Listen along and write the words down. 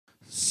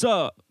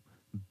Sup,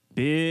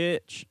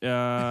 bitch?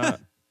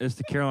 It's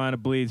the Carolina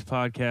Bleeds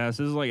podcast.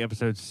 This is like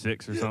episode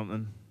 6 or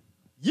something.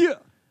 Yeah.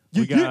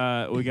 We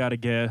got a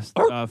guest,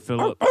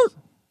 Phillips.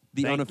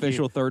 The Thank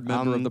unofficial you. third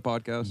member of the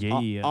podcast.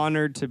 Yeah.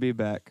 Honored to be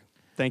back.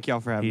 Thank y'all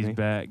for having He's me.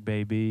 back,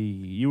 baby.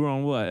 You were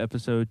on what,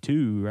 episode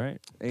 2, right?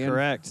 And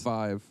Correct.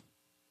 5.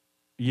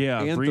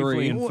 Yeah, And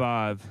briefly 3. in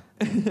 5.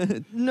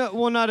 No,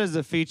 well, not as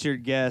a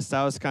featured guest.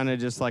 I was kind of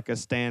just like a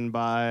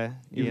standby.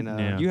 You know,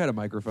 yeah. You had a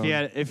microphone.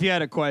 if you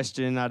had a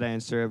question, I'd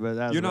answer it. But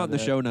that's You're not in the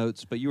about show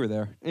notes, but you were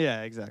there. it.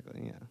 Yeah,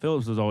 exactly. Yeah,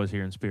 Phillips was always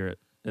here in spirit,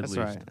 at that's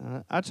least.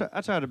 right.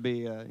 I try to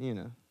be a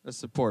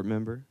support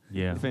member.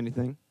 Yeah. If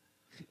anything.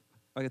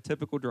 Like a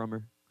typical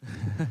drummer.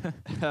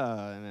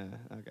 No,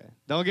 okay.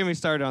 Don't get me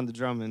started on the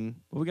drumming.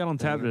 What we got on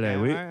tap thing. today?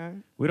 Okay, all right.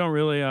 We don't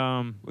really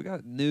We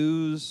got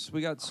news. We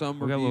got some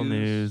we got a reviews. little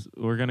news.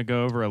 We're gonna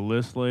go over a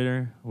list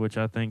later, which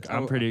I think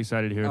I'm pretty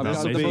excited to hear I've about.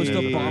 got the This most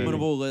will be-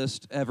 abominable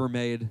list ever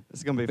made.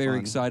 It's gonna be Very fun.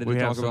 excited We to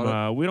have talk some.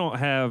 about it. We don't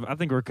have. I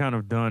think we're kind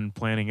of done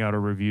planning out our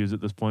reviews at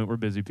this point. We're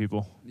busy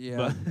people.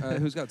 Yeah.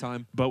 Who's got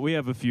time? But we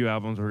have a few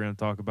albums we're going to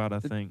talk about, I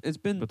think, It's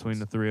been between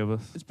the three of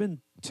us. It's been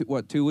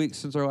 2 weeks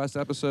since our last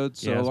episode,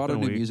 so Yeah, a it's lot been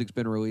of a new week. music's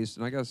been released,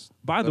 and I guess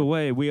By the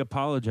way, we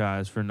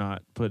apologize for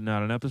not putting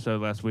out an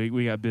episode last week.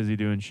 We got busy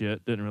doing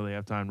shit. Didn't really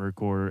have time to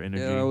record or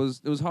energy. yeah,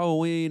 it was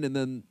Halloween, and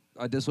then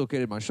I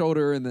dislocated my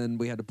shoulder, and then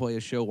we had to play a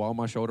show while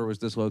my shoulder was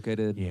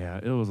dislocated. Yeah,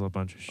 it was a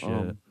bunch of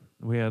shit.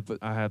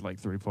 I had like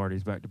 3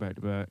 parties back to back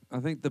to back. I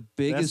think the That's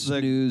biggest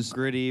the news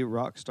gritty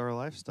rock star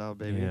lifestyle,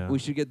 baby. Yeah. we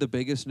should get the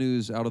biggest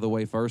news out of the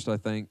way first. I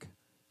think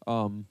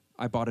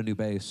I bought a new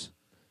bass,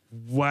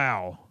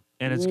 Wow.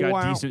 And it's got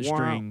Wow, decent wow.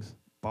 strings.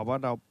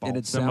 and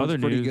it Some sounds other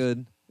pretty news.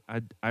 good.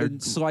 I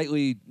And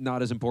slightly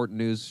not as important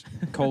news: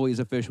 Coley's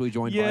officially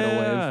joined Vital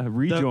yeah, Wave.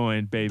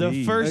 rejoined, baby.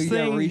 The first Yeah,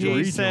 thing he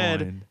rejoined.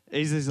 said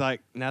is he's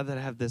like, now that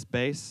I have this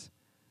bass,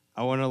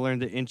 I want to learn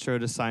the intro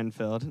to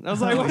Seinfeld. And I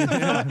was like, what?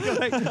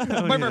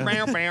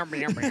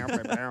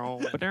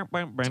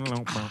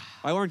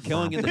 I learned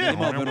 "Killing in the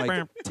Name of" in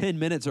like 10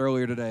 minutes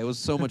earlier today. It was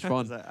so much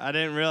fun. I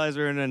didn't realize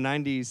we were in a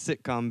 90s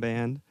sitcom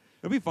band.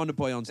 It'd be fun to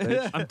play on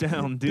stage. I'm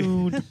down,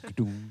 dude.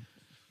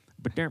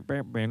 But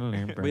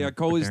yeah,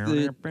 Coley's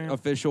the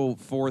official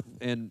fourth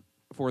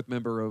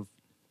member of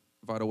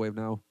Vital Wave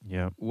now.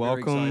 Yeah.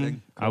 Welcome.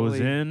 exciting. I was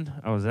Coley. in,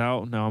 I was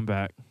out, now I'm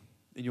back.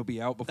 And you'll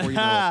be out before you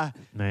know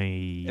it.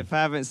 Nay. If I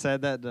haven't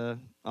said that to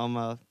all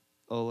my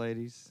old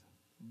ladies,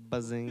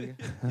 buzzing.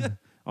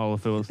 All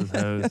of Phyllis's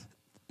hoes.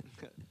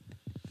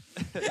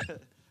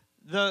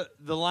 The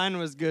line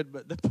was good,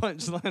 but the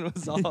punchline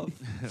was off.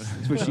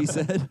 That's what she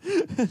said.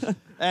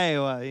 Hey,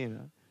 well, you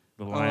know.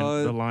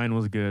 The line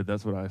was good.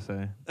 That's what I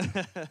say.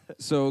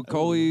 So,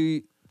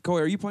 Coley,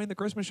 are you playing the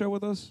Christmas show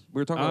with us?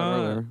 We were talking about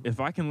it earlier. If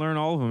I can learn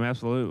all of them,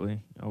 absolutely.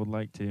 I would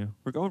like to.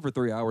 We're going for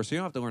 3 hours, so you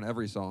don't have to learn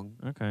every song.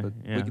 Okay. But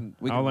Yeah. we can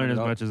I'll learn line as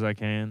it up. much as I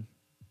can.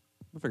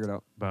 We'll figure it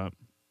out. But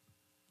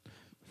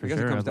for I guess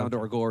sure, it comes I'd down love to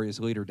our glorious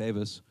leader,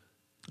 Davis.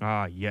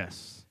 Ah,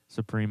 yes.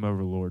 Supreme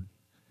Overlord.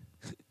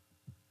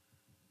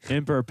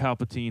 Emperor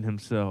Palpatine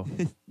himself.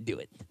 Do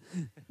it.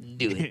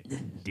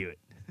 Do it.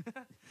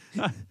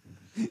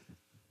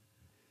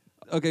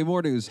 Okay,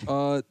 more news.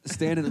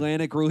 Stan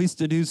Atlantic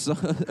released a new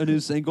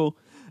single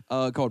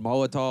called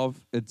Molotov.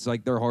 It's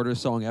like their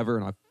hardest song ever,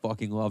 and I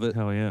fucking love it.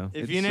 Hell yeah.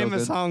 If It's you so name a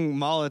good. song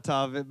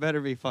Molotov, it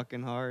better be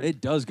fucking hard. It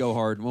does go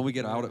hard. When we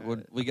get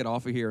when we get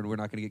off of here and we're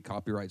not going to get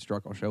copyright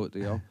struck, I'll show it to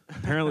y'all.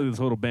 Apparently, this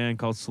little band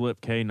called Slip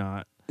K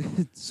Knot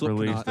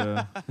released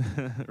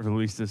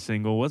released a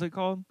single. What's it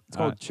called? It's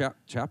called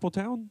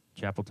Chapeltown?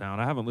 Chapeltown.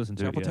 I haven't listened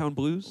to it yet. Chapeltown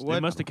Blues?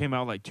 It must have came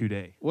out like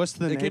today. What's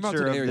the It came out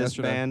nature today of or this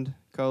yesterday. band,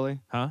 Coley?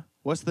 Huh?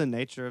 What's the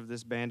nature of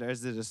this band?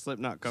 Is it a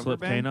Slipknot cover Slip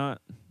band? K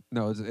Knot.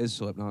 No, it's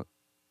Slipknot.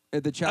 The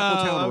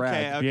Chapeltown Oh, okay,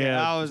 Rag. okay.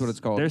 Yeah, I That's was, what it's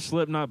called. They're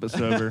Slipknot but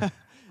sober.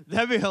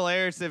 that'd be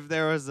hilarious if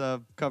there was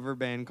a cover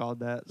band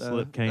called that. though.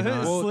 Slip K-Knot.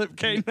 Well, Slip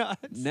K-Knot.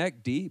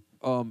 Neck deep.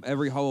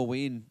 Every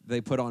Halloween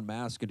they put on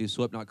masks and do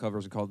Slipknot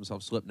covers and call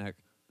themselves Slipneck.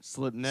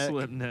 Slip neck.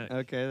 Slip Neck.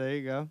 Okay, there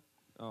you go.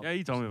 Yeah,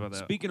 you told me about that.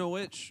 Speaking of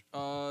which,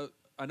 I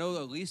know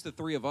at least the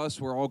 3 of us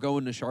were all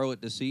going to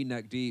Charlotte to see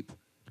Neck Deep.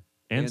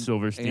 and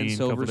Silverstein a couple days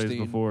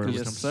Silverstein, before. because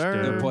which I'm sir.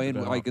 They're stoked playing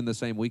about. like in the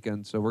same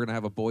weekend, so we're gonna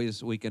have a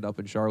boys' weekend up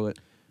in Charlotte.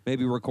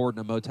 Maybe recording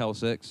a Motel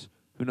 6.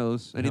 Who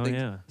knows? Anything.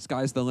 yeah.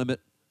 Sky's the limit.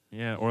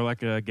 Yeah, or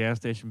like a gas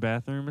station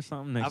bathroom or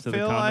something next I to the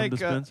feel condom like,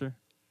 dispenser.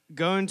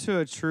 Going to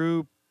a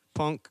true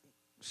punk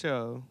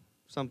show,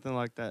 something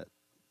like that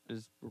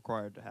is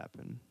required to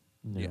happen.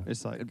 Yeah.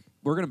 It's like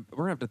We're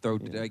gonna have to throw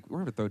Yeah. we're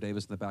gonna throw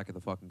Davis in the back of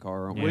the fucking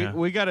car, aren't we? Yeah.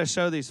 we got to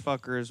show these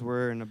fuckers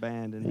we're in a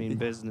band and mean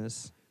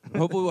business.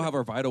 Hopefully we'll have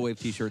our Vital Wave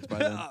T-shirts by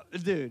then.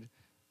 Dude,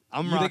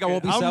 I'm You rocking. think I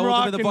won't be I'm selling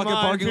them in the rocking fucking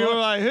mine. parking People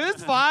lot? are like,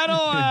 who's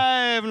Vital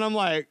Wave? And I'm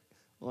like,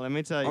 well, let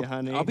me tell you,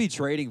 honey. I'll be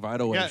trading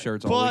Vital Wave Yeah,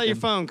 shirts pull all out your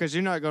weekend. phone because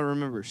you're not going to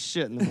remember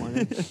shit in the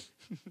morning.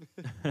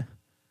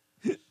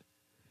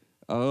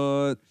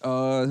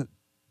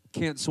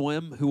 Can't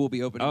Swim, who will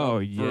be opening Oh,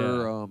 up yeah.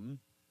 for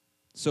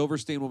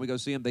Silverstein when we go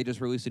see him. They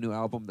just released a new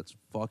album that's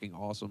fucking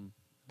awesome.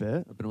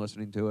 Bet. I've been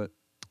listening to it.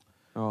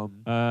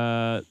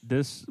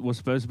 This was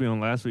supposed to be on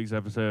last week's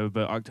episode,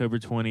 but October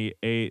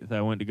 28th,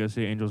 I went to go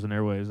see Angels and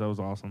Airwaves. That was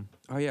awesome.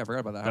 Oh yeah, I forgot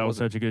about that. That was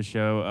such a good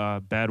show.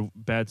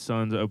 Bad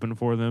Sons opened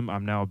for them.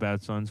 I'm now a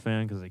Bad Sons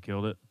fan because they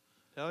killed it.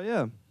 Hell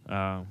yeah.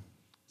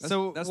 That's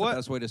so the what?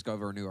 best way to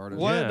discover a new artist.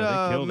 What Yeah,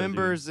 they killed it,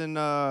 members in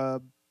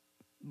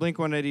Blink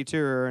 182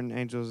 are in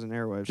Angels and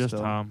Airwaves? Just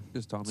still? Tom.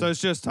 Just Tommy. So it's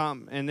just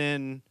Tom, and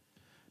then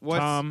what's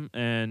Tom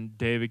and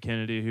David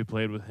Kennedy, who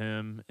played with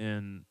him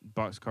in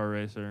Boxcar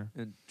Racer.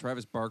 and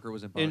Travis Barker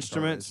was in Boxcar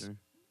Instruments.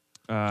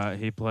 Racer.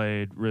 He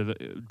played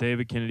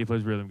David Kennedy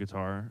plays rhythm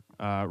guitar.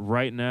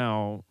 Right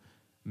now,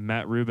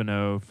 Matt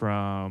Rubino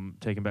from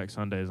Taking Back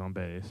Sunday is on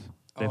bass.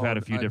 They've had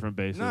a few different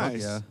basses.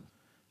 Nice. Yeah.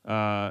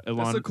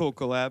 That's a cool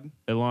collab.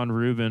 Elon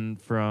Rubin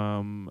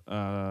from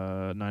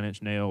 9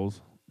 Inch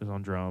Nails is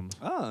on drums.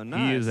 Oh,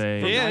 nice.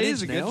 He is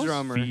he's a good Nails?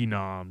 drummer.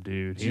 Phenom,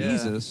 dude. He's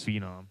Jesus. a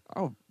phenom.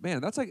 Oh man,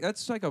 that's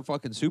like a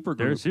fucking super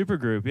They're a group. super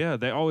group. Yeah,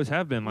 they always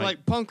have been.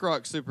 Like punk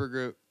rock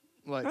supergroup.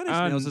 Like, Nine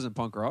Inch Nails isn't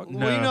punk rock. No.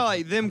 well, you know,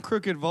 like them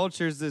Crooked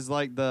Vultures is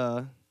like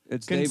the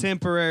It's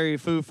contemporary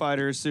Foo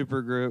Fighters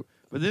supergroup,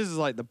 but this is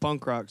like the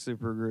punk rock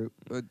supergroup.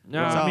 No, It's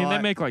I all mean they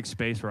like- make like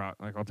space rock,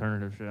 like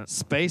alternative shit.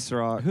 Space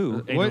rock.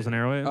 Who? Angels and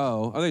Airwaves.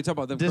 Oh, are they talking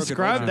about them? Crooked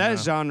Describe Vultures?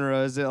 that No. genre.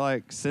 Is it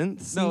like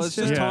synths? No, and it's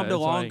shit? just Yeah, Tom it's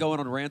DeLonge like- going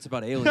on rants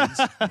about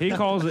aliens. He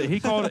called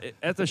it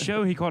at the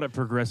show. He called it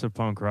progressive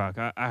punk rock.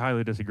 I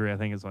highly disagree. I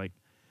think it's like,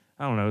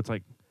 I don't know. It's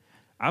like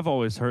I've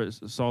always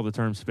saw the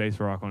term space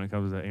rock when it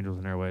comes to Angels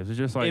and Airwaves. It's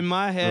just like in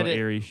my head, real it,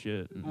 airy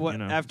shit. and, what you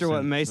know, after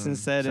what synth- Mason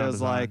said, it sound was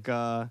design.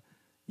 like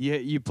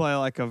you play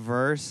like a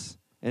verse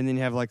and then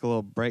you have like a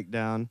little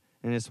breakdown,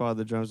 and it's while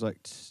the drums like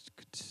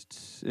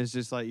it's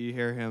just like you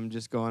hear him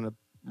just go on a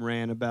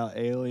rant about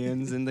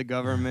aliens and the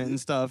government and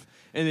stuff,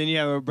 and then you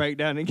have a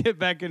breakdown and get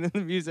back into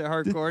the music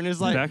hardcore, and it's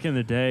like back in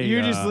the day.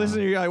 you're just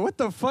listening, you're like, what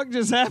the fuck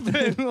just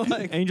happened?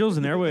 Like, Angels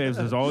and Airwaves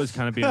has always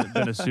kind of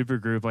been a super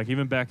group. Like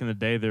even back in the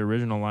day, the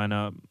original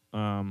lineup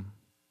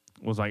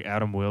was like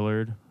Adam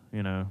Willard,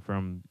 you know,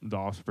 from The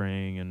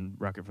Offspring and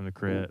Rocket from the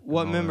Crypt.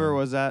 what and all member that.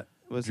 was that?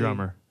 Was he-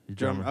 drummer? He's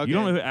Drummer, You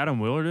don't okay. know who Adam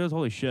Willard is?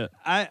 Holy shit!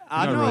 I You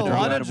know know a really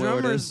lot Adam of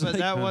Willard drummers, is. but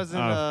that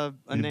wasn't a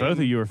name. Both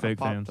of you are that fake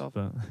popped fans. off.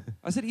 But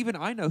I said even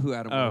I know who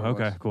Adam. oh, Willard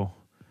okay, was. cool.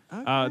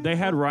 Okay. They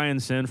had Ryan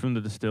Sin from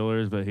the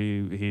Distillers, but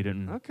he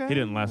didn't. Okay, He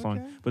didn't last okay.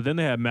 long. But then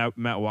they had Matt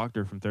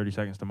Wachter from 30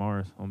 Seconds to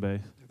Mars on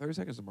bass. 30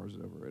 Seconds to Mars is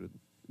overrated.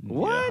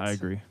 What? Yeah, I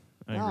agree.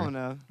 I don't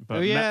know. But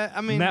Oh, yeah,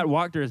 I mean, Matt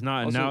Wachter is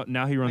not. Also-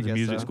 Now he runs a guess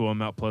music so. school in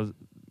Mount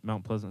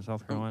Pleasant,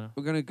 South Carolina.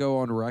 We're gonna go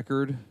on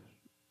record.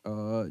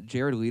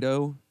 Jared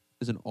Leto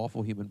is an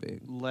awful human being.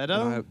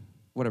 Leto?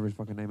 Whatever his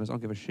fucking name is, I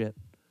don't give a shit.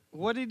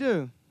 What'd he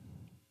do?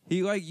 He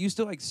used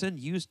to send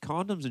used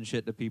condoms and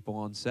shit to people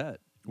on set.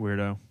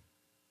 Weirdo.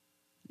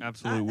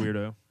 Absolute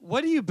weirdo.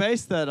 What do you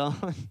base that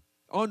on?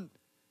 On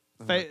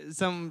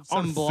Some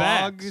On blog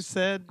facts.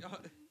 said,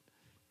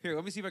 here,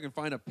 let me see if I can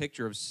find a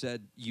picture of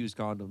said used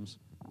condoms.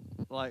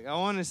 like, I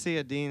want to see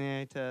a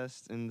DNA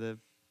test in the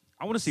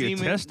I want to see a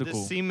the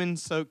testicle.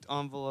 semen-soaked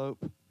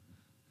envelope.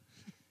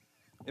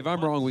 If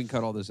I'm wrong, we can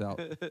cut all this out.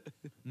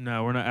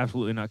 No, we're not.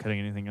 Absolutely not cutting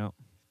anything out.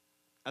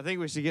 I think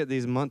we should get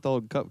these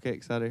month-old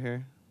cupcakes out of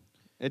here.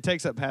 It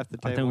takes up half the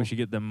table. I think we should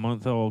get the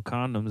month-old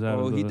condoms out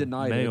Oh, of the he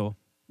denied it. mail.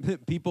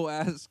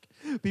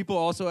 People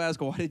also ask,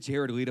 why did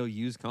Jared Leto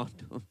use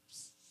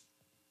condoms?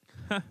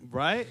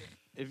 Right?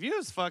 If you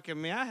was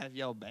fucking me, I have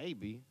your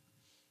baby.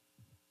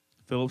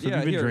 Phillips,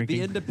 have you been drinking?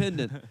 The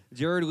Independent.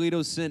 Jared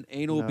Leto sent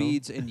anal No.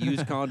 beads and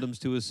used condoms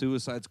to his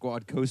Suicide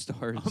Squad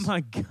co-stars. Oh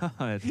my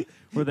god,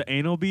 were the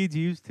anal beads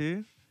used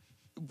too?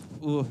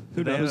 Who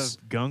Did they knows?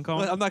 have gunk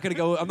on? I'm not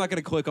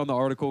gonna click on the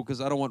article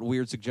because I don't want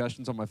weird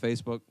suggestions on my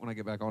Facebook when I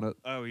get back on it.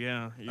 Oh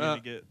yeah, you're Uh,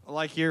 gonna get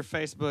Like your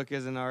Facebook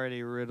isn't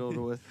already riddled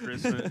with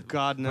Christmas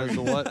God knows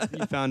what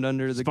you found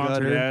under the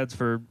sponsored gutter. ads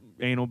for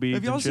anal beads.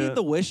 Have y'all and seen shit.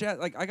 the Wish ad?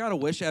 Like I got a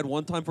Wish ad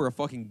one time for a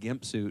fucking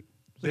gimp suit.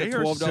 Like They a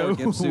are $12 so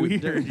gimp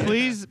suit. weird.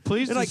 Please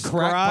And like crack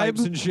describe pipes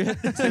and shit.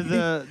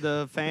 to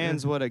the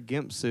fans what a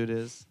gimp suit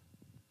is.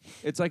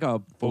 It's like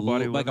a Full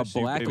body like a leather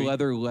suit, black baby.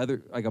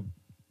 leather like a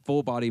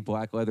full body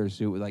black leather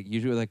suit with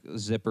usually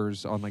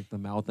zippers on the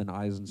mouth and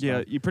eyes and stuff.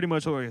 Yeah, you pretty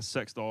much look like a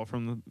sex doll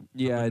from the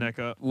Yeah, neck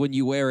up. when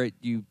you wear it,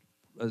 you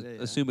Yeah.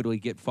 assumedly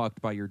get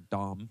fucked by your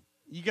dom.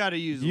 You got to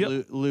use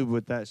Yep. lube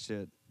with that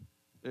shit.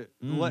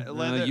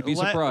 Leather, you'd be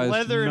surprised.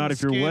 leather Not and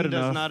if you're skin wet does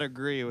enough. not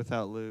agree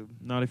without lube.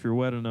 Not if you're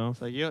wet enough.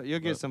 So you'll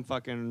get some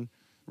fucking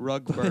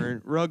rug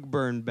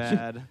burn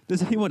bad.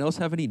 Does anyone else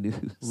have any news?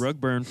 Rug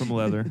burn from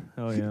leather.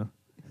 Hell yeah.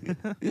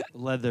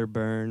 Leather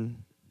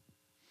burn.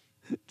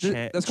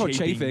 That's called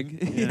chafing.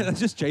 Yeah. Yeah. That's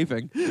just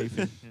chafing.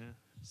 Chafing,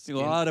 A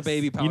lot of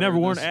baby powder. You never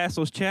in worn this.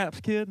 assless chaps,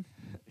 kid?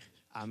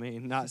 I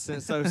mean, not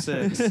since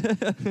 06.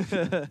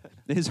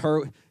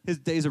 His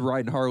days of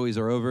riding Harleys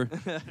are over.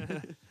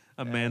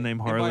 A man named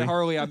And Harley. by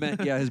Harley, I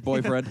meant his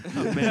boyfriend.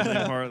 A man named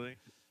Harley.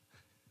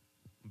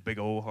 Big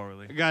old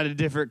Harley. I got a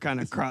different kind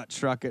of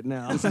crotch rocket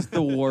now. This is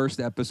the worst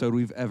episode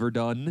we've ever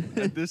done.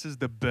 This is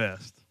the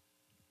best.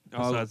 Oh,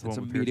 Besides the it's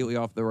one with immediately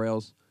off the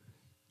rails.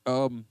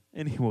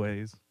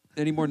 Anyways.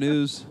 Any more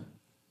news?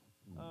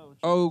 Oh,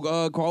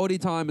 Quality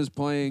Time is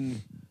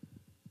playing.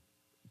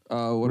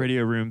 What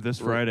Radio Room this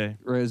Friday.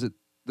 Or is it?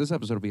 This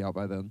episode will be out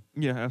by then.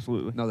 Yeah,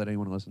 absolutely. Not that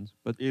anyone listens,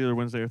 but Either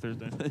Wednesday or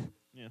Thursday.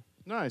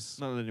 Nice.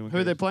 Not that anyone Who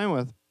are they cares. playing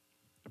with?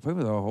 I played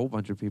with a whole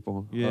bunch of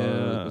people.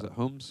 Yeah. Was it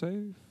Home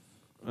Safe?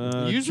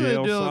 Usually they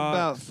Jail do Socks.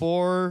 about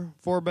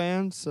four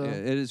bands. So Yeah,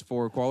 it is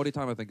for Quality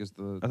Time. I think is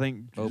the. I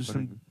think just some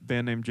Opening.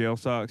 band named Jail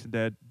Socks,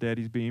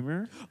 Daddy's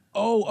Beamer.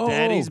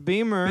 Daddy's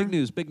Beamer.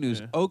 Big news.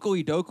 Yeah.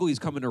 Oakley Dokley's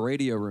coming to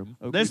Radio Room.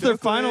 That's their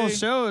final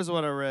show, is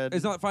what I read.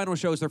 It's not final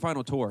show; it's their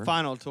final tour.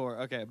 Final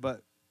tour. Okay,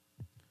 but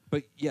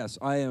But yes,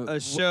 I am. a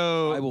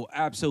show I will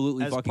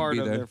absolutely as fucking part be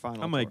of there, their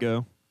final. I might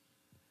tour. go.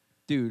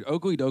 dude.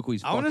 Oakley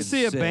Dokley's. I want to fucking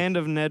see a sick. band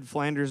of Ned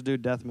Flanders do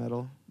death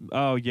metal.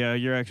 Oh yeah,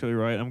 you're actually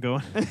right. I'm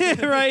going.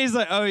 Right? He's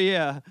like, oh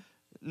yeah.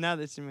 Now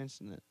that you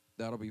mention it.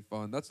 That'll be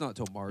fun. That's not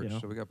till March, Yeah.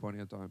 so we got plenty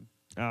of time.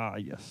 Ah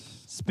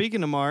yes.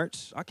 Speaking of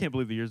March, I can't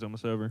believe the year's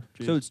almost over.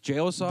 Jeez. So it's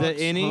Jail Socks, Home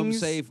innings-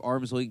 Safe,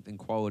 Arm's Length, and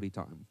Quality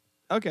Time.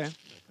 okay.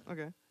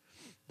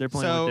 they're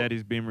playing so- with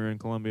Daddy's Beamer in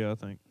Columbia, I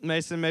think.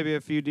 Mason, maybe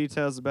a few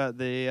details about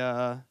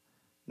the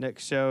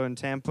next show in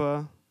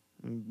Tampa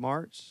in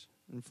March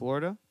in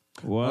Florida.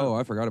 What? Oh,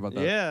 I forgot about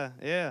that.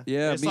 Yeah.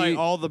 Yeah, It's me- like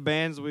all the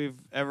bands we've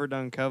ever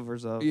done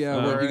covers of. Yeah,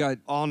 well, We're we got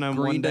all known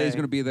Green one Day is day.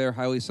 going to be there.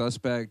 Highly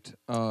Suspect.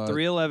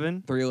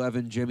 311,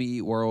 311. Jimmy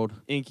Eat World.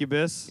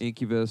 Incubus.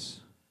 Incubus.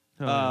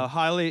 Oh,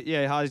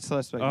 yeah. highly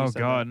suspect. Oh you said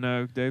God,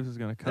 no! Davis is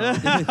gonna come.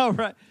 that. All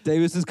right.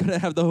 Davis is going to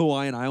have the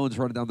Hawaiian Islands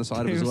running down the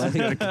side of his Davis is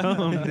leg. gonna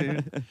come,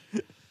 dude.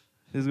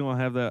 He's gonna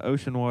have that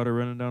ocean water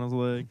running down his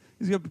leg.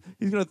 He's gonna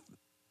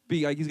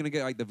be like, he's gonna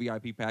get like the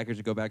VIP package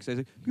and go backstage.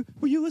 Like,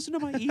 will you listen to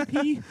my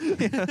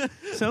EP?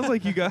 Sounds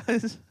like you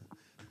guys.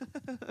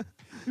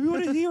 You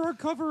want to hear our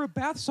cover of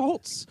Bath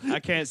Salts? I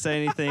can't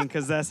say anything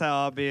because that's how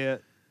I'll be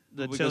at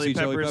the We go Chili see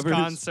Chili Peppers Peppers?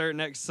 concert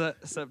next You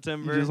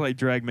September. just like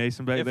drag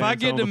Mason back If there. I and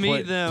get tell to him meet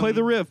play, them- play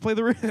the riff. Play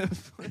the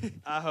riff.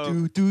 I hope.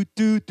 Do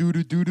do do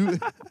do do do.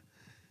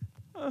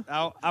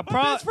 I My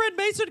best friend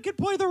Mason can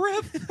play the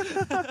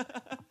riff.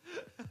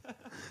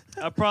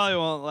 I probably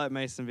won't let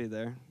Mason be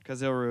there because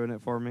he'll ruin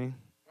it for me.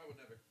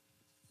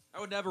 I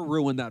would never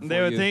ruin that for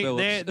They would you, think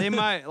Phillips. they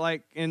might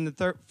like in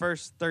the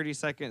first 30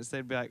 seconds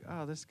they'd be like,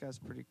 oh, this guy's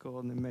pretty cool,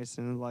 and then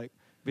Mason would like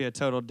be a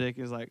total dick.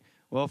 He's like,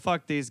 well,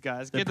 fuck these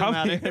guys, They get them out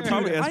probably- of here. they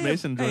probably asked I am-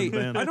 Mason to join hey, the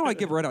band. I know I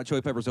give Red Hot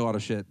Chili Peppers a lot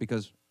of shit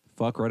because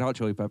fuck Red Hot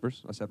Chili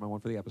Peppers. I said my one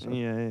for the episode.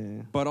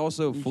 yeah. But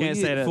also, You Flea, can't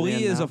say that at the Flea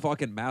end is now. a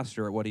fucking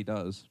master at what he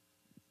does.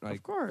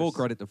 Like, course. full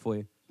credit to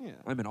Flea. Yeah.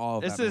 I'm in awe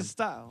of It's that his man.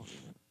 style.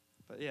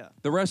 But yeah,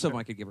 The rest of them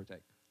I could give or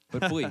take.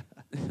 But Flea,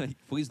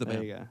 Flea's the there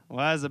man. you go. Well,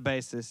 as a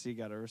bassist, you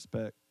gotta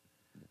respect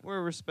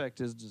where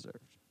respect is deserved.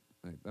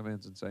 Like, that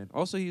man's insane.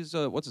 Also, he's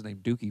what's his name?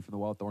 Dookie from the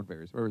Wild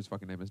Thornberries. Whatever his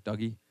fucking name is,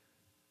 Dougie.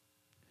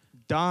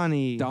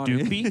 Donnie.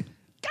 Doopy.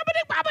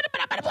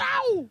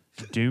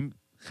 Doom.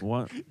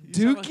 What?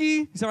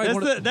 Dookie. He's like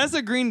one of That's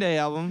a Green Day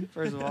album.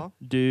 First of all,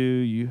 Do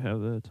you have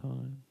the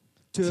time?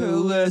 to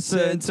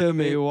listen to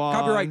me while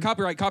Copyright.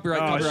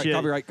 Oh,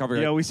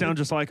 shit. Yeah, we sound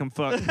just like him.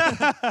 Fuck.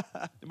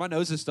 My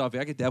nose is stuffy.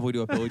 I could definitely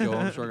do a Billy Joel.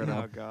 I'm sure I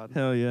Oh could. God.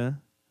 Hell yeah.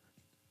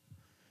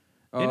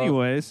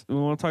 Anyways, we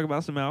want to talk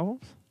about some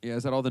albums. Yeah,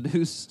 is that all the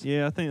news?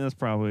 Yeah, I think that's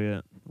probably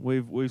it.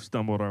 We've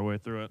stumbled our way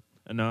through it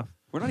enough.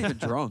 We're not even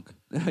drunk.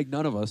 Like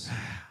none of us.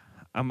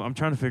 I'm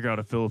trying to figure out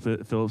if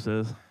Phillips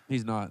is.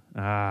 He's not.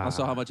 Ah, I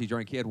saw how much he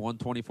drank. He had one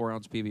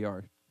 24-ounce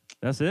PBR.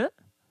 That's it.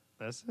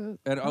 That's it.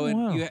 And Oh, and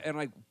wow. and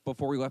like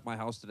before we left my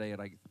house today at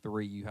like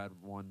 3, you had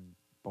one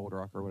Bold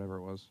Rock or whatever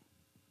it was.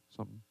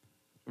 Something.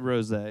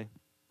 Rose.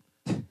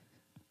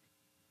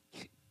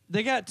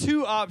 They got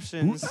two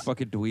options.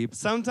 Fucking dweeb.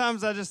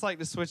 Sometimes I just like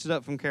to switch it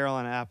up from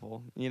Carolina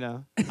Apple. You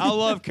know, I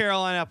love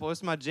Carolina Apple.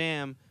 It's my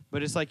jam.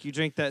 But it's like you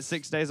drink that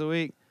 6 days a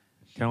week.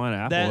 Carolina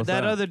Apple. That what's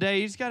that other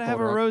day, you just gotta have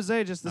a Hold on.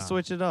 rosé just to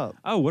switch it up.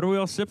 Oh, what are we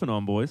all sipping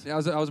on, boys? Yeah, I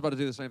was about to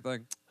do the same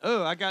thing.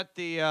 Oh, I got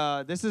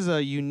the. This is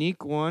a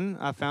unique one.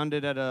 I found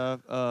it at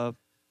a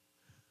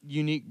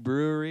unique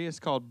brewery. It's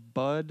called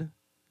Bud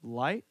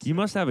Light. You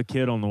must have a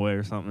kid on the way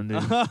or something,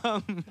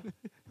 dude.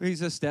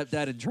 He's a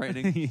stepdad in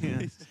training.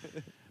 Yeah.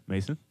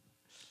 Mason.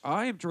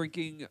 I am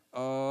drinking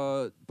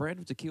a brand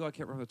of tequila. I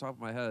can't remember the top of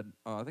my head.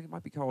 I think it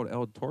might be called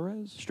El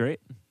Torres. Straight.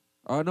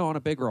 No, on a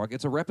Big Rock.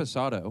 It's a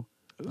reposado.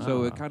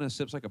 So it Ah. kind of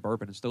sips like a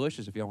bourbon. It's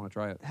delicious if y'all want to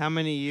try it. How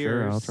many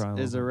Sure, I'll years try a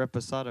is a little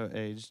reposado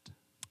aged?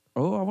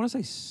 Oh, I want to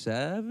say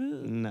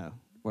 7. No,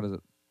 What is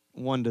it?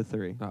 1 to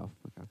 3. Oh,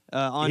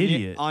 okay.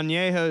 Idiot.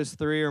 Añejo's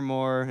 3 or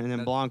more, and then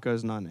That-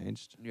 Blanco's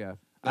non-aged. Yeah.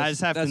 I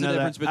just have to that's the know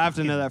difference that. I have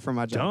to know that for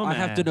my job. Dumb. I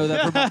have to know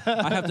that.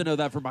 I have to know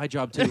that for my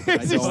job too. but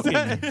I It's just don't.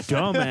 Fucking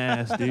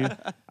dumbass, dude.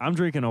 I'm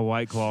drinking a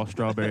White Claw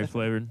strawberry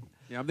flavored.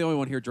 Yeah, I'm the only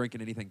one here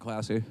drinking anything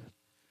classy.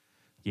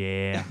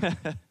 Yeah.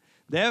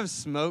 They have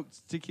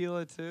smoked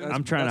tequila too. That's-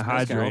 I'm trying to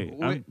that's mezcal.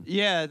 hydrate.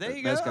 Yeah, there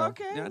you go. Mezcal.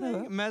 Okay, Yeah, I know there you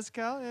that. go.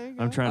 Mezcal. There you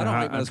go. I'm trying I to don't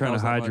like I'm trying to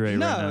mezcals that much. hydrate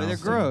No, right now. they're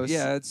so- gross.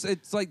 Yeah,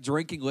 it's like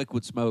drinking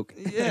liquid smoke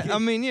Yeah, I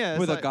mean, yeah, it's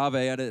with like, agave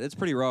in it. It's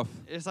pretty rough.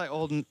 it's like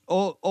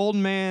old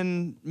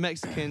man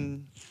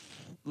Mexican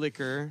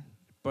liquor,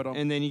 But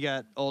and then you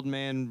got old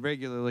man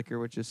regular liquor,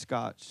 which is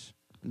Scotch.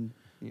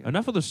 Yeah.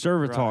 Enough of the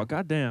server Right. talk.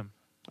 God damn.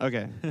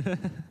 Okay.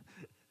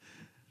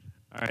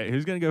 All right,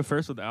 who's gonna go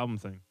first with the album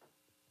thing?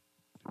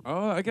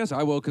 I guess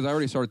I will because I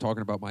already started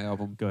talking about my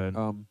album. Go ahead.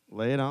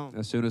 Lay it on.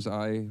 As soon as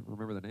I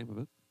remember the name of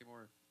it.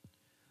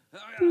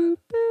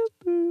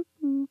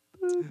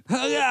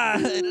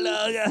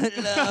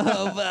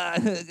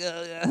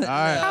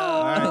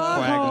 All right,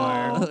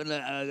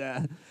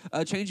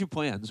 Quagmire. Change of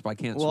Plans by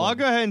Can't Well, Swim. I'll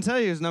go ahead and tell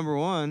you it's number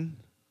 1.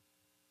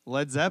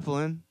 Led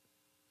Zeppelin.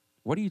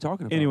 What are you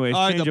talking about? Anyways,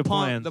 change the of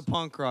plans. The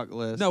punk rock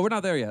list. No, we're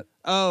not there yet.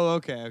 Oh,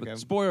 okay, But okay.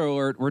 spoiler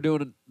alert, we're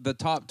doing the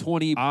top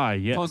 20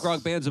 Yes. punk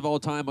rock bands of all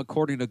time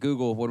according to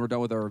Google when we're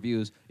done with our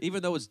reviews,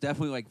 even though it's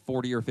definitely like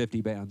 40 or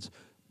 50 bands.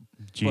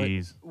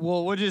 Jeez.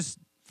 Well, we'll just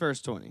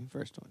first 20.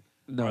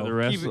 No. Are the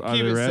rest? Keep it- are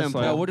keep the it rest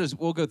simple. like, No,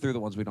 we'll go through the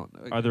ones we don't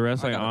know. are the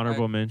rest I like got it.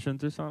 honorable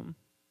mentions or something?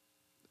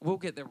 We'll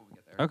get there when we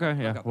get there. Okay,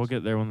 I yeah, got we'll this.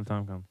 get there when the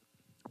time comes.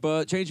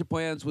 But Change of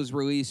Plans was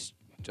released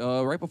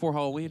right before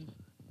Halloween.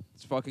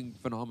 It's fucking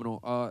phenomenal.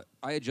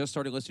 I had just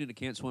started listening to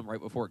Can't Swim right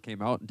before it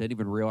came out and didn't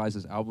even realize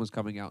this album was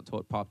coming out until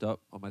it popped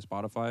up on my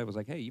Spotify. I was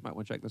like, hey, you might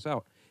want to check this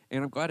out.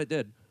 And I'm glad it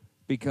did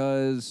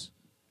because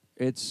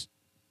it's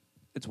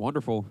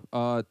wonderful.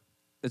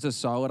 It's a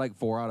solid like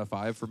 4 out of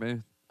 5 for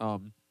me.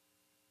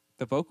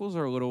 The vocals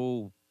are a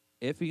little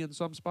iffy in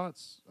some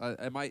spots.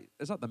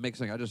 It's not the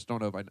mixing. I just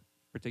don't know if I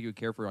particularly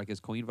care for like his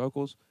clean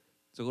vocals.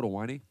 It's a little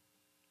whiny.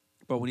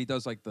 But when he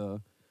does like when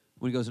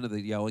he goes into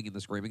the yelling and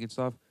the screaming and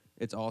stuff,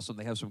 it's awesome.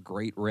 They have some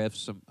great riffs,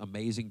 some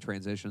amazing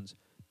transitions,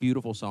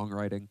 beautiful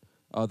songwriting.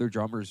 Their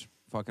drummer's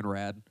fucking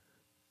rad.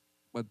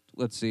 But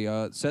let's see.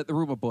 Set the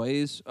Room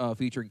Ablaze,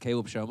 featuring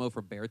Caleb Shomo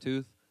from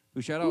Beartooth.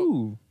 Who shout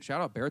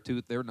out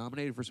Beartooth. They were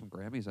nominated for some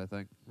Grammys, I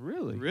think.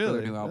 Really?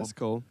 Really? new album. That's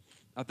cool.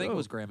 I think it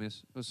was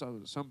Grammys. It was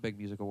some big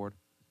music award.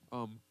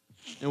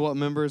 And what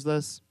member is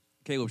this?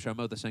 Caleb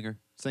Shomo, the singer.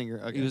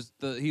 Singer.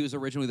 Okay. He was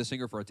originally the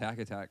singer for Attack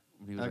Attack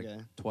when he was Okay.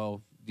 like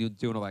 12,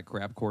 doing all that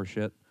crapcore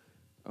shit.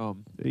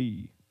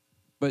 Hey.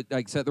 But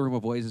like Set the Room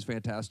Ablaze is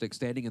fantastic.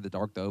 Standing in the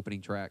Dark, the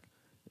opening track,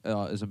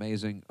 is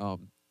amazing.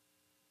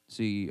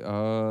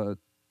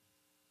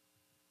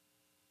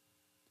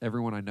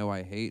 Everyone I Know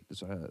I Hate.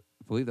 I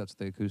believe that's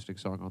the acoustic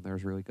song on there.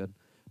 Is really good.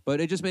 But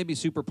it just made me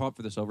super pumped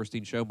for the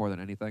Silverstein show more than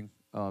anything.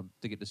 To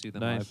get to see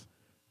them Nice.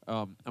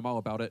 live. I'm all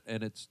about it,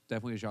 and it's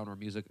definitely a genre of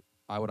music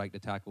I would like to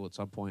tackle at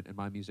some point in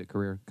my music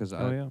career because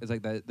yeah. it's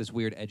like this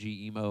weird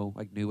edgy emo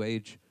like new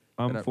age.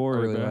 I'm that for I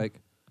it, really man.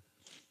 like.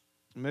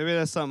 Maybe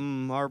that's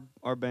something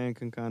our band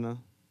can kind of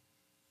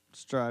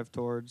strive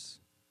towards.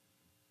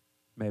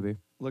 Maybe.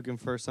 Looking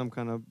for some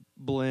kind of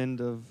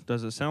blend of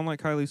Does it sound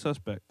like Highly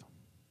Suspect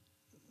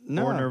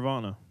no. or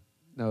Nirvana?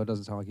 No, it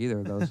doesn't sound like either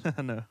of those.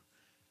 No.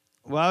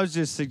 Well, I was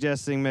just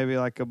suggesting maybe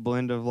like a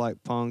blend of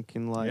like punk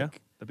and like Yeah,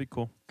 that'd be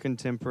cool.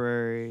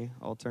 contemporary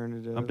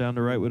alternative. I'm down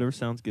to write whatever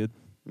sounds good.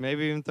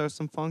 Maybe even throw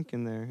some funk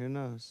in there. Who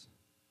knows?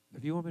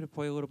 If you want me to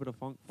play a little bit of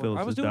funk, Phillips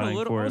I was is doing a dying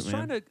little. for I was it,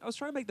 trying man. to. I was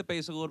trying to make the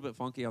bass a little bit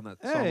funky on that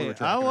song. we Hey, were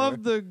tracking I love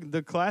earlier.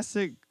 the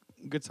classic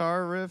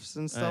guitar riffs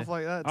and stuff Hey.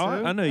 like that too.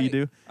 I know you Hey,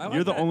 do. I like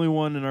You're the that. only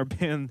one in our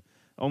band,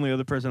 only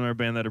other person in our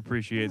band that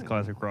appreciates Yeah.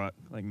 classic rock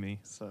like me.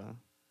 So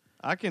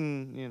I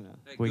can,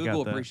 Hey, We got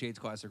Google that. appreciates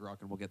classic rock,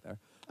 and we'll get there.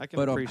 I can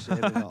But, appreciate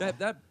it all.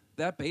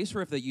 That bass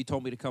riff that you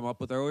told me to come up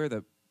with earlier,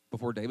 that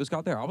before Davis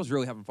got there, I was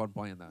really having fun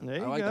playing that. There I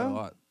you like that a go.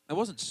 lot. It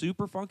wasn't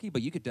super funky,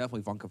 but you could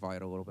definitely funkify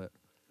it a little bit.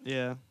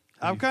 Yeah. Have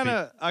I'm you kind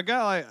of, I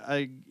got like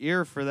a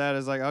ear for that.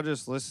 Is like, I'll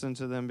just listen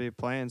to them be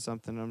playing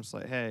something. And I'm just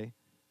like, hey,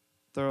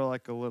 throw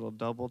like a little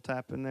double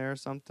tap in there or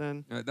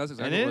something. That's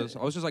exactly what it was.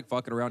 I was just like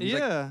fucking around. He's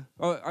like, Yeah.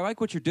 oh, I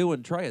like what you're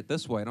doing. Try it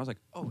this way. And I was like,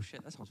 oh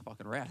shit, that sounds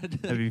fucking rad.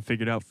 Have you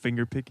figured out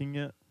finger picking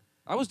yet?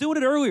 I was doing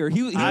it earlier.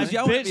 He I was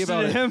yelling at me bitched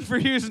about at it. him for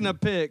using a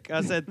pick.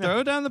 I said,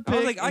 throw down the I was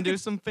pick like, I and do could-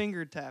 some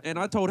finger tapping. And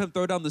I told him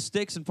throw down the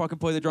sticks and fucking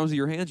play the drums with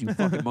your hands, you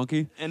fucking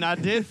monkey. And I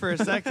did for a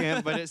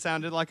second, but it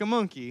sounded like a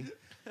monkey,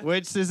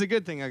 which is a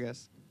good thing, I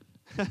guess.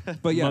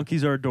 But yeah,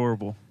 Monkeys are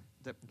adorable.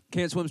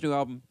 Can't Swim's new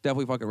album,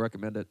 definitely fucking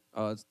recommend it.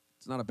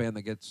 It's not a band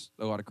that gets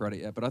a lot of credit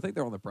yet, but I think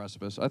they're on the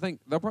precipice. I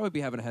think they'll probably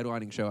be having a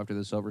headlining show after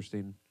the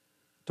Silverstein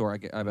tour.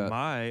 I bet.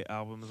 My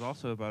album is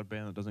also about a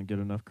band that doesn't get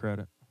enough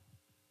credit.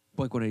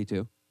 Blink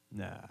 182.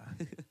 Nah.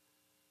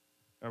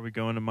 Are we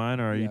going to mine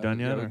or are you done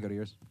Yeah, yet? we or- can go to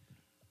yours.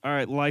 All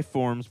right, Life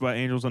Forms by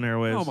Angels on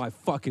Airwaves. Oh my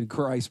fucking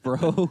Christ,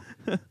 bro!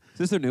 Is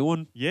this their new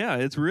one? Yeah,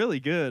 it's really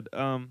good.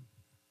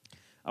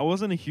 I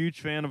wasn't a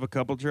huge fan of a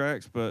couple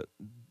tracks, but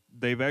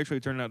they've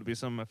actually turned out to be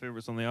some of my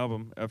favorites on the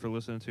album after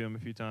listening to them a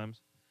few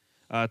times.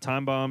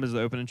 Time Bomb is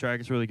the opening track.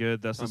 It's really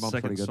good. That's Time the Bomb's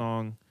second pretty good.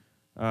 song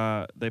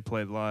they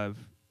played live,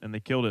 and they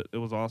killed it. It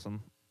was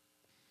awesome.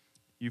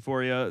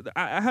 Euphoria.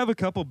 I have a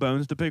couple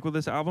bones to pick with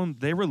this album.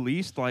 They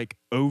released like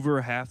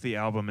over half the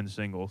album in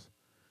singles,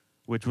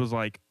 which was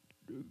like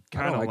I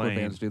kind don't of like lame. when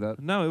bands do that.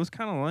 No, it was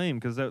kind of lame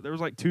because there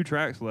was like 2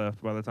 tracks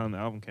left by the time the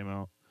album came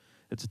out.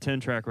 It's a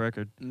 10-track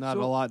record. Not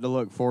So- a lot to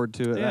look forward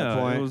to at yeah, that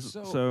point. it was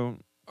So-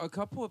 A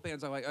couple of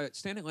bands I like,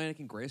 Stand Atlantic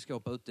and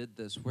Grayscale both did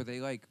this, where they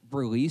like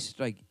released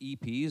like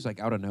EPs like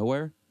out of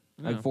nowhere,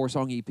 Yeah. like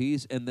 4-song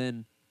EPs, and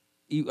then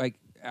like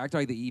acted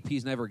like the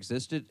EPs never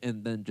existed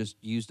and then just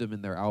used them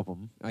in their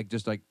album. Like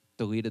just like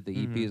deleted the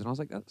EPs, and I was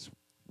like, that's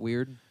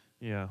weird.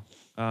 Yeah.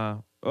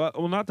 Well,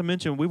 not to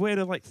mention, we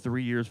waited like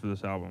 3 years for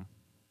this album.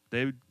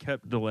 They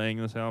kept delaying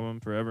this album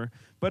forever,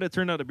 but it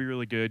turned out to be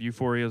really good.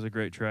 Euphoria is a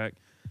great track.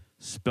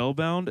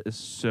 Spellbound is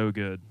so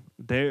good.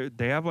 They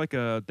have like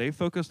they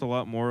focused a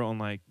lot more on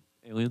like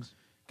Aliens.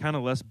 kind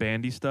of less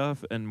bandy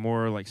stuff and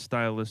more like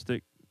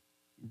stylistic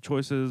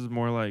choices,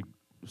 more like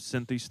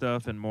synthy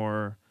stuff and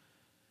more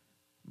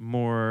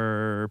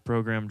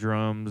programmed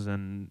drums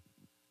and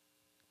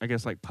I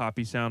guess like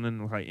poppy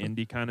sounding, like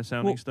indie kind of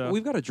sounding stuff.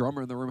 We've got a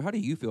drummer in the room. How do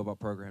you feel about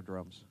programmed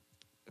drums?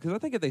 Because I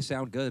think if they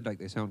sound good, like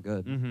they sound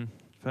good. Mm-hmm.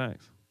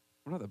 Facts.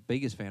 I'm not the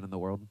biggest fan in the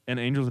world. And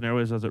Angels and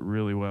Airways does it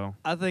really well.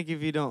 I think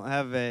if you don't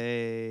have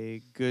a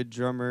good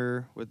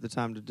drummer with the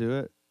time to do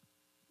it,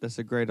 that's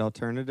a great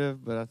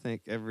alternative. But I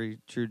think every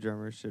true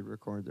drummer should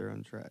record their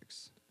own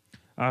tracks.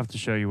 I'll have to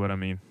show you what I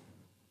mean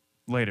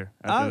later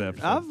after the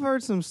episode. I've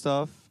heard some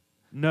stuff.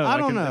 No, I like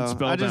don't know.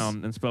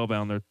 In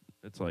Spellbound,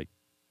 it's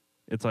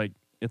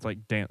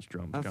like dance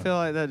drums. I kinda. feel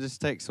like that just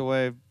takes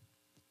away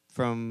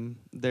from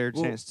their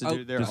chance to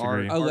do their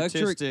disagree.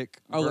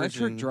 artistic Electric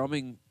version.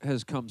 drumming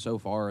has come so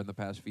far in the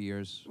past few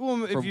years.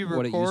 Well, if from you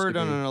what it used to record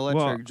on be. an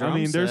electric Well, drum I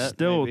mean, there's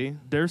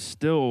set,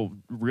 still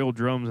real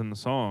drums in the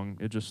song.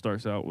 It just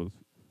starts out with.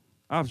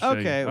 I'll show you.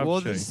 okay. I'll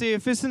Well, show you. see,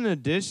 if it's an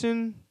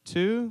addition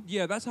to,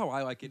 Yeah, that's how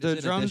I like it. The is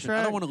in drum addition. I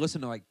track? don't want to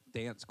listen to like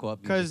dance club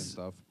music and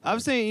stuff.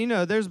 I've seen,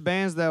 there's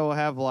bands that will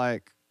have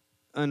like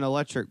an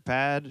electric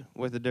pad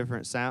with a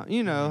different sound.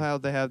 You know how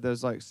they have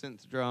those like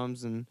synth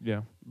drums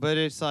Yeah. but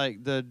it's like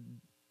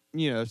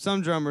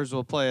some drummers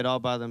will play it all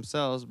by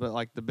themselves, but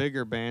like the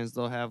bigger bands,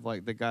 they'll have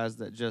like the guys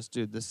that just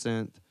do the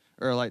synth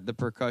or like the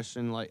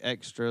percussion, like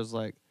extras,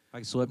 like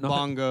Slipknot.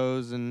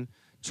 bongos and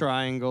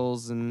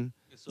triangles and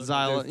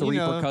xylo. Three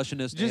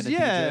percussionists. Just and a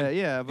DJ.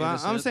 yeah. But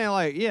and a I'm synth. saying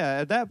like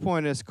at that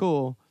point it's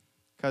cool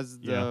because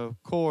the Yeah.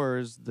 core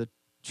is the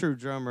true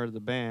drummer of the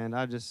band.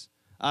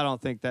 I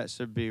don't think that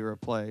should be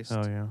replaced.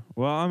 Oh yeah.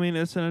 Well, I mean,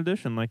 it's an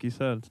addition, like you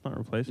said. It's not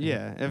replacing.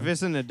 Yeah, it. if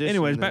it's an addition.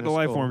 Anyways, then back to it's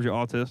life cool. forms, you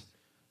autist.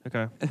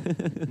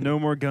 Okay. No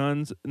More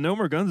Guns. No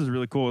More Guns is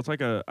really cool. It's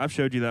like I've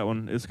showed you that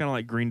one. It's kind of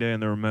like Green Day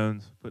and the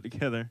Ramones put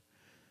together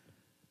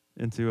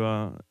into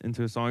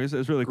a song. It's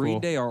really Green cool.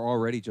 Day are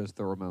already just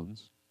the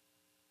Ramones.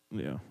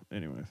 Yeah.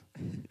 Anyways.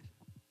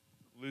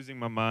 Losing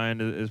My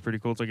Mind is pretty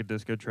cool. It's like a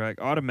disco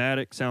track.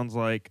 Automatic sounds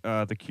like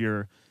The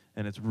Cure,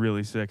 and it's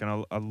really sick,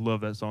 and I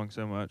love that song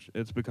so much.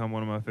 It's become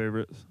one of my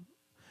favorites.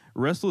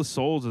 Restless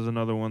Souls is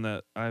another one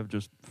that I've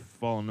just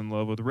fallen in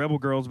love with. Rebel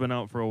Girl's been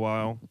out for a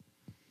while.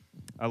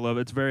 I love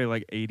it. It's very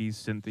like 80s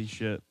synthy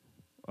shit.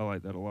 I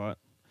like that a lot.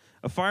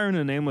 A Fire in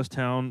a Nameless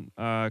Town,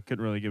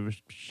 couldn't really give a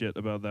shit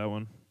about that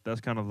one.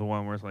 That's kind of the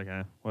one where it's like,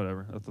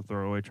 whatever. That's a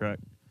throwaway track.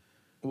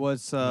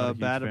 What's Not a huge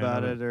bad fan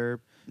about of it or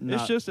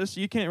not, it's just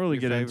you can't really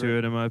your get into favorite?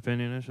 it in my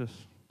opinion.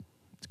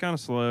 It's kind of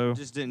slow.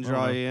 just didn't I don't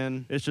draw know. you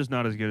in? It's just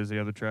not as good as the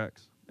other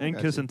tracks. And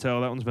got Kiss you. and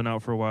Tell, that one's been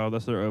out for a while.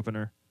 That's their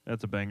opener.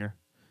 That's a banger.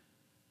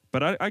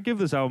 But I give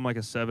this album like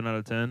a 7 out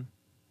of 10.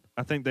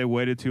 I think they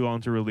waited too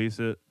long to release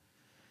it.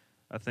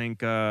 I think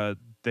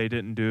they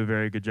didn't do a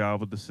very good job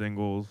with the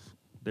singles.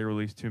 They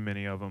released too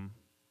many of them.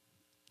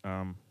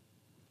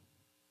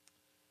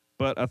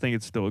 But I think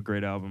it's still a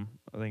great album.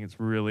 I think it's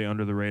really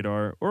under the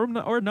radar. Or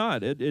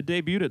not. It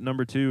debuted at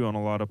number 2 on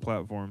a lot of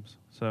platforms.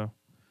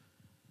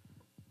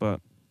 But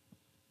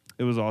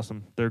it was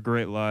awesome. They're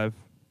great live.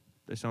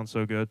 They sound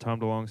so good. Tom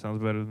DeLonge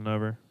sounds better than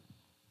ever.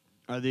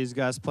 Are these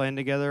guys playing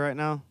together right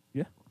now?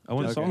 I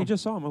went and saw You him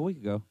just saw him a week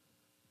ago.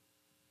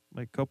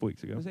 like a couple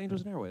weeks ago. It was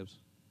Angels and Airwaves.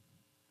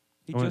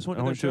 He I just went- went I to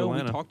their went to show. We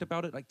Atlanta. talked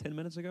about it like 10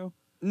 minutes ago.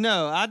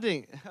 No, I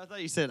didn't. I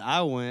thought you said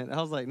I went. I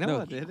was like, no,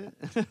 No. I didn't.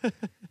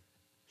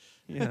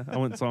 Yeah, I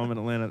went and saw him in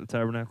Atlanta at the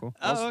Tabernacle.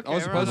 I was, Oh, okay, I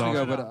was supposed right to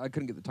go, on. but I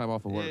couldn't get the time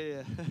off of work.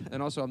 Yeah.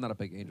 And also, I'm not a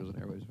big Angels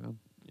and Airwaves fan.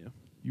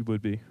 You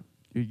would be.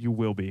 You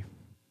will be.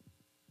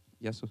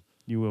 Yes.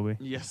 You will be.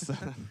 Yes.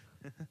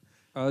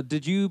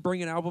 Did you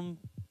bring an album?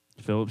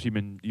 Phillips, you've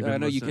been I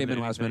know you listening came to in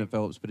last minute, anything-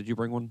 Phillips, but did you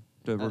bring one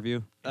to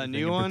review? A anything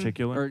new in one?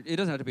 particular? Or it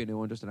doesn't have to be a new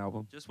one, just an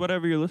album. Just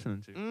whatever you're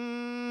listening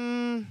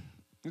to.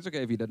 It's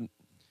okay if you didn't.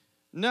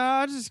 No,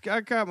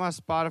 I got my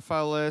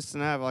Spotify list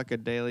and I have like a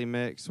daily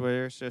mix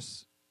where it's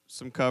just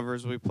some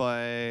covers we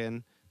play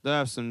and they'll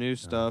have some new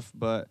stuff.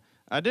 But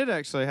I did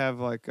actually have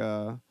like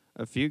a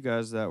few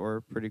guys that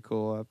were pretty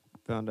cool.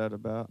 I found out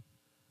about.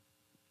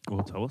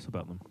 Well, tell us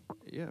about them.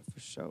 Yeah, for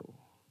sure.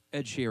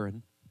 Ed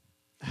Sheeran.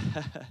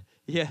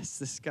 Yes,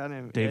 this guy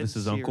named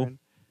Davis's Ed uncle?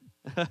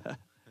 Sheeran.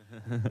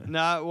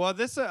 No, well,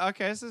 this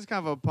is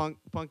kind of a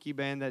punky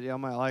band that y'all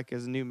might like.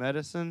 Is New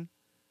Medicine.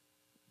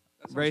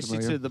 Race You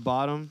to the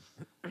Bottom.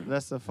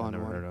 That's a I've fun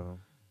never one. heard of them.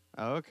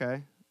 Oh,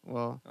 okay.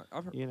 Well,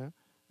 I've heard.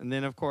 and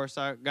then of course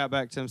I got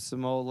back to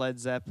some old Led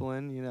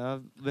Zeppelin.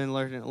 I've been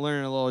learning a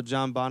little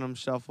John Bonham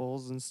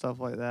shuffles and stuff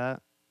like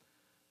that.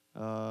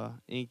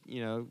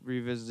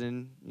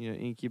 Revisiting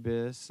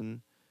Incubus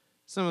and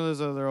some of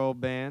those other old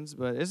bands,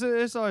 but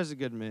it's always a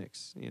good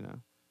mix.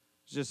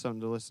 It's just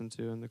something to listen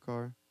to in the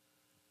car.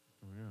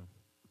 Oh, yeah.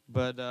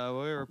 But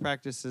we were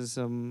practicing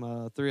some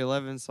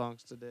 311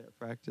 songs today at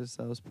practice.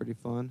 That was pretty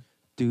fun.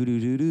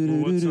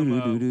 What's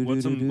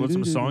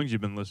some songs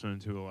you've been listening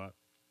to a lot?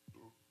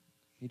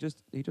 He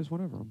just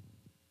went over them.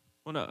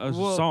 Well, no,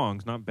 Well-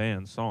 songs, not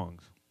bands.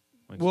 Songs.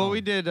 Like Well, songs.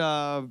 we did,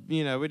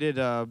 we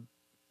did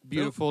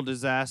Beautiful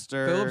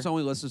Disaster. Phillips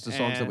only listens to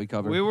songs that and we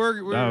cover. We were,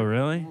 Oh,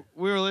 really?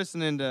 We were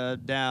listening to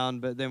Down,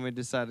 but then we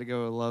decided to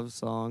go with Love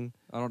Song.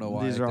 I don't know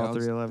why. These are all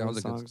Down's- 311 Down's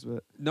a good songs,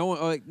 but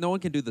no one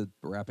can do the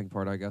rapping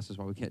part. I guess is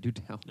why we can't do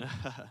Down.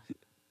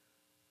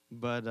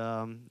 but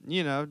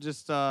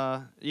just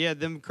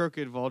them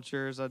Crooked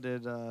Vultures. I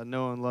did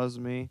No One Loves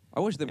Me. I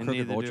wish them And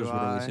Crooked neither do Vultures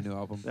would release I. a new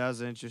album. That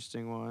was an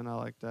interesting one. I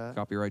like that.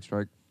 Copyright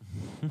strike.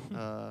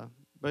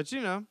 But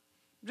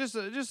just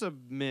a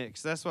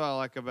mix. That's what I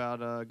like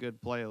about a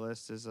good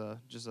playlist is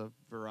just a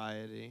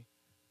variety.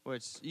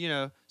 Which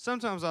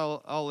sometimes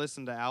I'll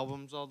listen to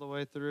albums all the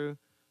way through,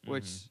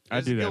 which I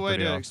is do a that good way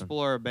pretty to often.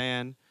 explore a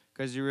band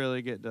because you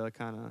really get to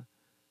kind of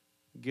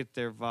get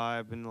their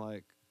vibe and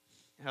like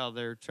how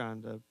they're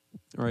trying to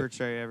Right.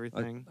 portray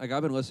everything. Like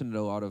I've been listening to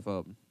a lot of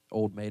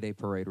old Mayday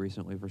Parade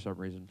recently for some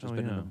reason. Just Oh,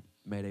 been in yeah. a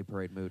Mayday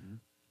Parade mood.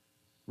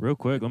 Real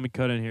quick, let me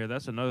cut in here.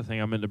 That's another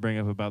thing I meant to bring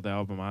up about the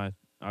album I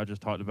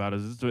just talked about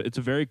is it's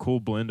a very cool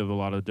blend of a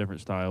lot of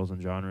different styles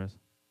and genres.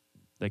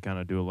 They kind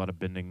of do a lot of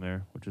bending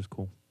there, which is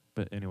cool.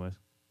 But anyways.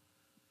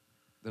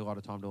 There's a lot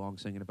of Tom DeLonge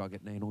singing about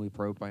getting anally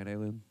probed by an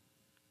alien.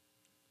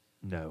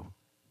 No.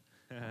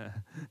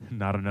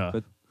 Not enough.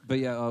 But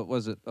yeah,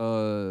 was it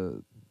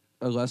A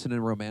Lesson in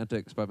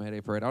Romantics by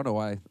Mayday Parade? I don't know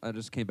why. I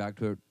just came back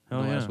to it in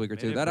Hell the last yeah. week or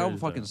two. Mayday That Parade album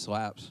is fucking dope.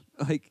 slaps.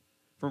 Like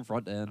from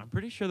front to end. I'm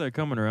pretty sure they're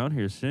coming around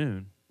here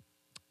soon.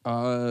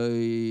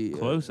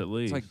 Close at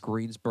least. It's like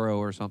Greensboro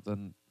or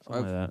something.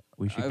 Something like that.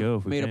 We should I've go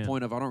if we made can. a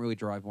point of I don't really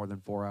drive more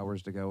than 4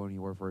 hours to go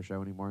anywhere for a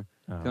show anymore.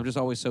 'Cause Oh. I'm just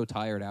always so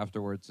tired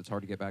afterwards. It's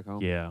hard to get back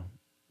home. Yeah.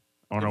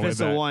 On our If way it's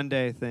back. a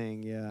one-day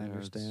thing, yeah, I Yeah, it's-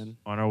 understand.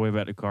 On our way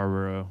back to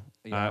Carborough.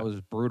 Yeah, it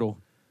was brutal.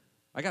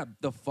 I got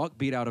the fuck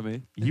beat out of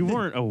me. You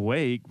weren't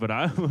awake, but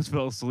I almost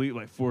fell asleep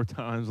like 4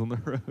 times on the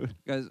road.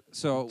 Guys,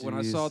 so when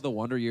I saw Jeez. the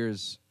Wonder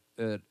Years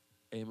at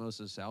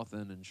Amos's South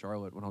End in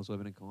Charlotte when I was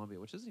living in Columbia,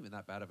 which isn't even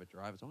that bad of a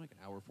drive. It's only like an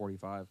hour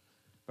 45.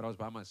 But I was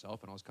by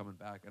myself and I was coming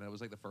back, and it was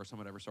like the first time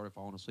I'd ever started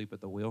falling asleep at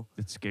the wheel.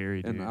 It's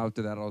scary, dude. And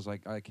after that, I was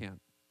like, I can't.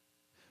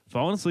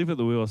 Falling asleep at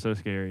the wheel is so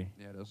scary.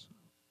 Yeah, it is.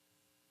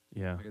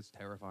 Yeah. Like, it's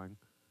terrifying.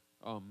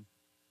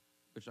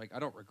 Which, like, I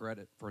don't regret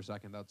it for a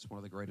second. That's one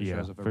of the greatest Yeah,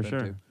 shows I've for ever been sure.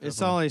 to. It's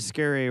Definitely. only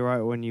scary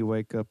right when you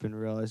wake up and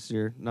realize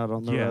you're not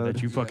on the Yeah, road.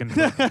 that you fucking.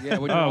 Yeah,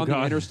 when you're Oh, on the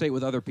God. interstate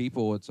with other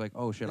people, it's like,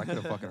 oh shit, I could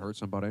have fucking hurt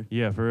somebody.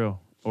 Yeah, for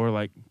real. Or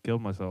like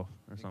killed myself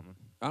or something.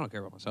 I don't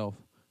care about myself,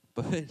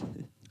 but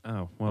Oh, I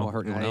won't well.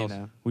 hurt anyone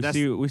else. We That's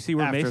see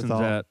where Mason's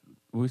afterthought. at.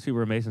 We see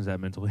where Mason's at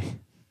mentally.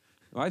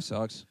 Life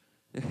sucks.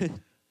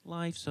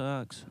 Life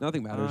sucks.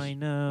 Nothing matters. I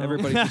know.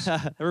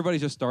 Everybody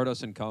just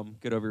stardust and come.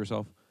 Get over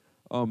yourself.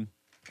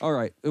 All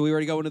right, are we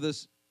ready to go into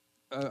this?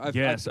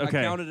 Yes, I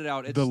okay. counted it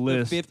out. It's The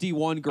list.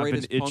 51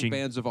 greatest punk itching.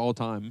 bands of all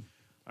time.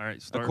 All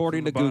right. Start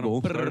According from to the bottom.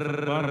 Google. Start from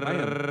the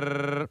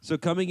bottom. So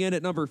coming in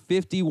at number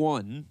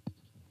 51,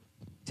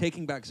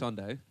 Taking Back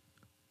Sunday.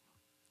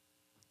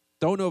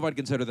 Don't know if I'd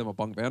consider them a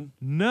punk band,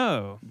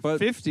 No. but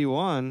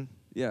 51.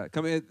 yeah,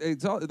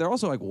 they're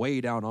also like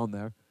way down on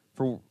there.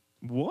 For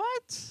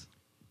What?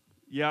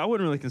 Yeah, I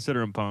wouldn't really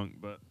consider them punk,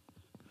 but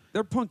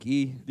they're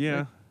punky.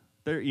 yeah,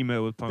 they're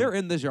emo with punk. They're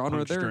in the genre.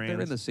 punk They're in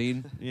strands. the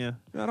scene. Yeah.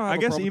 I don't have I a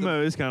guess problem with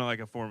emo is kind of like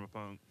a form of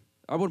punk.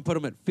 I wouldn't put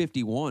them at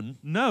 51.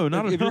 No,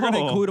 not if at you're all. going to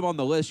include them on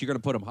the list, you're going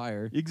to put them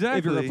higher. If you're going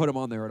Exactly. to put them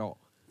on there at all.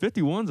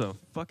 51's a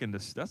fucking.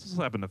 That's a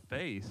slap in the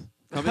face.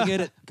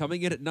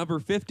 Coming in at number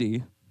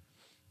 50,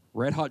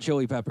 Red Hot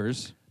Chili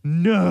Peppers.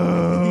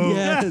 No.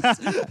 Yes.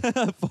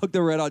 Fuck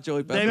the Red Hot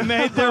Chili Peppers. They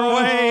made their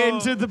way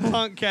into the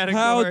punk How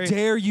category.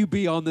 dare you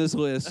be on this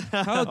list?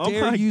 How Oh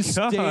dare my you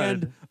God.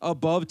 stand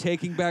above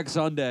Taking Back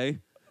Sunday?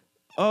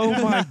 Oh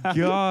my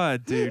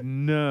god, dude.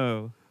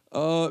 No.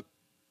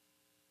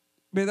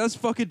 Man, that's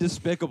fucking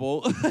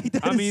despicable. Like,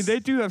 I mean, that's- they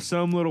do have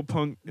some little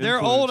punk.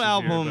 Their old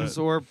influences here, albums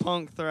but- were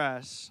punk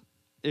thrash,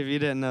 if you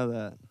didn't know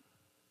that.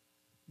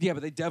 Yeah,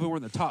 but they definitely were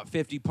in the top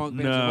 50 punk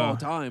bands of No. all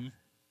time.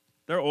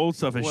 Their old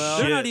stuff is Well,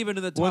 shit. They're not even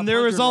in the top When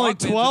there was 100 only rock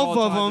bands 12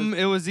 all of time. them,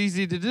 it was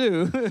easy to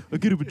do. I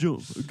get up and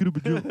jump. I get up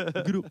and jump.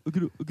 I get up. I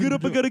get up. I get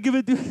up. I gotta give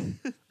it.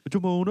 I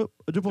jump on up.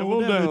 I jump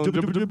on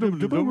down.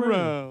 Jump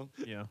around.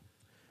 Yeah.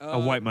 I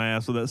wipe my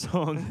ass with that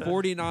song.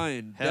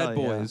 49, Hell Dead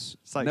yeah. Boys.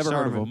 It's like Never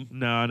heard of Sherman. them.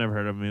 No, I never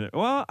heard of them either.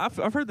 Well,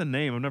 I've heard the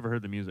name. I've never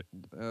heard the music.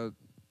 Do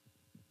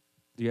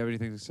you have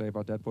anything to say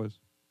about Dead Boys?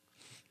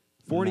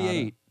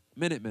 48,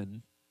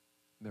 Minutemen.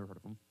 Never heard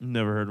of them.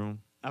 Never heard of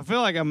them. I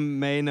feel like I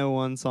may know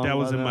one song. That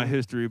was by in my them.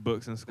 history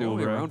books in They school, were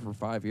only bro. around for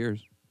 5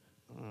 years.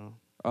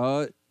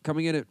 Oh.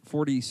 Coming in at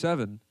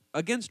 47,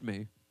 Against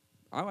Me.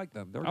 I like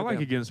them. They're a I good like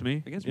band. Against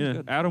Me. Against Me's yeah.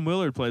 good. Adam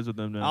Willard plays with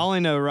them I now. only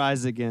know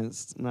Rise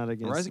Against, not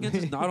Against. Rise Against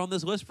Me. is not on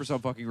this list for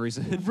some fucking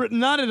reason.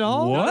 Not at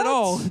all? What? Not at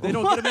all. They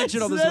don't get a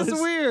mention on this That's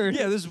list. weird.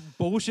 Yeah, this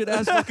bullshit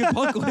ass fucking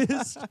punk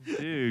list.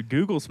 Dude,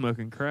 Google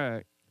smoking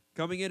crack.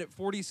 Coming in at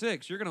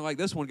 46. You're gonna like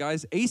this one,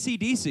 guys.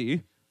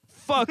 AC/DC.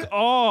 Fuck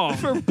off.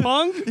 For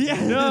punk?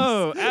 Yes.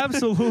 No,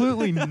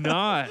 absolutely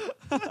not.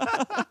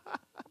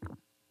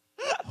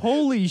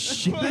 Holy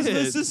shit.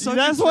 This is such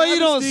That's a why you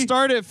don't travesty.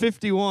 start at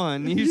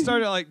 51. You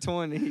start at like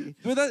 20.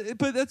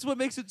 But that's what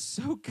makes it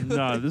so good.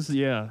 Nah, this is,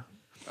 yeah.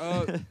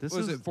 This This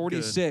was is it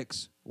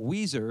 46.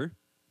 Weezer.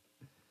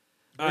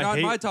 They're I not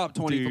in hate- my top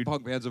 20 dude. for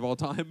punk bands of all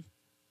time.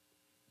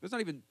 There's not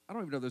even. I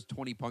don't even know there's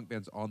 20 punk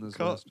bands on this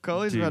Col- list.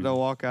 Coley's about Dude. to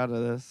walk out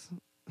of this.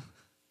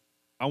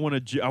 I want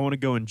to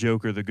go and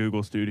Joker the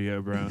Google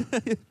Studio, bro.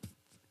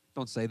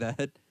 Don't say that.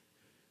 That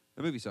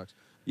movie sucks.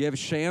 You have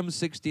Sham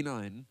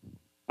 69.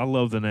 I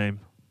love the name,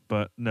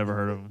 but never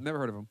heard of him. Never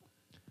heard of him.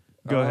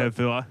 Go ahead,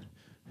 Phil.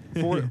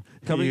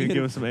 Coming you in- can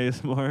give us some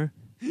ASMR.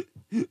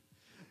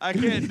 I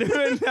can't do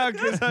it now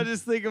because I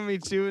just think of me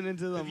chewing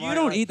into the If mic. you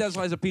don't eat that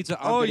slice of pizza,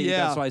 I'm Oh, gonna eat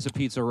yeah. that slice of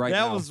pizza right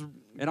that now. was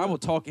And I will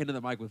talk into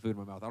the mic with food in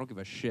my mouth. I don't give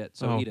a shit.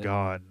 So eat it.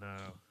 God, no.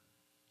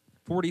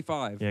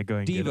 45. Yeah, go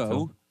ahead and get it, Devo.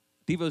 Phil.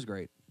 Devo's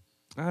great.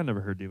 I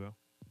never heard Devo.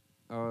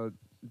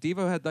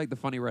 Devo had like the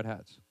funny red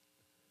hats.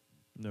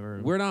 Never heard of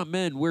it. We're not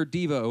men. We're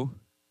Devo.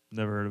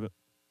 Never heard of it.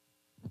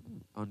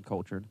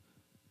 Uncultured.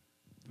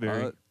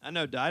 Very. I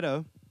know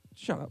Dido.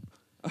 Shut up.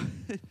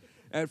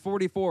 At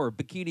 44,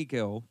 Bikini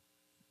Kill.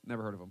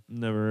 Never heard of him.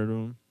 Never heard of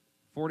him.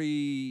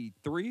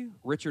 43,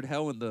 Richard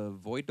Hell and the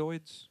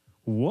Voidoids.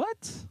 What?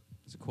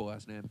 It's a cool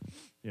ass name.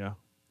 Yeah.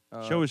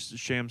 Uh, Show us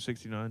Sham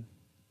 69.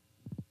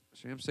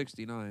 Sham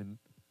 69.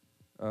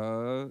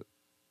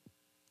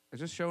 It's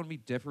just showing me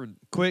different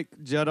Quick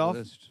jut off.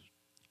 lists.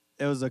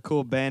 It was a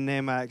cool band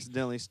name I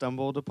accidentally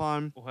stumbled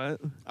upon. What?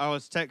 I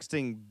was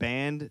texting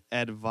band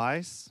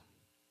advice,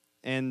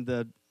 and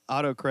the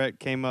autocorrect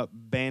came up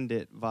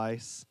Bandit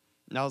Vice.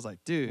 And I was like,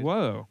 dude,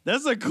 Whoa.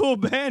 that's a cool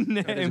band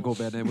name. That is a cool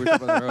band name. We were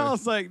talking about that I earlier.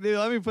 was like, dude,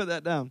 let me put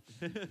that down.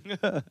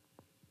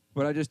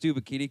 But I just do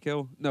Bikini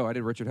Kill? No, I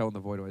did Richard Hell and the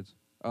Voidoids.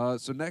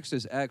 So next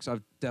is X.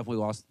 I've definitely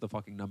lost the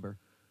fucking number.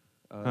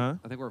 Huh?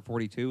 I think we're at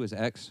 42 is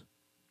X.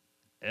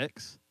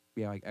 X?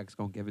 Yeah, like X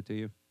gonna give it to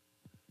you.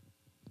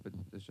 But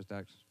it's just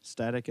X.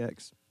 Static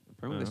X.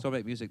 Apparently Oh. they still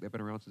make music. They've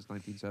been around since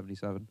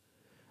 1977.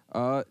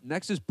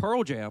 Next is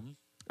Pearl Jam.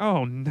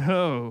 Oh,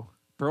 no.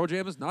 Pearl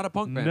Jam is not a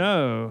punk band.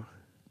 No.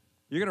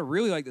 You're going to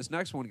really like this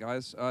next one,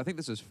 guys. I think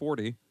this is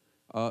 40.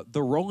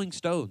 The Rolling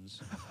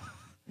Stones.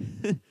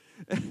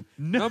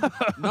 No.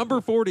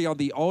 Number 40 on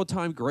the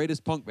all-time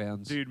greatest punk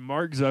bands. Dude,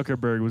 Mark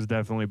Zuckerberg was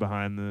definitely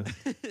behind this.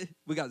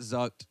 We got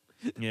zucked.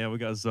 Yeah, we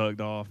got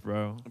zucked off,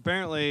 bro.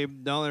 Apparently,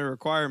 the only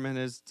requirement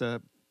is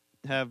to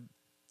have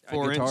A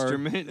 4 guitar.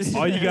 instruments.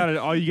 all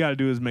you gotta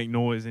do is make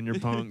noise in your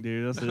punk,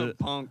 dude. That's it.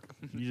 Punk.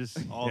 You just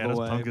All yeah, the that's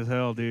way. punk as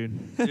hell,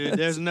 dude. Dude,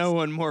 there's no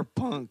one more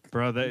punk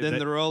Bro, than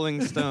the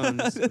Rolling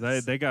Stones.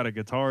 they got a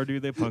guitar,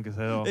 dude. They punk as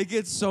hell. It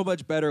gets so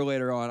much better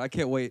later on. I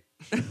can't wait.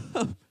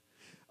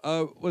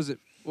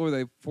 What were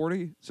they,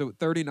 40? So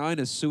 39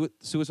 is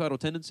Suicidal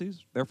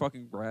Tendencies. They're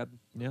fucking rad.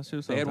 Yeah,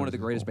 They had one of the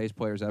greatest bass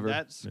players ever.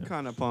 That's Yeah.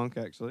 kind of punk,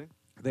 actually.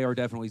 They're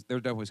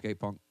definitely skate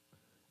punk.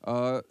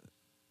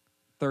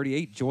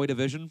 38, Joy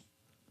Division.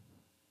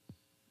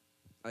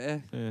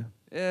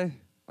 Yeah.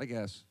 I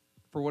guess.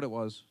 For what it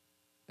was.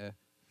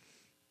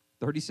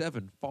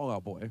 37,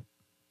 Fallout Boy.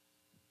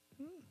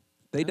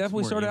 They That's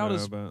definitely more started out emo,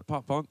 as but-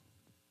 pop punk.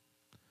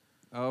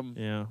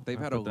 Yeah. They've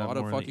I had a put that lot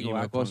of more in the fucking emo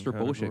punk lackluster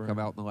bullshit category. come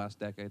out in the last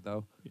decade,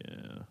 though.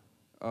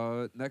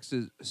 Yeah. Next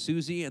is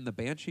Susie and the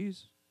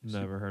Banshees.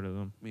 Never heard of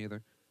them. Me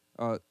either.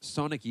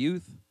 Sonic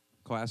Youth,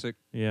 classic.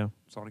 Yeah.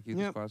 Sonic Youth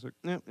is Yep. classic.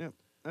 Yep.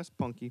 That's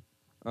punky.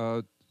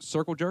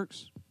 Circle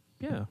Jerks.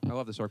 Yeah. I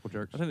love the Circle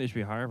Jerks. I think they should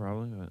be higher,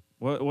 probably.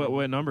 But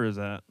what number is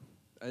that?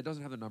 It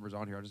doesn't have the numbers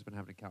on here. I've just been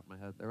having to count in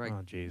my head. They're like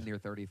Oh, jeez. near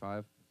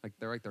 35. Like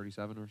they're like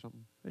 37 or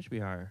something. They should be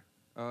higher.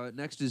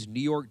 Next is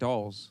New York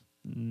Dolls.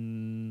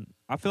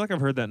 I feel like I've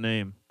heard that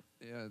name.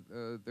 Yeah,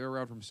 they're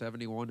around from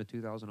 71 to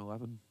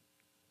 2011.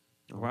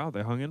 Wow,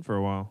 they hung in for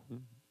a while.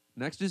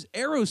 Next is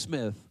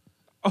Aerosmith.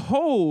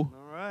 Oh, All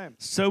right.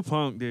 so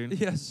punk, dude.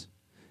 Yes.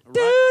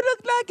 Right,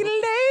 look like a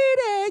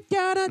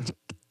lady.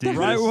 Dude,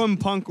 right that's when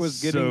punk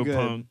was getting so good.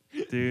 punk,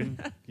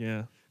 dude.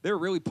 Yeah, They're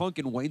really punk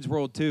in Wayne's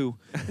World too.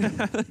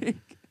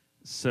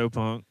 so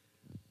punk.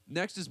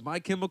 Next is My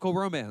Chemical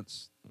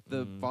Romance.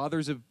 The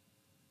fathers of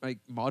like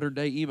modern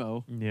day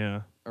emo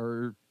Yeah,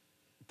 are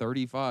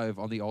 35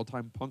 on the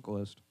all-time punk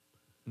list.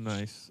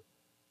 nice.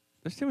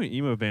 There's too many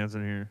emo bands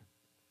in here.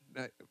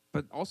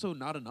 But also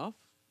not enough.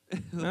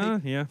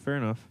 Yeah, fair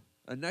enough.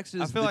 Next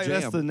is I feel The like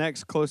Jam. that's the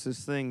next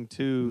closest thing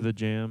to The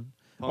Jam.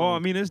 punk. Oh, I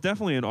mean, it's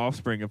definitely an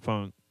offspring of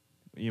punk.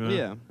 Emo.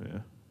 Yeah. Yeah.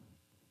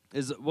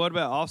 Is what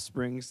about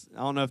Offsprings? I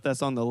don't know if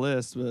that's on the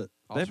list, but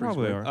They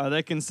probably are. are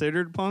they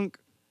considered punk?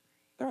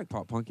 They're like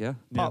pop punk, yeah.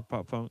 Yeah,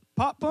 pop punk.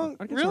 Pop punk?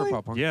 I consider Really?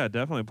 pop punk. Yeah,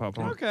 definitely pop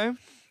punk. Okay.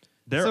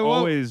 They're So what-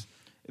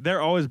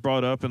 always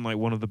brought up in like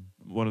one of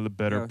the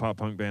better Yeah. pop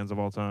punk bands of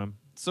all time.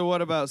 So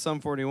what about Sum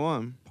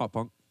 41? Pop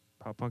punk.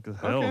 Pop punk is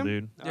hell, Okay.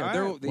 dude. Yeah, All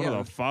they're right. One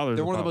of the fathers.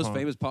 they're one of the pop most punk.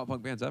 famous pop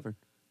punk bands ever.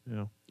 Yeah.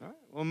 All right.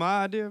 Well,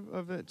 my idea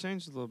of it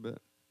changed a little bit.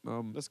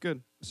 Um, That's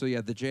good. so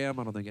yeah, The Jam.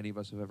 I don't think any of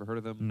us have ever heard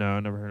of them. No, I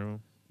never heard of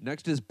them.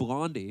 Next is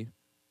Blondie.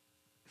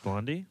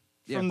 Blondie?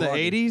 Yeah, From the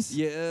Blondie. 80s?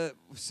 Yeah,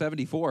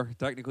 74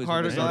 technically. is when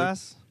Harder they started.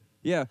 Glass?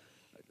 Yeah.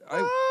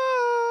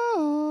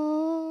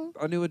 Oh.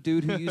 I knew a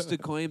dude who used to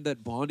claim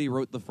that Blondie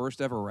wrote the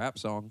first ever rap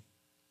song.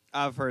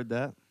 I've heard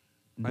that.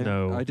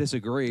 No. I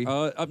disagree.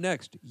 Up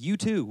next,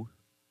 U2.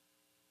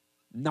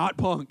 Not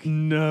punk.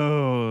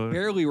 No.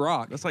 Barely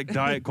rock. That's like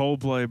Diet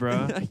Coldplay,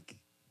 bro.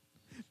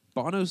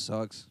 Bono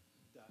sucks.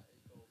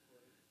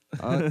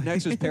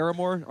 Next is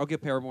Paramore. I'll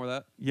give Paramore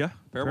that. Yeah.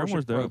 Paramore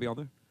Paramore's should probably dope. be on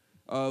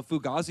there.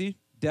 Fugazi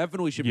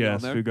definitely should be on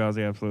Yes, there.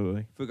 Fugazi,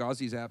 absolutely.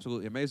 Fugazi is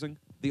absolutely amazing.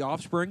 The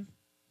Offspring.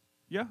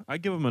 Yeah, I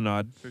give him a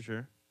nod for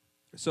sure.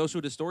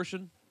 Social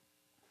Distortion.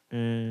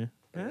 Eh.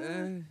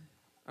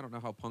 I don't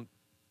know how punk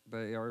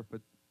they are,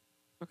 but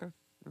okay.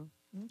 No.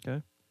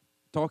 Okay.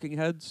 Talking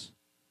Heads.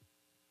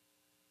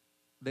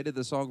 They did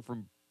the song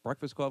from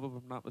Breakfast Club, if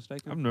I'm not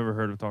mistaken. I've never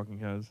heard of Talking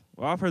Heads.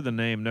 Well, I've heard the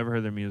name, never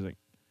heard their music.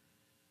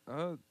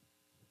 I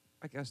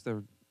guess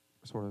they're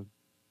sort of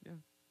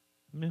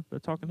Yeah, they're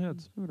Talking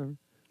Heads. whatever.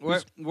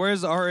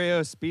 Where's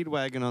REO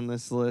Speedwagon on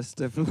this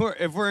list? If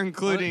we're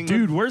including,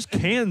 Dude, where's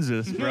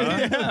Kansas, bro?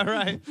 yeah,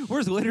 right.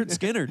 Where's Leonard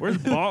Skinner?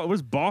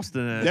 Where's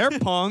Boston at? They're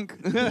punk.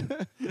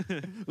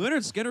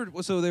 Leonard Skinner.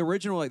 So the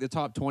original, like the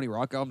top 20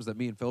 rock albums that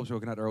me and Phillips were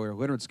looking at earlier.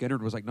 Leonard Skinner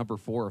was like number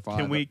 4 or 5.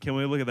 Can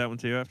we look at that one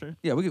too after?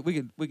 Yeah, we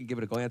can give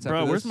it a glance. Bro,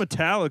 after where's this.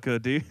 Metallica,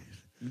 dude?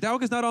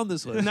 Metallica's not on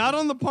this list. Not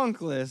on the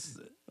punk list.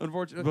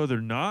 Unfortunately. Bro, they're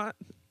not?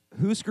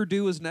 Husker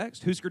Du is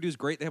next. Husker Du is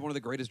great. They have one of the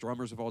greatest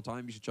drummers of all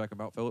time. You should check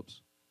them out,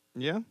 Phillips.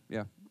 Yeah.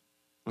 Yeah.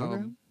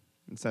 Okay.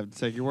 Just have to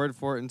take your word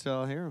for it until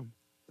I hear them.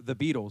 The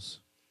Beatles.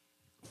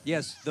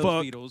 Yes, those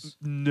Fuck Beatles.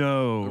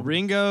 No.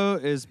 Ringo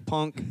is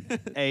punk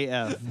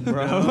AF,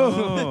 bro.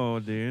 Oh,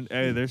 dude.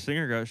 Hey, their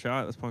singer got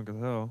shot. That's punk as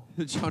hell.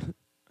 John,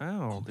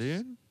 Ow,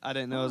 dude. I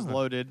didn't know it was Fuck.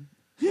 loaded.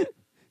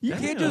 you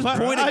can't just Damn.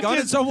 point a I gun at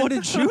just- someone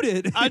and shoot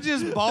it. I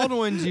just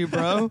Baldwined you,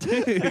 bro.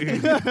 Dude.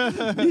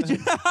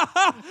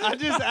 I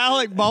just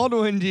Alec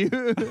Baldwined you.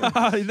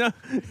 No.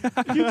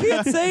 You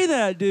can't say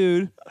that,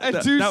 dude.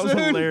 That, Too that was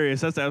soon.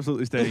 hilarious. That's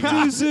absolutely staying.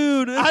 Too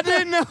soon. I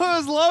didn't know it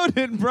was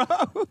loaded, bro.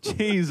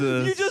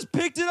 Jesus. You just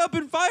picked it up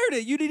and fired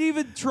it. You didn't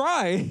even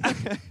try.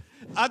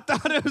 I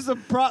thought it was a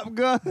prop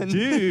gun.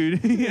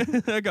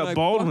 Dude. I got Like,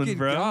 Baldwin, fucking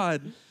bro.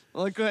 God.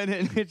 Like, go ahead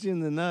and hit you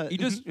in the nut. You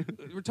just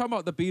we're talking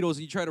about the Beatles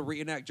and you try to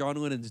reenact John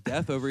Lennon's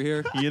death over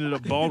here. He ended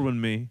up Baldwin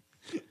me.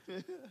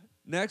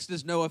 Next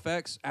is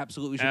NoFX.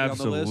 Absolutely should be on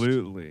the list.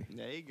 Absolutely.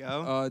 There you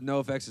go.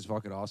 NoFX is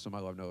fucking awesome. I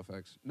love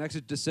NoFX. Next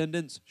is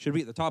Descendants. Should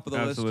be at the top of the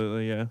list.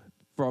 Absolutely, yeah.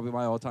 Probably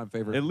my all-time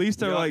favorite. At least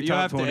they're You- like you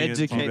top have to 20. It's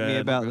educate too me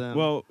bad. about them.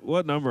 Well,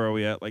 what number are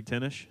we at? Like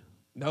 10ish?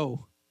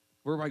 No.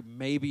 We're like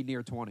maybe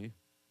near 20.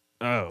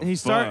 Oh, He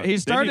fuck. They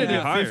started need to be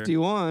at higher.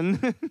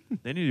 51.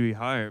 They need to be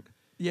higher.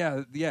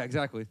 Yeah,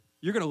 exactly.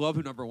 You're going to love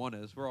who number 1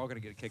 is. We're all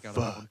going to get a kick out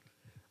of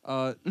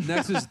that one.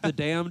 Next is The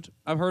Damned.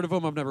 I've heard of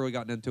them. I've never really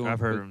gotten into them. I've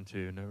heard of them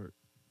too. Never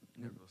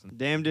listened.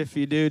 Damned if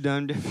you do,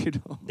 damned if you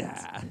don't.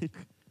 Nah.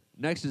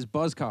 Next is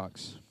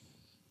Buzzcocks.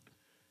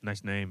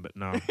 Nice name, but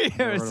no. Yeah,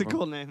 heard it's of a them.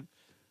 cool name.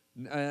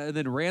 And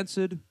then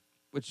Rancid,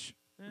 which,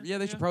 yeah,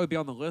 they should probably be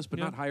on the list, but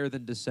Yeah. not higher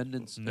than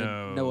Descendants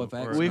No, and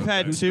NoFX. or We've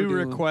had Who's 2 Purdue?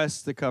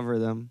 requests to cover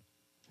them.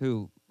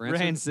 Who?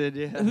 Rancid,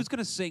 yeah. Who's going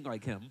to sing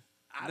like him?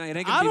 No, it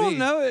ain't gonna I be don't me.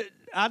 know it.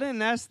 I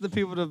didn't ask the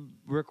people to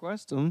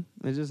request them.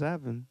 It just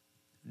happened.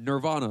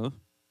 Nirvana.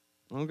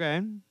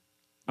 Okay.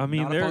 I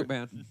mean, Not a they're punk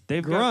band.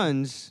 they've got,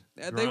 Grunge.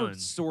 They were Grunge.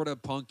 sort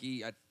of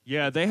punky.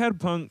 yeah, they had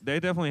punk. They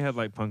definitely had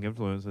like punk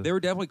influences. They were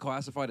definitely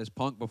classified as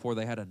punk before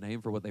they had a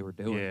name for what they were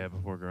doing. yeah,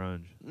 before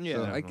grunge. Yeah.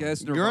 So I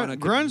guess Grun- Nirvana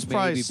could grunge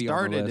probably maybe be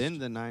on the started list. in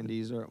the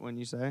 90s, or when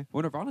you say.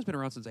 Well, Nirvana's been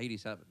around since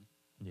 '87.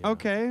 Yeah,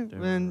 Okay, they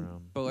were then,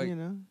 around. But like, you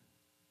know.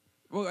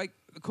 well, like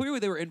clearly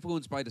they were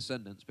influenced by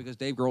Descendants because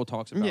Dave Grohl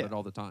talks about Yeah. it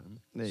all the time.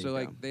 There you So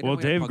like, go. they Well,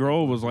 definitely had Dave punk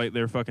Grohl was influences. like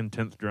their fucking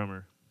 10th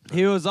drummer.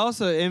 He was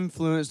also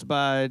influenced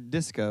by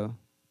disco.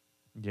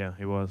 Yeah,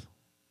 he was.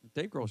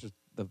 Dave Grohl's just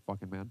the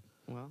fucking man.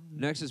 Well,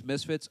 Next is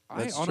Misfits. I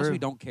That's honestly true.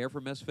 don't care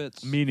for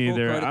Misfits. Me Full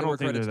neither. credit I to don't where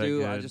think credit's they're that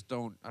due. I good. just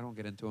don't. I don't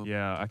get into them.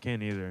 Yeah, I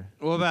can't either.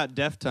 what about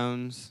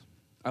Deftones?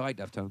 I like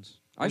Deftones.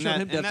 I Isn't showed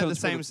that- him isn't Deftones. that the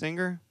for same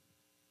singer?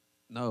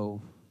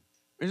 No,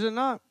 Is it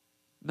not?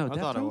 no. I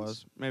thought it Deftones?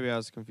 was. Maybe I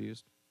was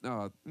confused.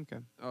 No. Okay.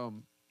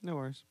 Um, No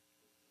worries.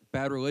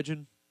 Bad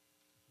Religion.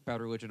 Bad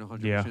Religion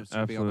 100% Yeah, should be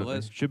on the absolutely.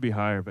 list. Should be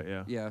higher, but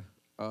yeah. Yeah.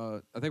 I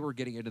think we're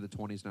getting into the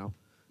 20s now.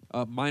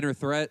 Minor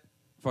Threat.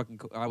 Fucking.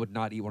 I would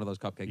not eat one of those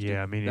cupcakes.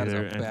 Yeah, dude. me That is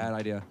neither. a And- bad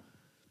idea.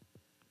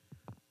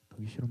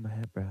 You shit on my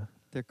head, bro.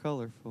 They're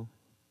colorful.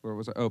 Where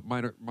was I? Oh,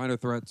 Minor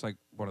Threat's like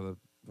one of the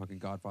fucking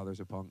godfathers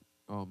of punk.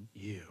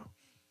 You.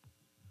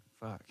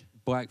 Fuck.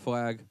 Black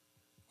Flag.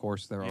 Of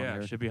course, they're on Yeah,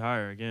 there. should be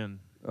higher again.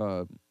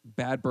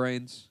 Bad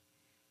Brains.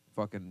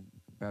 Fucking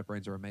Bad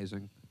Brains are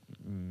amazing.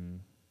 Mm,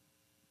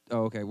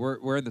 Oh, okay.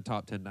 We're in the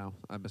top 10 now.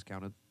 I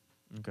miscounted.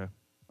 okay.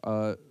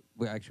 We're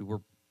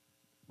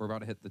about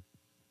to hit the.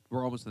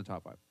 We're almost in the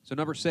top 5. So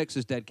number 6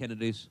 is Dead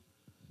Kennedys.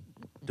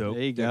 Dope.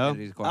 There you Dead go.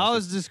 Kennedys I classic.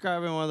 was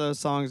describing one of those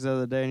songs the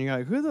other day, and you're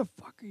like, who the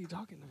fuck are you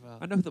talking I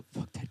about? know who the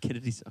fuck Dead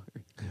Kennedys are.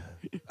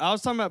 I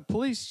was talking about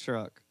Police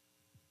Truck.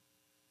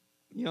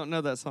 You don't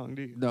know that song,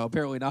 do you? No,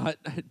 apparently not.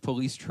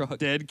 Police truck.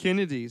 Dead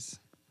Kennedys.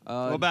 What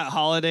Uh, about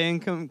Holiday in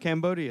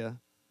Cambodia?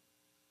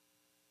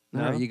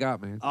 no, No? you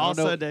got me. I don't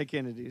Also know- Dead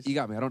Kennedys. you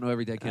got me. I don't know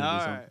every Dead Kennedy All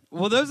song. right.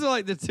 Well, those are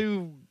like the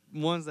two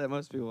ones that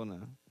most people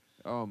know.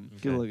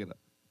 If you Okay. look it up.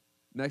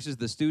 Next is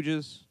the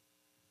Stooges.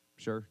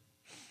 Sure.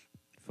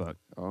 Fuck.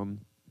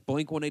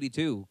 Blink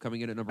 182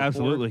 coming in at number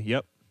Absolutely.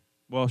 Yep.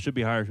 Well, it should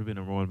be higher. Should be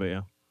number one, but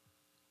yeah.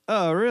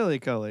 Oh, really,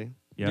 Coley?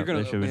 Yeah, You're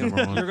gonna they should be man,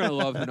 number one. You're gonna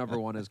love who number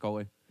one is,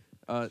 Coley.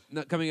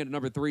 Coming in at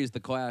number 3 is the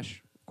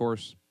Clash, of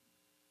course.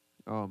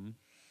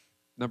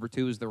 Number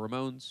 2 is the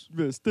Ramones.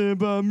 Stand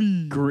by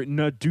me.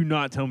 No, do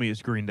not tell me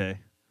it's Green Day.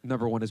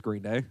 Number 1 is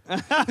Green Day.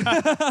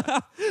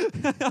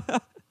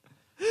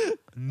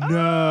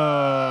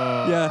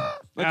 No. Yeah.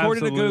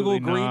 According to Google, Absolutely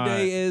Green not.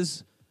 Day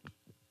is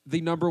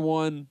the number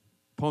 1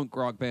 punk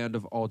rock band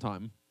of all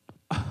time.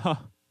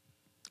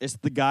 It's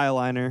the guy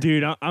liner.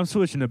 Dude, I'm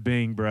switching to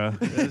Bing, bro.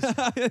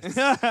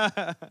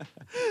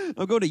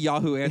 I'll go to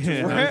Yahoo Answers.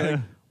 Yeah. for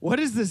everything. What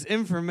is this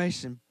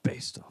information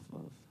based off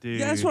of? Dude.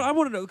 Yeah, that's what I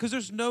want to know because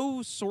there's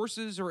no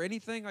sources or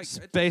anything. Like It's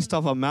it based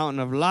doesn't- off a mountain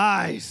of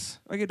lies.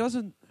 Like it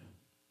doesn't.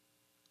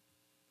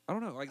 I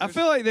don't know. Like I there's-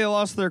 feel like they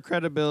lost their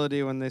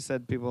credibility when they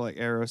said people like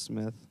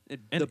Aerosmith.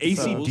 And the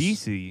Beatles,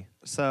 AC/DC.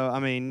 So I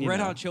mean, you Red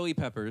know, Hot Chili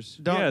Peppers.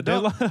 Don't Yeah, they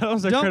don't,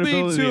 lost their don't be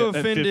credibility too at 50.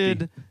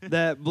 offended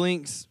that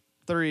Blink's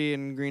 3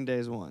 and Green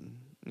Day's 1.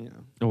 You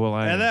know, Well,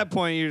 at that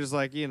point you're just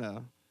like, you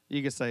know,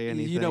 you can say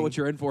anything. You know what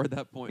you're in for at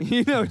that point.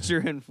 you know what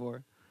you're in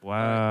for.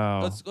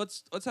 Wow.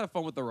 Let's have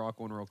fun with the rock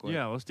one real quick.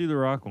 Yeah, let's do the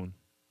rock one.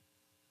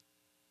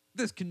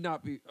 This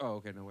cannot be. Oh,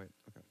 okay. No, wait.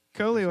 Okay.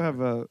 Coley will have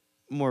a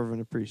more of an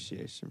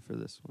appreciation for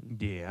this one.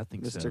 Yeah, I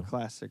think Mr. so.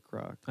 Classic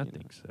Rock. I you know.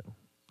 think so.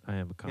 I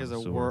am a He has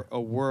connoisseur. a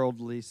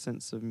worldly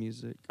sense of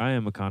music. I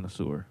am a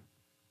connoisseur.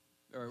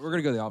 All right, we're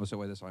gonna go the opposite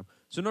way this time.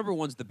 So number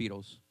 1's the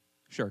Beatles.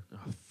 Sure. Oh,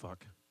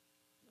 fuck.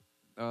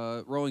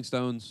 Rolling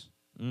Stones.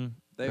 Mm,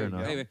 They fair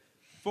enough. hey,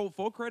 full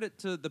credit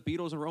to the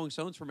Beatles and Rolling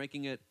Stones for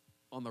making it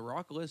on the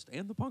rock list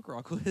and the punk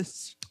rock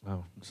list.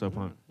 Oh, so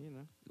pumped. You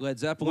know, Led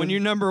Zeppelin. when you're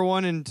number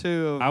 1 and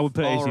 2 of I would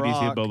put all AC/DC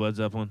rock, above Led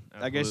Zeppelin.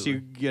 I guess you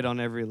get on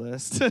every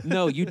list.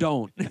 No, you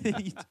don't.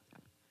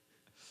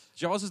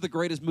 Jaws is the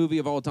greatest movie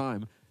of all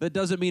time. That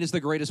doesn't mean it's the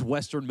greatest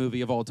Western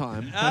movie of all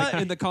time.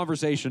 In the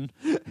conversation.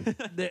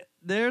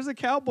 There's a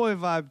cowboy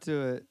vibe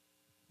to it.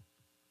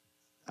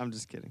 I'm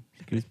just kidding.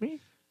 Excuse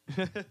me?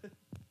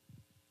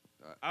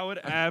 I would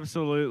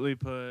absolutely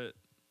put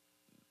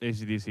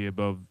AC/DC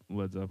above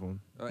Led Zeppelin.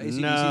 AC/DC's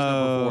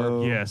number 4.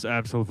 No. Yes,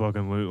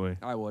 absolutely.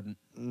 I wouldn't.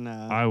 No.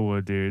 I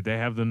would, dude. They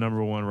have the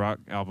number one rock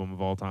album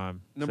of all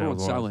time. Number 1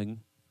 sales-wise. selling.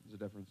 There's a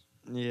difference.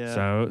 Yeah.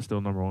 So it's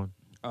still number one.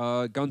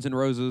 Guns N'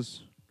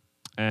 Roses.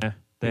 They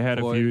Pink had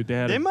Floyd. a few. They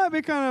had they a, might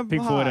be kind of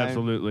Pink Floyd, high.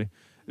 absolutely.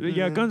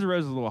 Yeah, Mhm. Guns N'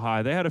 Roses is a little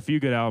high. They had a few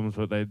good albums,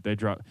 but they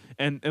dropped.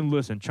 And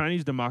listen,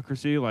 Chinese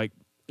Democracy, like,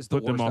 It's the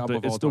put them worst off. album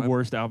of It's all the time.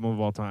 worst album of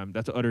all time.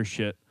 That's utter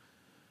shit.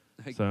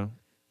 Like, So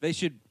They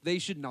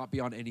should not be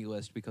on any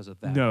list because of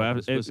that. No, album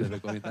it-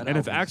 specifically. That and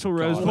if album is Axl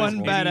Rose god plays One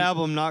awful. bad any-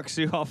 album knocks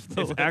you off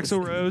the if list.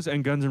 Axl Rose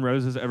and Guns N'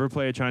 Roses ever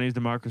play a Chinese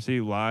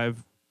Democracy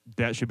live,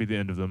 that should be the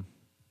end of them.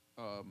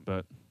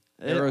 But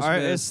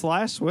Aerosmith. Is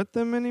Slash with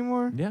them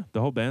anymore? yeah, the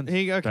whole band back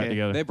Okay.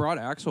 together. They brought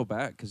Axel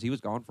back because he was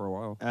gone for a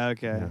while.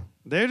 Okay. Yeah.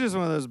 They're just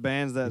one of those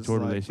bands that's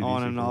toured with like AC/DC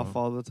on and for a off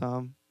while. all the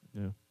time.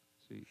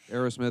 See,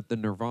 Aerosmith,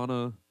 then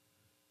Nirvana,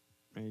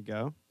 There you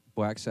go.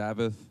 Black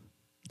Sabbath.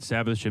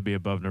 Sabbath should be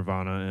above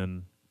Nirvana,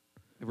 and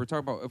If we're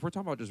talking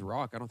about just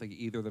rock, I don't think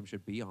either of them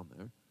should be on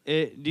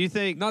there. Do you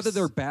think Not that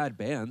they're bad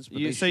bands, but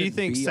they so you shouldn't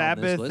think be on this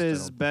Sabbath list, I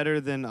is don't- better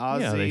than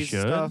Ozzy's Yeah, they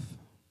should. stuff?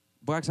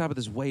 Black Sabbath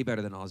is way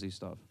better than Ozzy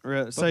stuff.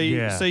 So you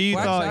Yeah. so you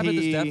Black thought Sabbath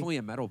he is definitely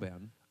a metal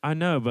band. I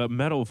know, but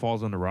metal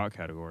falls in the rock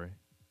category.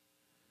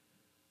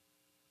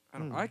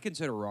 I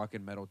consider rock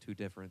and metal two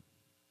different,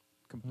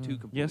 two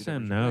completely Yes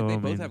and different genres. no. Like, they I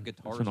both mean, have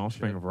guitars. It's an and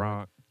offspring shit, of but,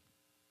 rock.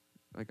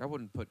 Like I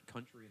wouldn't put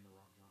country in the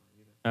rock genre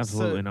either.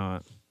 Absolutely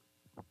not.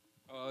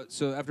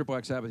 So after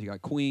Black Sabbath, you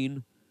got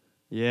Queen.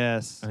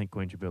 Yes. I think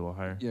Queen should be a little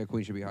higher. Yeah,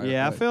 Queen should be higher.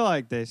 Yeah, I but feel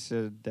like they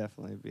should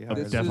definitely be higher.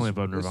 This than definitely is,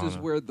 above This is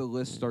Nirvana. where the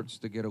list starts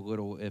to get a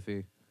little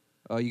iffy.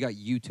 You got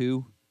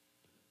U2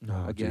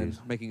 Oh, again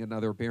jeez. making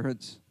another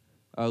appearance.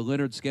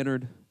 Leonard Skinner,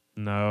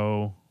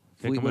 No.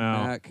 Kick 'em Fleetwood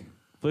out. Mac.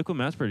 Fleetwood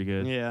Mac's pretty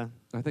good. Yeah.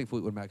 I think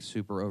Fleetwood Mac's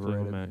super Fleetwood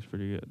overrated. Mac's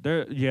pretty good.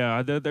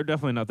 They're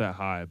definitely not that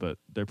high, but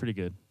they're pretty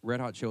good. Red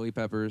Hot Chili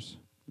Peppers,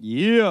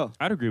 Yeah.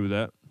 I'd agree with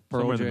that.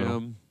 Pearl Somewhere in the middle.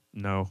 Jam,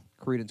 No.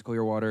 Creedence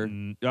Clearwater,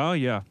 Oh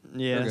yeah.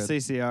 Yeah. They're good.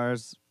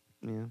 CCRs.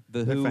 Yeah.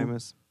 The They're Who,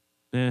 famous.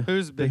 Who's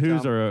Who's the big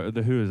Who's time? are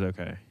the Who is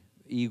okay.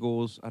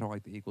 Eagles. I don't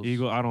like the Eagles.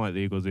 Eagle. I don't like the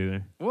Eagles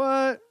either.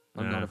 What?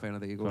 I'm Yeah. not a fan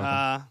of the Eagles. Okay.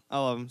 I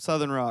love them.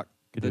 Southern Rock.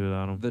 Could The- do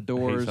without them. the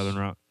Doors. Southern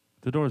Rock.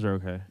 The Doors are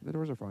okay. The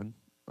Doors are fine.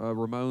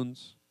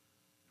 Ramones.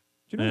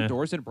 Do you know Eh. the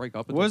Doors didn't break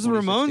up? Until Was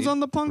Ramones 2016? on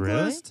the punk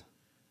Really? list?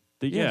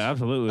 Yeah, Yes.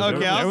 absolutely.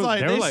 Okay, I was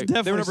like, they they were should like,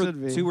 They were definitely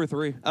number should be. 2 or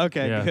 3.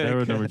 Okay, yeah, good. they were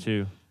good. number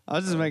 2. I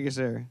was just making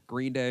sure.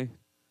 Green Day,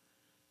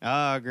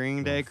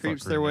 Green Day fuck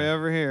creeps Green their way Day.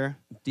 over here.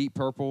 Deep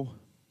Purple.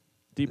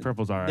 Deep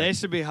Purple's alright. They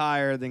should be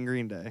higher than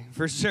Green Day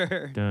for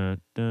sure. Dun,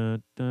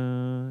 dun,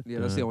 dun, Yeah,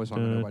 that's the only song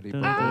I know by Deep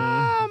Purple.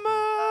 I'm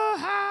a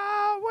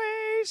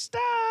highway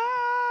star.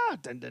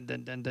 Dun, dun,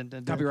 dun, dun, dun,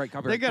 dun, dun. Copyright.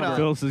 They got a-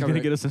 Phillips is gonna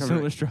Copyright, get us in so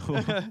copyright. much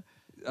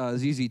trouble.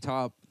 ZZ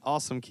Top,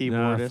 Awesome Nah,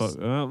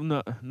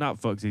 keyboardist. fuck, not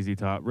fuck ZZ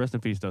Top. Rest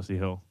in peace, Dusty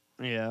Hill.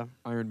 Yeah,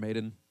 Iron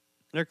Maiden.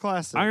 they're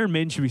classic. Iron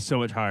Maiden should be so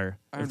much higher.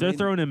 Iron If they're Maiden-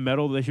 throwing in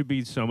metal, they should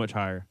be so much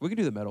higher. We can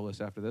do the metal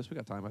list after this. We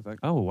got time, I think.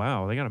 Oh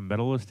wow, they got a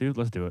metal list, dude.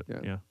 Let's do it.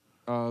 Yeah.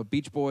 Yeah.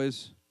 Beach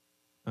Boys.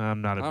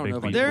 I'm not I a don't big know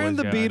if I- Beach They're in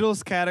Boys the guy.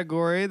 Beatles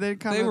category. They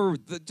kind They of were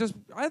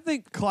I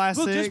think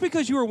classic. Look, just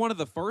because you were one of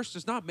the first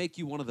does not make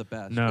you one of the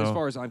best, No. as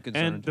far as I'm And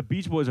concerned. the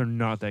Beach Boys are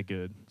not that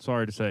good.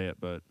 Sorry to say it,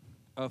 but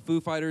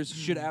Foo Fighters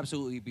should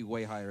absolutely be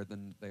way higher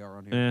than they are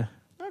on here.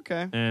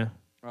 Okay.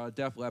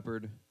 Def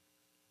Leppard,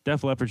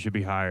 Def Leppard should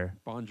be higher.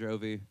 Bon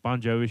Jovi, Bon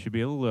Jovi should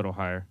be a little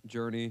higher.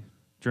 Journey.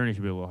 Journey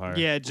should be a little higher.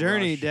 Yeah,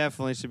 Journey Rush.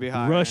 definitely should be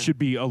higher. Rush should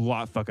be a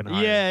lot fucking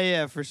higher.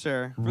 Yeah, for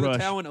sure. For the Rush.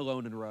 talent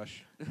alone in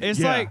Rush. It's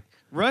Yeah. like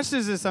Rush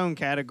is its own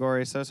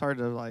category, so it's hard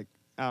to like.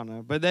 I don't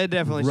know, but they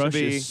definitely Rush should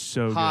be is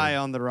so high good.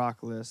 on the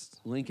rock list.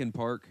 Linkin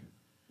Park.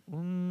 I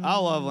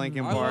love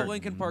Linkin I Park. love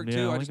Linkin Park Yeah,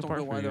 too. I Linkin just don't know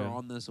Park's why pretty they're good.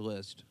 on this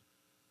list.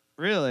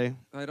 Really?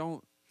 I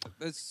don't.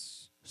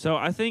 It's So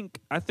I think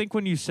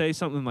when you say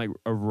something like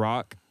a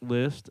rock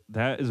list,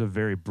 that is a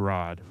very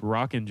broad.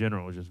 Rock in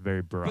general is just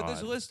very broad. but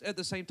this list at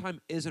the same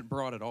time isn't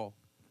broad at all,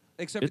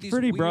 except for It's these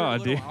pretty weird broad,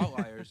 little dude.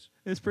 outliers.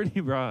 It's pretty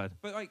broad.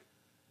 But like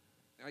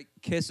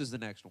Kiss is the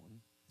next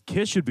one.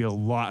 Kiss should be a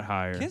lot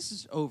higher. Kiss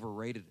is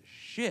overrated as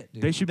shit,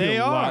 dude. They should be They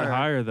a lot are.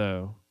 higher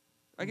though.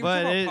 Like, if you're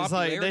But talking about it's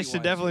like they popularity-wise,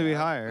 should definitely be yeah,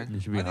 higher. They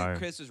should be I higher.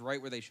 think Kiss is right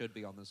where they should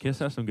be on this Kiss list.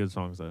 has some good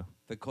songs though.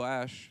 The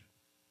Clash,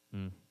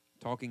 Mm.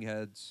 Talking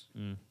Heads,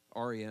 Mm.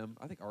 REM.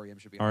 I think REM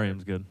should be higher.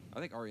 REM's good. I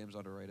think REM's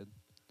underrated.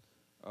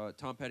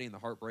 Tom Petty and the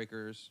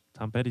Heartbreakers,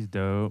 Tom Petty's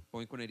dope.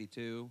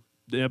 Blink-182,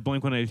 Yeah,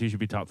 Blink-182 should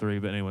be top 3.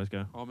 But anyways,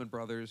 go. Allman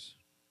Brothers.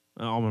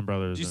 Allman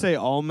Brothers. Did you say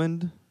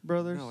Almond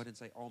Brothers? No, I didn't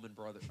say Allman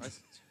Brothers.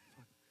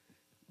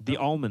 the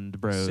Almond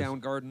Bros?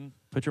 Soundgarden.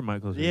 Put your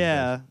mic closer. to your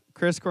Yeah, face.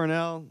 Chris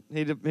Cornell.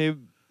 He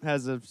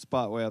has a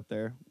spot way up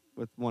there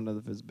with one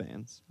of his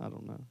bands. I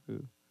don't know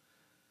who.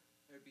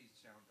 It'd be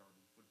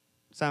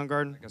Soundgarden.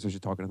 Soundgarden. I guess I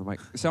should talk into the mic.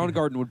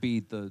 Soundgarden would be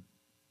the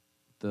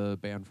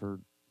band for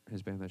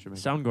his band that should make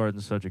it.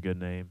 Soundgarden's such a good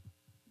name.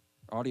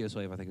 Audio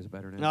Slave, I think, is a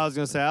better name. No, I was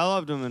gonna say I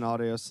loved him in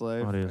Audio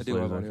Slave. Audio I do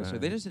love Slave's Audio okay.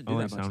 Slave. They just didn't I do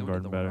like that much. They only did the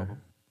Soundgarden one better.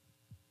 album.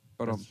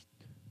 But what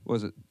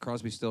was it?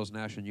 Crosby, Stills,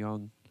 Nash and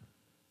Young,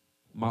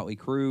 Motley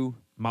Crue,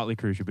 Motley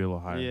Crue should be a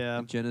little higher.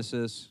 Yeah.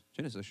 Genesis.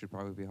 Genesis should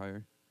probably be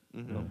higher.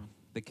 Mhm.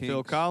 The Kinks,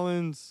 Phil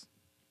Collins.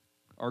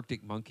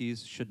 Arctic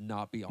Monkeys should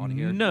not be on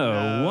here. No,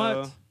 No.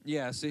 what?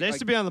 Yeah, see, They like-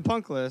 should be on the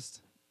punk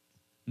list.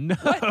 No.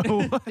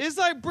 It's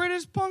like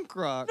British punk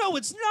rock. No,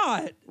 it's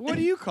not. What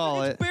do you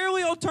call It's it?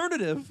 barely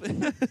alternative.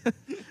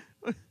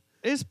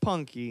 It's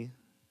punky.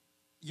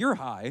 You're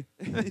high.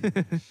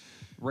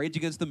 Rage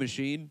Against the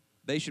Machine.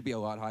 They should be a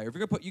lot higher. If you're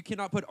gonna put, you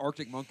cannot put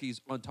Arctic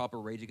Monkeys on top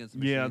of Rage Against the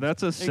Machine. Yeah,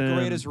 that's a the sin.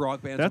 greatest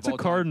rock band. That's of a all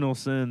time. cardinal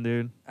sin,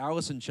 dude.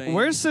 Alice in Chains.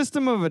 Where's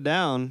System of a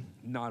Down?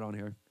 not on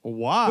here?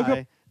 Why? Look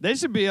up- They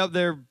should be up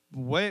there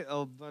way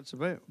a bunch of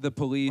way. The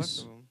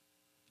Police,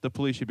 The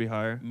Police should be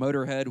higher.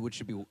 Motorhead, which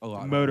should be a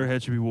lot. higher.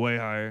 Motorhead should be way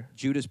higher.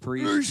 Judas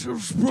Priest,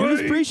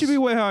 Judas Priest should be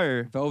way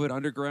higher. Velvet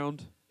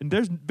Underground, And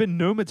there's been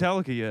no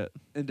Metallica yet.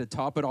 and to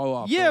top it all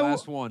off, Yeah, the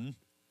last one.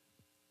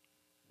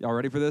 Y'all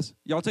ready for this?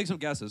 Y'all take some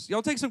guesses.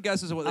 Y'all take some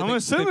guesses of what they I'm think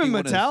assuming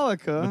 51 is.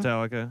 Metallica.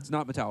 Metallica. It's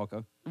not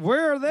Metallica.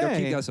 Where are Y'all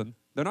keep they? guessing.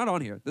 They're not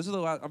on here. This is the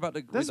last. I'm about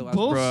to read That's the last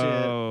bullshit.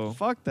 Bro.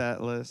 Fuck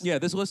that list. Yeah,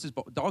 this list is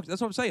dog. That's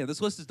what I'm saying. This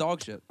list is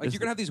dog shit. Like This- you're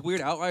gonna have these weird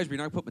outliers, but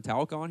you're not gonna put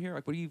Metallica on here.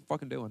 Like, what are you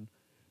fucking doing?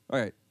 All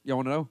right, y'all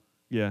want to know?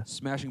 Yeah.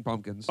 Smashing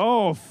Pumpkins.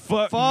 Oh,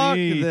 fuck them.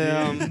 me,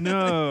 dude.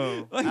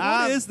 No. Like,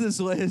 I- what is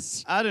this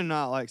list? I do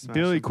not like Smashing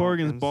Billy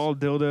Corgan's Pumpkins. bald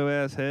dildo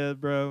ass head,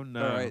 bro.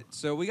 No. All right,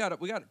 so we got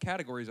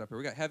categories up here.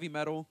 We got heavy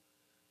metal,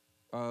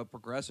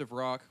 progressive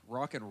rock,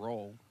 rock and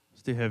roll,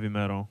 Let's do heavy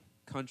metal.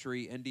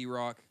 country, indie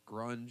rock,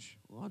 grunge,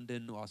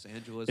 London, Los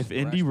Angeles. If thrash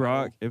indie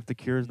rock, metal, if the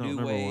Cure is not new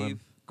number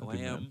wave, one, I'd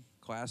be mad. glam,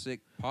 classic,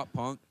 pop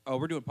punk. Oh,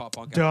 we're doing pop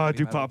punk. Duh, after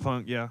do heavy metal. pop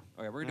punk, yeah.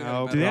 Okay, we're gonna do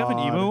Oh, heavy Do they metal. have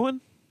an emo God.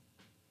 one?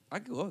 I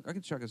can look. I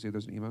can check and see if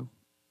there's an emo.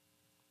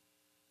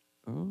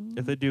 Oh,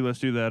 If they do, let's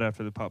do that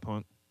after the pop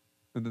punk.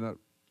 and then that.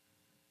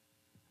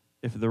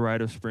 If the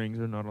Rite of Springs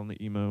are not on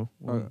the emo,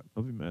 well, Okay.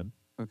 I'll be mad.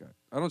 Okay,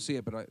 I don't see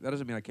it, but that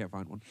doesn't mean I can't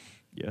find one.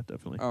 Yeah,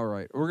 definitely. All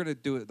right, we're gonna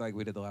do it like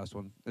we did the last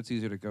one. It's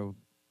easier to go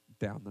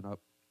down than up.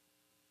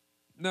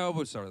 No,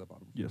 we'll start at the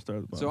bottom. Yeah, start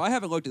at the bottom. So I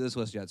haven't looked at this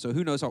list yet, so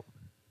who knows how.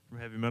 From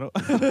heavy metal.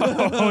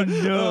 Oh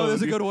no! Oh,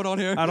 there's a good one on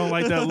here. I don't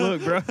like that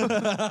look, bro.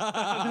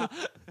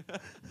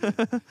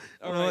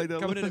 All I right, like that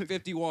coming in look. at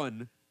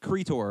 51,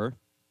 Creator.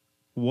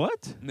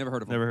 What? Never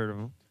heard of him. Never heard of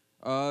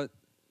him.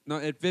 No,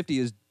 at 50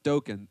 is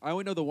Dokken. I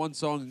only know the one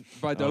song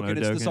by don't know Dokken.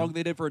 It's the Dokken. song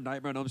they did for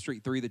Nightmare on Elm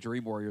Street 3, The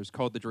Dream Warriors,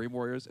 called The Dream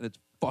Warriors, and it's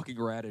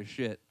fucking rad as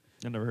shit.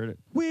 I never heard it.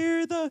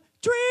 We're the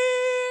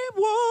Dream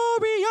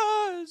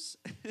Warriors.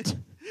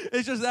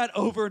 It's just that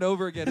over and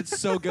over again. It's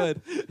so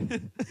good.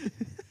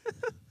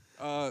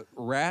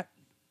 Rat,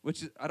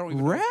 which is, I don't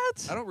even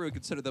Rat? I don't really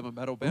consider them a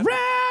metal band.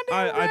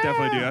 I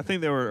definitely do. I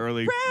think they were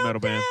early metal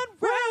band.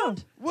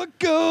 Round. What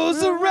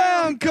goes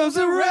around comes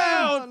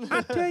around.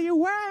 I tell you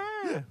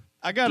why.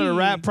 I got a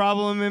rap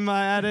problem in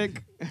my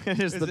attic. It's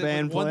the Is it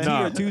band with one playing. T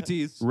Nah. or two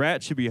T's?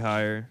 Rat should be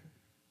higher.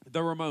 The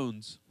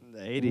Ramones. The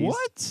 80s.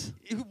 What?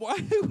 Why?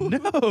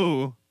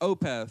 No.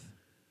 Opeth.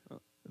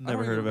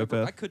 Never heard of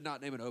Opeth. I Opeth. could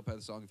not name an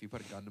Opeth song if you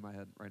put a gun to my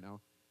head right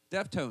now.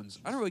 Deftones.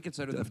 I don't really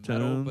consider them Deftones,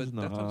 metal, but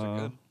nah. Deftones are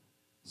good.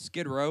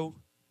 Skid Row.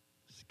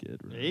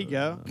 Skid Row. There you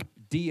go.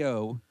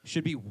 Dio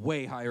should be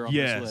way higher on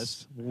Yes. this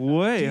list.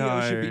 Way Dio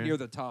higher. should be near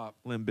the top.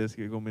 Limp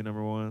Bizkit gonna be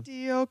number 1.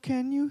 Dio,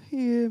 can you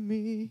hear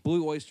me?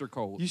 Blue Oyster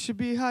Cult. You should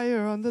be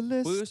higher on the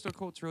list. Blue Oyster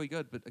Cult's really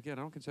good, but again,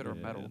 I don't consider it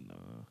metal. No.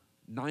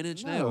 9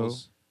 Inch No.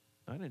 Nails.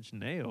 9 Inch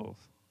Nails.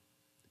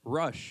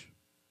 Rush.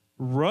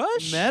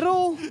 Rush?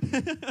 Metal?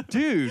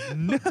 Dude,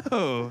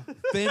 no.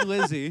 Thin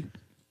Lizzy.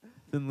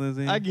 Thin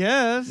Lizzy. I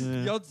guess.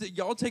 Yeah.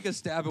 Y'all take a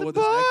stab at The what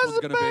this next boys one's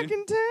are gonna back be.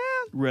 in town.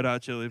 Red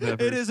Hot Chili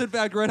Peppers. It is in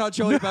fact Red Hot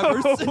Chili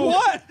Peppers.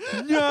 What?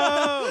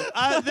 No.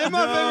 They're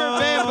my favorite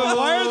band, but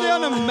why are they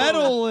on a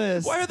metal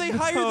list? Why are they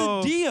higher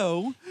No. than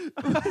Dio?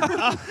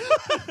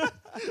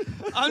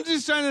 I'm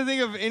just trying to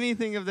think of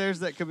anything of theirs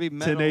that could be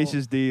metal.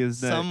 Tenacious D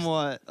is next.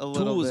 Somewhat, a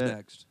little Tool is bit.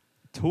 next.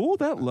 Tool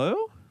that low?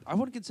 I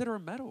wouldn't consider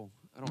them metal.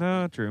 I don't.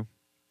 No, think. true.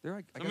 They're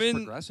like, I I guess mean,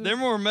 progressive. they're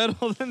more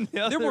metal than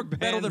the other They're more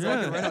metal than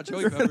bands. fucking Red Hot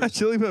Chili Red Hot Peppers.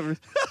 Chili Peppers.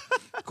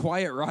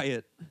 Quiet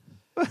Riot.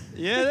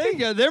 Yeah, there you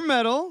go. They're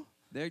metal.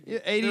 They're Yeah,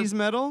 80s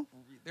metal.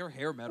 They're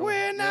hair metal. We're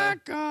Yeah.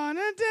 not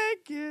gonna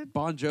take it.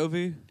 Bon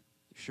Jovi.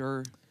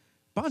 Sure.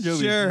 Bon Jovi's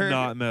Sure.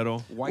 not metal.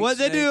 White What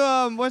they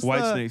Snake. do? What's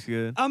White the? Snake's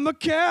good. I'm a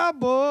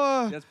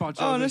cowboy That's Bon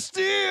on a Jovi.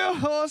 steel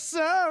horse.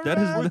 I That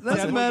is ride. not- That's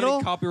Yeah, we're metal.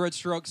 getting copyright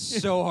struck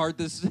so hard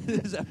this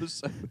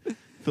episode.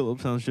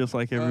 Phillips sounds just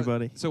like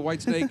everybody. So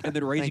White Snake and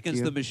then Rage Thank Against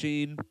you. the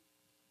Machine.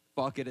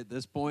 Fuck it at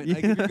this point. Yeah.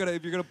 Like,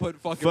 if you're gonna put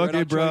fucking Fuck Red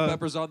Hot it, Chili bro.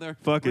 Peppers on there,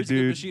 Fuck it, Rage Against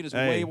dude. the Machine is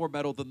Hey. way more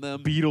metal than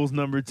them. Beatles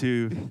number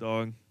 2,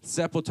 dog.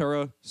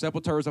 Sepultura.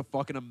 Sepultura is a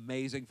fucking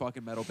amazing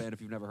fucking metal band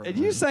if you've never heard And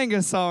of you it. sang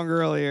a song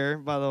earlier,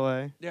 by the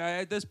way. Yeah,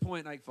 at this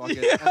point, like, fuck it.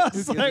 Yeah, I Who was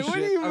gives a like, what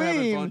do shit? you I'm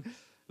having mean? fun.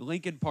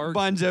 Linkin Park.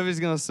 Bon Jovi's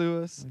gonna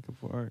sue us. Linkin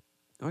Park.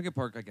 Linkin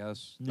Park, I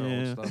guess. Their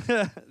Yeah. old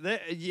stuff.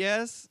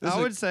 Yes, This I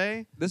is- would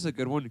say. This is a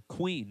good one.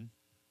 Queen.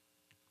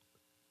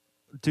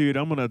 Dude,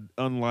 I'm gonna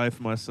unlife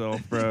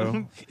myself, bro.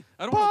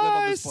 I don't want to live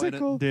on this planet.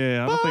 Bicycle.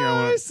 Yeah, I don't think I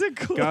want.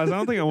 Bicycle. Guys, I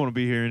don't think I want to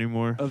be here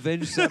anymore.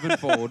 Avenged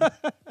Sevenfold.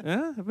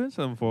 Yeah, I've been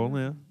sevenfold.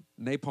 Yeah,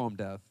 Napalm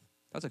Death.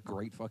 That's a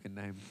great fucking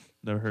name.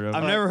 never heard of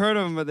I've it. never heard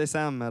of them, but they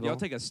sound metal. Y'all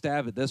take a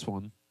stab at this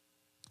one.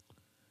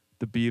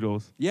 The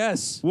Beatles.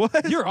 Yes.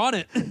 What? You're on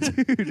it.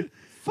 Dude,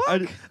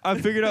 I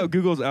figured out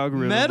Google's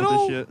algorithm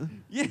Metal? with this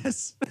shit.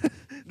 Yes.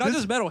 Not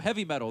just metal,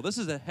 heavy metal. This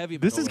is a heavy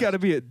metal. This has got to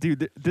be a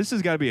dude. This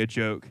has got to be a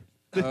joke.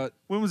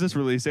 When was this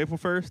released? April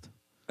 1st.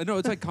 No,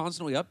 it's like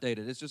constantly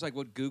updated. It's just like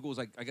what Google's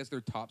like. I guess their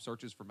top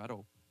searches for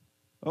metal.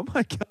 Oh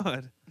my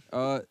god.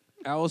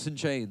 Alice in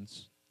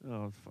Chains.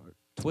 Oh fuck.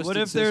 Twisted What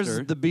if Sister.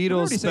 there's the Did we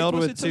already Beatles say spelled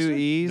with Twisted 2 Sister?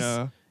 E's,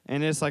 No.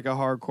 and it's like a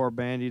hardcore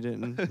band you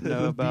didn't know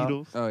The about?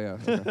 Beatles. Oh yeah.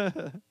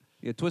 Okay.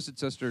 Yeah, Twisted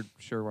Sister.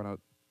 Sure, why not?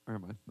 Where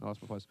am I? I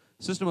lost my place.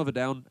 System of a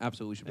Down.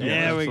 Absolutely should be.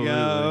 Yeah, on we this.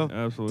 go.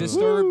 Absolutely.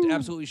 Disturbed. Woo.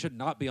 Absolutely should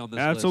not be on this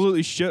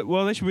Absolutely should.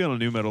 Well, they should be on a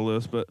new metal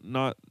list, but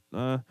not.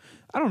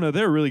 I don't know.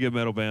 They're a really good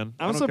metal band.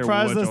 I I'm don't care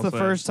surprised what that's y'all the say.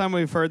 first time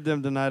we've heard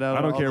them tonight out I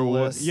of don't all care the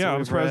what. lists Yeah, I'm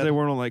we've surprised read. they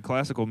weren't on like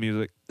classical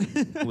music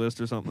list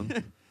or something.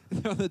 list.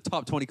 They're on the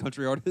top 20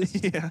 country artists.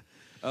 Yeah.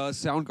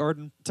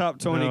 Soundgarden. Top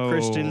 20 No.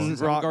 Christian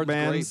rock Soundgarden's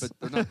bands.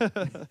 great, but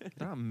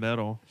they're Not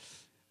metal.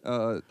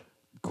 not.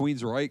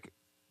 Queensryche.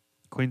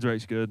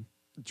 Queensryche's good.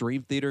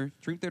 Dream Theater.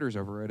 Dream Theater's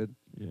overrated.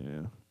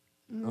 Yeah.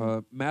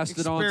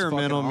 Mastodon's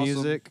Experimental fucking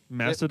awesome. music.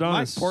 Mastodon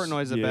Mike is-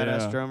 Portnoy's a yeah.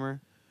 badass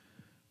drummer.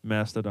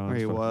 Mastodon. Or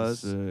he was.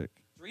 Sick.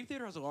 Dream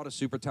Theater has a lot of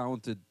super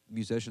talented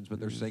musicians, but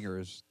their singer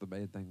is the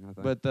main thing, I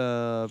think. But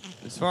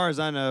as far as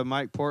I know,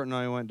 Mike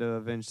Portnoy went to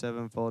Avenged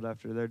Sevenfold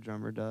after their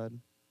drummer died.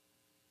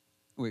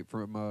 Wait,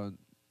 from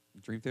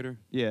Dream Theater?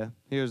 Yeah,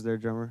 he was their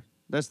drummer.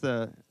 That's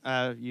the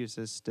I use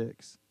his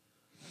sticks.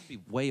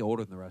 He'd be way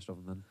older than the rest of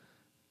them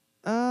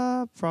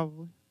then.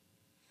 Probably.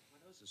 My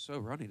nose is so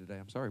runny today.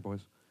 I'm sorry,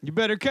 boys. You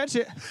better catch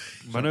it.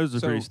 My nose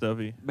is so- pretty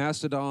stuffy.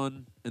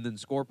 Mastodon, and then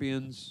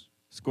Scorpions,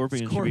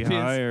 Scorpion should be Scorpions.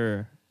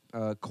 higher.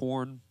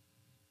 Korn.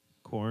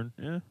 Corn.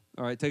 Yeah.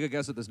 All right, take a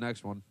guess at this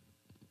next one.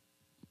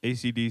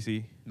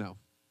 AC/DC. No.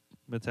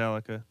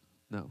 Metallica.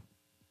 No.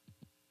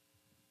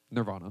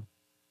 Nirvana.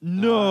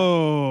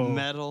 No.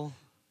 Metal.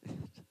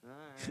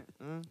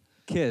 Alright.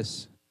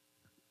 Kiss.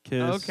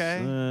 Kiss.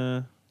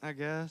 Okay. I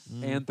guess.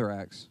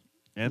 Anthrax.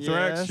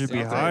 Anthrax Yes, should be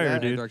I'll take higher,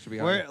 that. dude. Anthrax should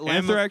be Where, higher. Lamb,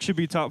 Anthrax should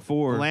be top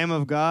 4. Lamb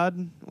of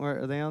God?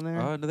 Where are they on there?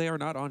 No, they are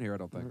not on here, I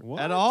don't think.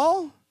 What? At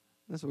all?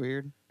 That's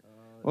weird.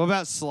 What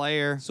about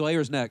Slayer?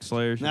 Slayer's next.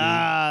 Slayer should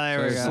Ah,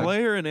 there we Slayer. go.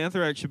 Slayer and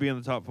Anthrax should be in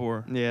the top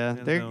 4. Yeah,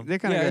 Yeah, they no. they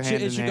kind of Yeah, go it should,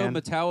 hand it in should go hand.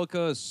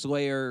 Metallica,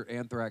 Slayer,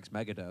 Anthrax,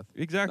 Megadeth.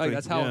 Exactly. Like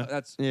that's how yeah.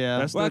 that's. Yeah,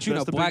 That's Well, the- actually, no.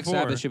 that's the big Black 4.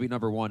 Sabbath should be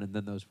number 1, and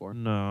then those 4.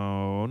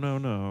 No.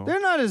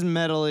 they're not as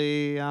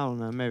metally. I don't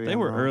know. Maybe They I'm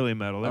were wrong. early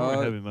metal. They weren't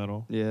Uh, heavy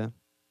metal. Yeah.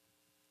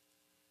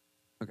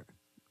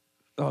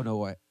 Oh no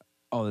way.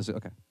 Oh, this is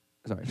okay.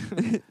 Sorry.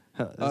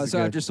 This is So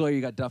good. after Slayer,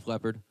 you got Def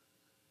Leppard.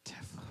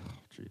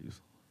 Jeez.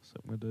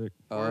 Suck my dick.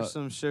 Pour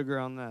some sugar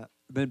on that.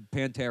 Then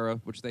Pantera,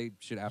 which they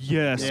should absolutely.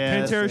 Yes. Yes,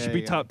 Pantera there should be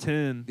you go. top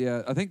 10.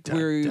 Yeah, I think Da-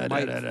 we da-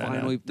 might da- da-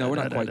 finally. da- No, we're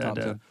not da- quite da- top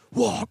da- 10.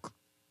 Walk.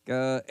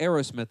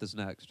 Aerosmith is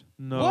next.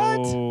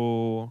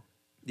 No.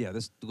 Yeah,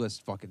 this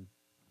list fucking.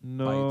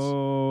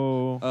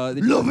 No.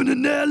 Then- Loving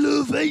an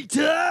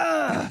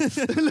elevator.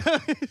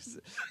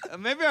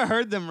 Maybe I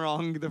heard them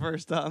wrong the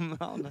first time.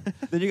 I don't know.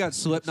 Then you got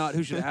Slipknot,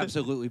 who should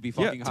absolutely be Yeah,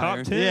 fucking top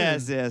higher. 10.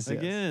 Yes, yes, yes.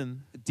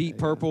 Again. Deep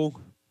Purple,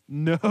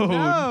 No. No.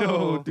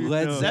 No. Dude,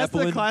 Led no. That's the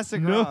Zeppelin.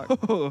 classic No.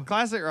 rock.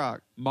 Classic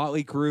rock.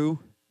 Motley Crue,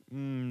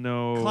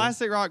 No.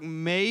 Classic rock,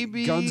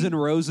 maybe. Guns N'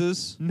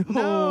 Roses.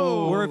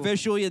 No. We're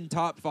officially in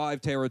top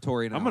 5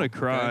 territory now. I'm going to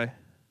cry. okay?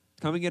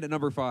 Coming in at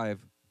number 5,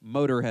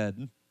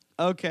 Motorhead.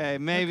 Okay,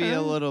 maybe Okay.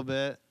 a little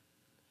bit.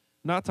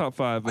 Not top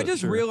 5. I But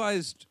just sure.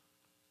 realized.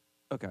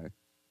 Okay.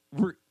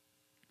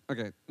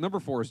 Okay. Number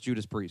 4 is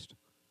Judas Priest.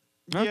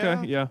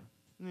 Okay. Yeah.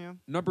 Yeah.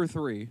 Number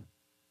 3,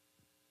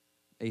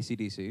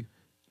 AC/DC.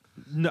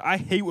 No, I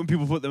hate when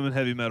people put them in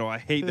heavy metal. I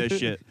hate that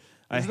shit.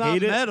 I It's hate not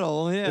it.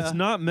 metal, yeah. It's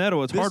not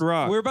metal. It's This- hard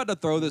rock. We're about to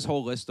throw this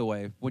whole list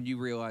away when you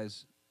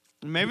realize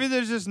Maybe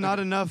there's just not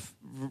enough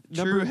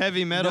true Number-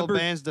 heavy metal number-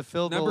 bands to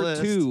fill the number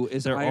list. 2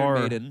 is There Iron are.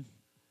 Maiden.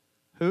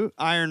 Who?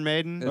 Iron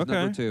Maiden. Is Okay.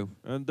 number 2.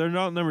 They're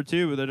not number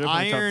 2, but they're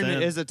definitely Iron top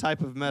 10. is a type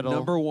of metal.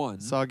 Number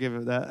 1. So I'll give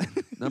it that.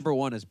 Number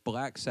 1 is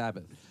Black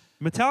Sabbath.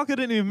 Metallica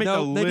didn't even make the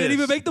No, list. they didn't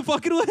even make the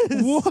fucking list.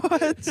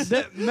 What?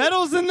 That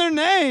metal's in their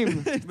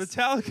name.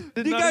 Metallica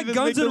did You not got even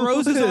Guns make N' the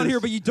Roses on list. here,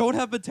 but you don't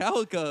have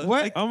Metallica.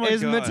 What oh my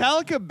is God.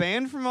 Metallica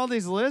banned from all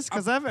these lists?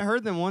 Because I haven't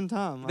heard them one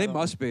time. They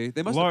must be.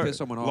 They must Lar- have pissed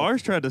someone off.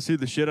 Lars tried to sue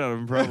the shit out of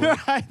him, probably.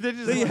 Right, they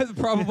just They like, have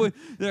probably.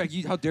 They're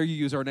like, how dare you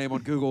use our name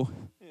on Google?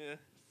 yeah.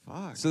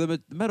 fuck. So the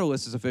metal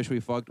list is officially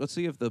fucked. Let's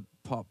see if the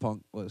pop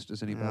punk list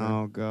is any better.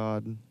 Oh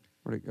God.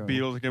 Where'd it go?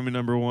 Beatles are going to be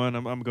number 1.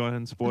 I'm going ahead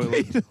and spoil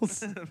it.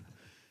 Beatles.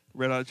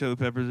 Red Hot Chili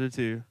Peppers are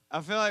 2.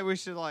 I feel like we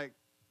should like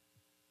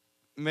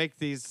make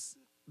these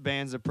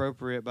bands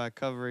appropriate by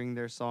covering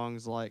their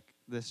songs like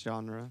this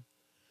genre.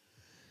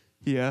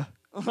 Yeah.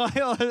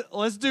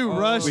 Let's do Oh.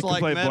 Rush We could like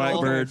play metal.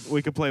 Blackbird.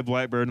 We could play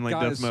Blackbird and like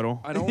Guys, death metal.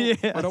 I don't. Yes.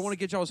 I don't want to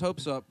get y'all's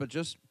hopes up, but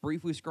just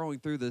briefly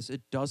scrolling through this,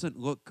 it doesn't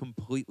look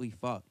completely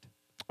fucked.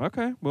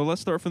 Okay. Well,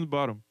 let's start from the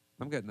bottom.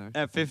 I'm getting there.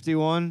 At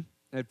 51.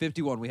 At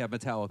 51, we have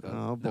Metallica.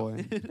 Oh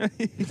boy.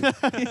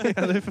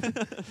 Yeah, they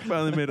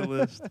finally made a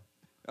list.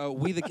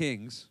 We the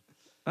Kings.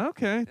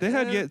 Okay. They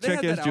had They Check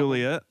had Yes that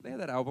Juliet. They had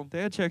that album.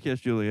 They had Check Yes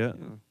Juliet.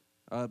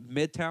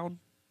 Midtown.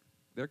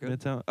 They're good.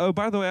 Midtown. Oh,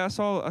 by the way, I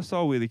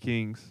saw We the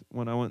Kings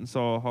when I went and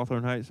saw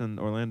Hawthorne Heights in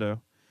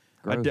Orlando.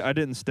 I Gross. I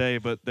didn't stay,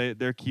 but their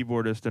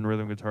keyboardist and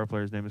rhythm guitar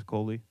player's name is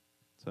Coley.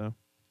 So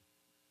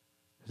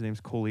his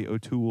name's Coley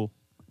O'Toole.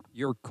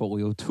 You're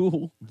Coley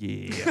O'Toole.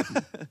 Yeah.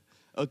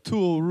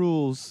 O'Toole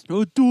rules.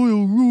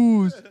 O'Toole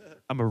rules.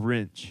 I'm a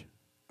wrench.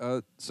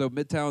 So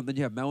Midtown. Then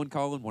you have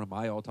Meloncolin, one of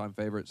my all-time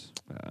favorites.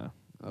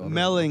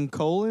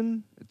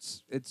 Melancolin.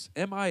 It's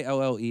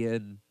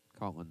Millen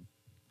Colin.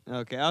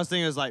 Okay, I was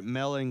thinking it was like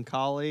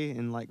melancholy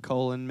and like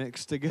colon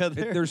mixed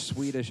together. They're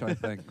Swedish, I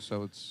think.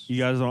 So it's. You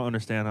guys don't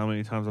understand how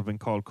many times I've been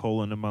called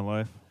Colin in my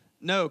life.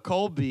 No,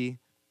 Colby.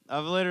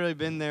 I've literally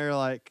been there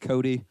like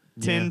Cody.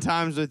 10 Yeah.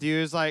 times with you.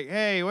 It's like,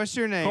 hey, what's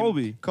your name?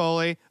 Colby.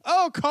 Coley.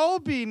 Oh,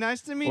 Colby.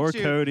 Nice to meet Or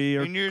you. Cody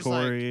or and you're just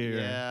Corey like,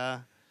 or yeah.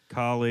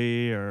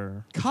 Collie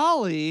or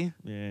Collie?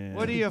 yeah.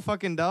 What are you, a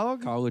fucking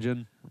dog?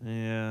 Collagen.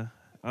 Yeah.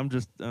 I'm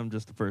just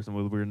a person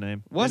with a weird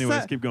name. What's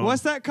Anyways, that? keep going.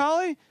 What's that,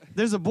 Collie?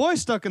 There's a boy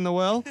stuck in the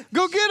well.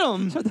 Go get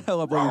him. Shut the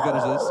hell up, bro. You good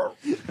as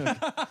this?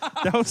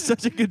 That was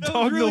such a good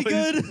dog really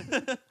noise.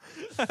 good.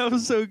 That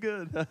was so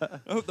good.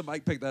 I hope the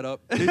mic picked that up.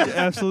 It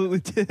absolutely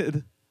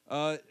did.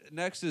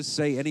 Next is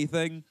Say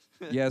Anything.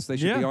 Yes, they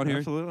should Yeah, be on here.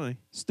 absolutely.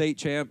 State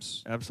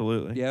Champs.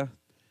 Absolutely. Yeah.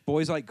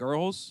 Boys Like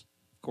Girls.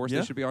 Of course, Yeah.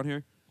 they should be on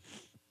here.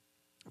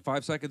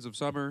 5 Seconds of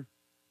Summer.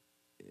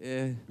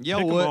 Y'all Kick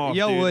 'em would off,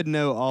 y'all dude. would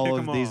know all Kick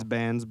of 'em these off.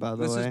 bands, by the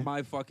This way. is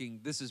my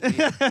fucking. This is me.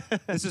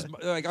 This is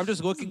like I'm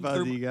just looking By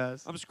through. you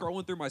guys. I'm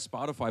scrolling through my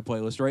Spotify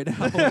playlist right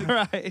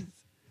now.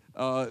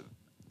 Right.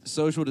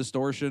 Social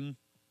Distortion.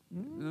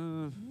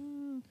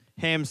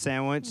 Ham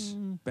sandwich.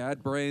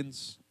 Bad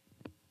Brains.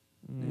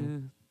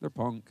 Mm. They're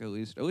punk at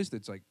least. At least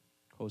it's like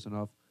close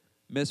enough.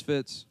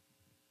 Misfits.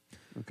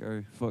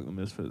 Okay. Fuck the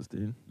Misfits,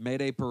 dude.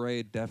 Mayday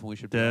Parade definitely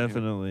should be on here.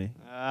 Definitely.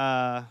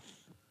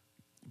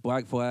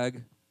 Black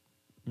Flag.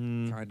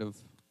 Mm, Kind of.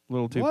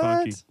 little too What?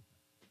 punky.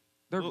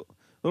 They're,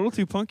 Little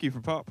too punky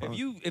for pop punk.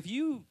 if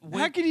you How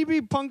went, can you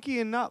be punky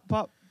and not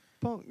pop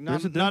punk?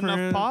 There's a Not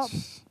enough pop?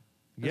 difference.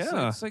 it's Yeah.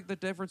 like, it's like the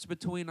difference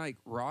between like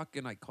rock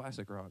and like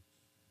classic rock.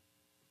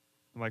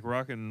 Like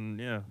rocking,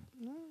 yeah.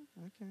 No,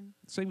 okay.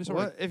 Same sort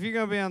What of. if you're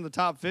gonna be on the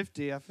top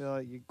 50? I feel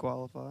like you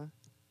qualify.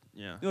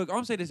 Yeah. Look, all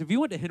I'm saying is, if you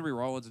went to Henry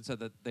Rollins and said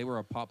that they were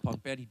a pop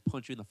punk band, he'd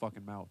punch you in the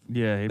fucking mouth.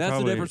 Yeah, That's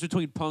the difference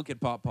between punk and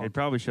pop He'd punk.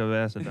 probably shove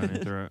acid down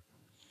your throat.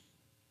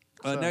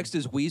 So- Next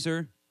is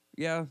Weezer.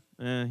 Yeah,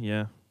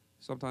 Yeah.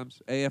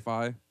 sometimes.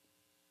 AFI.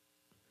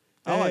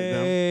 I like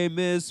them. Hey,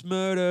 Miss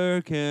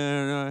Murder,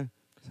 can I?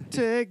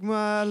 Take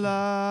my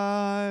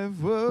life.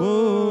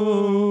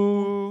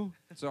 Whoa.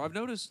 So I've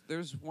noticed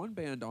there's one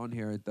band on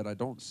here that I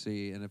don't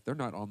see, and if they're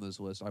not on this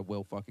list, I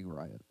will fucking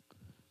riot.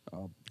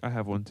 I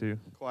have one too.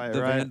 Quiet,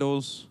 The right?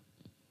 Vandals,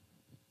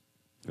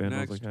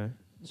 Vandals, Next. okay.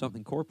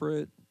 something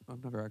corporate.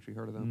 I've never actually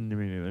heard of them. Me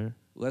neither.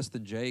 Less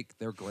Than Jake,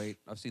 they're great.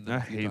 I've seen them I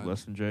a few hate times.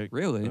 Less Than Jake.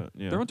 Really? but,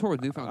 yeah. They're on tour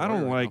with Newfound I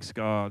don't Glory right like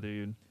ska,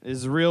 dude.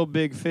 Is Real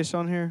Big Fish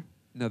on here?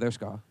 now. No, they're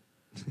ska.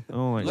 I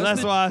don't like. Less That's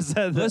Than- why I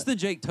said Less that. Than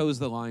Jake toes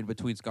the line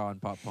between ska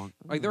and pop punk.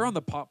 Like they're on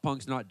the Pop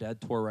Punk's Not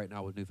Dead tour right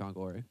now with Newfound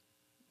Glory.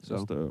 So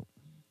That's dope.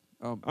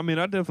 um, I mean,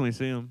 I definitely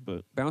see them,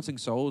 but Bouncing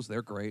Souls,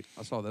 they're great.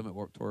 I saw them at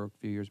Warped Tour a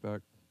few years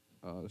back.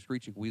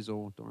 Screeching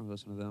Weasel, don't really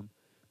listen to them.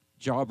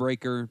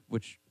 Jawbreaker,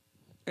 which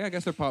I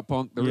guess they're pop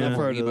punk. They're Yeah. I've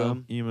more heard of emo.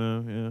 them.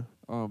 emo,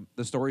 yeah.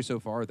 The Story So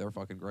Far, they're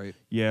fucking great.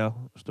 Yeah,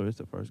 Story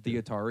So Far is The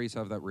good. Ataris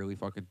have that really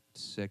fucking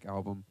sick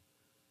album.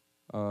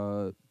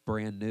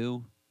 Brand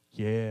New.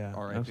 Yeah,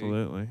 R.I.P.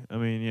 absolutely. I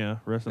mean, yeah,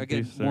 rest in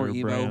Again, peace more their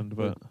emo, brand,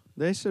 but- but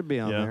They should be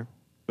on Yeah. there.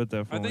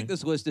 definitely. I think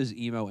this list is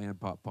emo and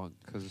pop punk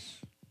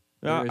because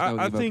Yeah, there is no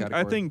I emo think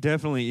category.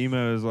 definitely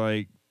emo is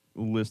like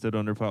listed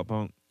under pop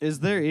punk. Is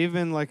there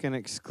even like an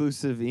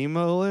exclusive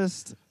emo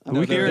list? No,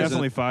 we there can isn't.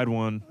 definitely find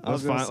one. I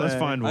was Let's gonna say,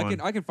 find one.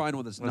 I can find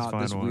one that's Let's not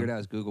find this one. weird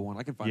ass Google one.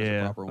 I can find us a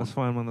Yeah, proper one. let's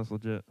find one that's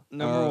legit.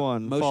 Number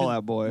one, Fall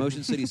Out Boy.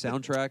 Motion City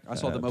Soundtrack. I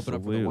saw them open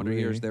up for the Wonder Absolutely.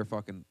 Years. They're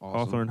fucking awesome.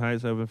 Hawthorne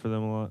Heights open for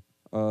them a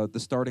lot. The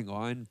Starting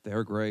Line.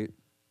 They're great.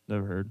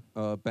 Never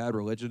heard. Bad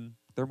Religion.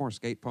 They're more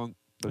skate punk.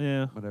 But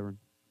Yeah, whatever.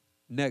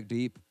 Neck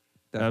Deep.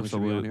 Definitely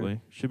should be on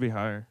absolutely. Should be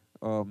higher.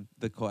 here.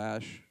 The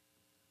Clash.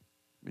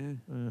 Yeah.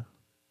 Yeah.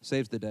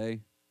 Saves the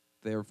Day.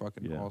 They're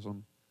fucking Yeah.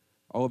 awesome.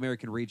 All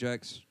American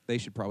Rejects. They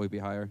should probably be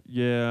higher.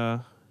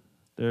 Yeah,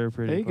 they're a There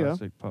pretty you go.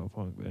 classic pop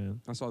punk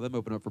band. I saw them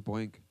open up for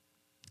Blink.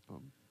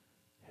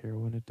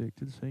 Heroin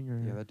addicted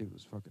singer. Yeah, that dude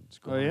was fucking Oh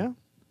screwing.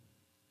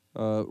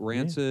 yeah.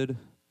 Rancid.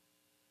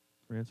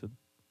 Rancid.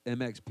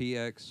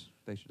 MXPX.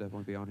 They should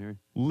definitely be on here.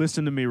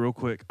 Listen to me real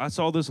quick. I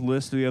saw this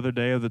list the other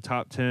day of the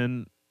top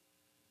 10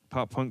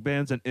 pop punk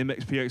bands, and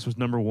MXPX was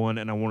number 1,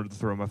 and I wanted to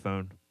throw my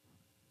phone.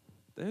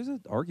 There's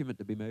an argument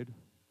to be made.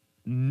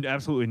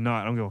 Absolutely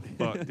not. I don't give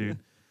a fuck, dude.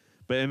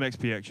 But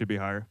MXPX should be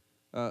higher.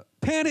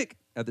 Panic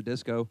at the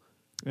Disco.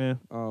 Yeah.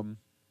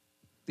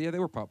 Yeah, they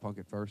were pop punk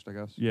at first, I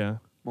guess. Yeah.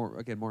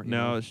 More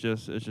No, emo. it's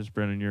just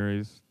Brendan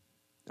Urie's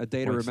A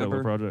Day to like, solo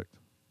Remember project.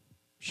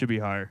 Should be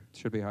higher.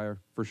 should be higher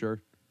for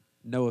sure.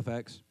 No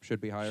Effects should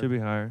be higher. Should be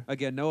higher.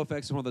 Again, No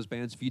Effects is one of those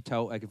bands.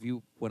 If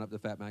you went up to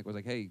Fat Mac and was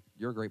like, "Hey,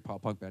 you're a great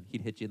pop punk band,"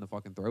 he'd hit you in the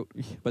fucking throat.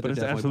 But they're it's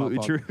definitely absolutely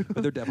pop true. punk.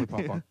 But they're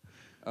definitely pop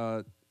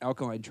punk.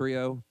 Alkaline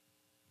Trio,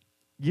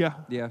 Yeah.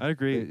 Yeah, I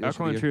agree. it should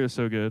Alkaline be a- Trio is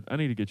so good. I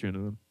need to get you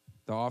into them.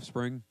 The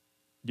Offspring,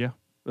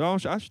 Oh,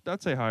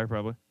 I'd say higher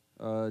probably.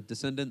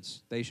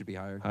 Descendants. They should be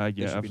higher. Yeah, They should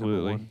be number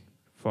absolutely. one.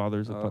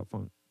 Fathers of Uh, pop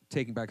punk.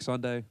 Taking Back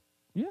Sunday.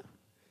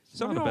 It's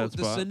not a Somehow bad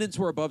spot. Descendants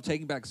were above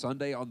Taking Back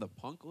Sunday on the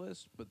punk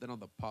list, but then on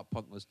the pop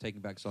punk list, Taking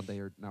Back Sunday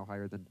are now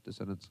higher than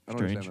Descendants. I don't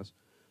Strange. understand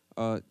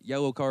this.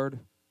 Yellow Card,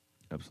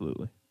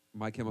 Absolutely.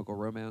 My Chemical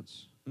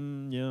Romance,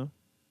 Yeah.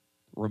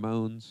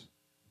 Ramones,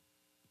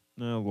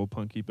 No, a little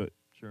punky, but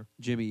sure.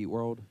 Jimmy Eat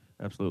World.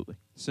 Absolutely.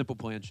 Simple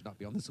Plan should not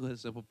be on this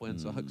list. Simple Plan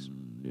sucks.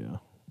 Yeah.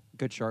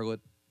 Good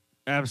Charlotte,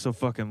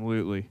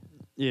 Absolutely.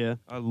 Yeah.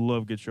 I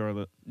love Good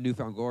Charlotte.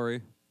 Newfound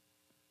Glory.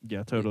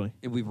 Yeah, totally.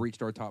 And we've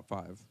reached our top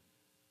 5.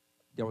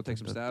 Y'all want to take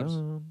some stabs?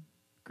 Dun-dun-dun.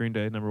 Green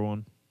Day, number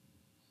 1.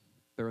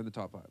 They're in the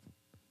top 5.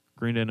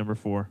 Green Day, number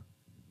 4.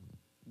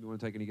 You want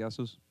to take any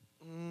guesses?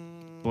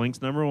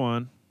 Blink's number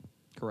 1.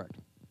 Correct.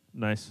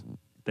 Nice.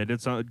 They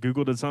did something.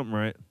 Google did something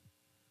right.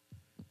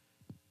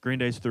 Green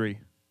Day's 3.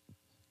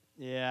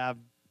 Yeah.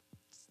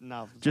 It's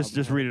not Just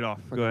read it off.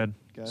 Okay. Go ahead.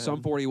 Go ahead.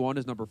 Sum 41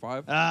 is number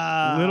 5.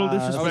 Little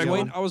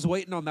disrespectful. I was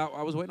waiting on that.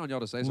 I was waiting on y'all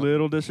to say something.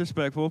 Little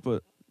disrespectful,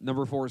 but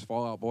Number 4 is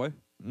Fall Out Boy.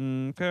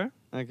 okay.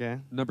 Okay.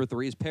 Number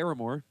 3 is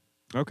Paramore.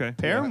 Okay.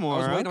 Paramore. I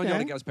was waiting on y'all to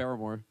okay. guess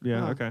Paramore.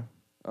 Yeah. Huh.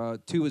 Okay.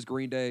 2 is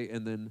Green Day,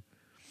 and then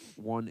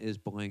 1 is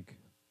Blink.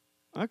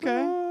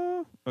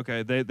 Okay.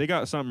 Okay. They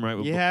got something right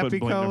with You putting happy,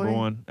 Blink number Coley?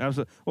 1.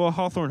 Absolutely. Well,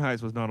 Hawthorne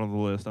Heights was not on the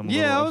list. I'm a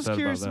Yeah, I little was upset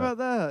curious about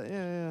about that.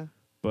 Yeah.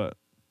 But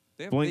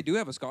They Blink- do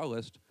have a ska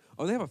list.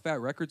 Oh, they have a Fat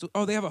Records.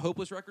 Oh, they have a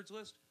Hopeless Records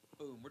list.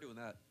 Boom, we're doing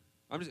that.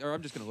 I'm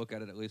just gonna look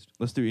at it at least.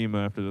 let's do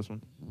emo after this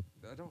one.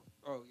 I don't.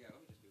 Oh yeah,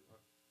 let me just do it.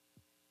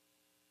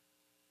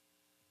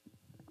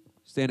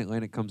 Stan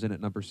Atlantic comes in at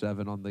number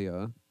 7 on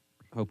the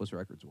Hopeless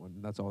Records one.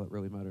 That's all that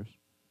really matters.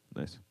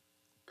 Nice.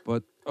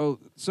 But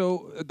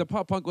so the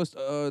pop punk list,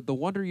 the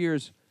Wonder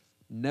Years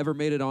never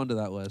made it onto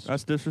that list.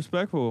 That's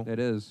disrespectful. It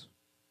is.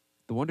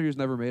 The Wonder Years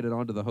never made it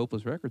onto the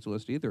Hopeless Records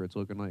list either. It's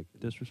looking like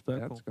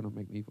Disrespectful. that's gonna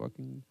make me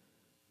fucking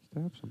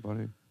Stab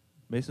somebody.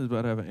 Mason's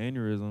about to have an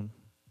aneurysm.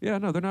 Yeah,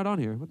 no, they're not on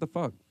here. What the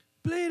fuck?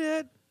 Bleed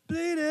it.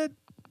 Bleed it.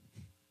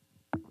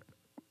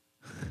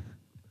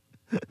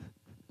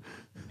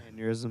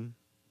 Aneurysm.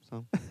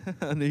 So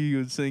I knew you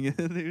would sing it,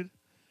 dude.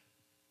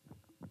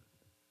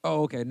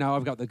 Oh, okay. Now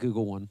I've got the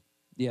Google one.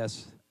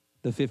 Yes.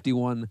 The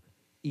 51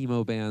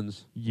 emo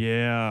bands.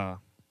 Yeah.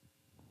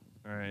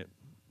 All right.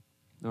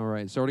 All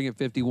right. Starting at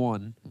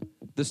 51,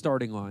 the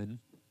starting line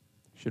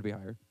should be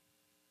higher.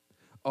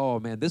 Oh,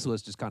 man. This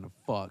list is kind of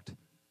fucked.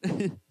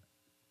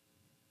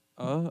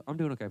 I'm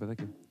doing okay, but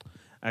thank you.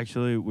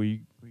 Actually, will you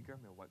grab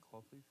me a White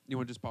Claw, please? You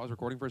want to just pause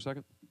recording for a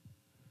second?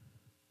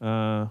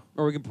 Or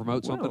Or we can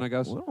promote something, I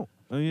guess. Oh,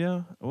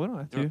 yeah. We don't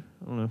have to. Yeah.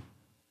 I don't know.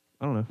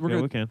 We're Yeah,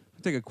 gonna we can.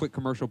 take a quick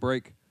commercial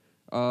break.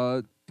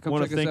 Come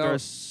Want check to us thank out. our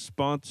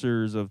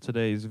sponsors of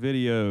today's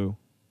video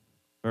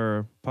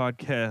or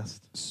podcast.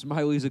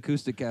 Smiley's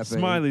Acoustic Cafe.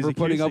 Smiley's We're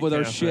putting up Acoustic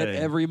with our shit Cafe.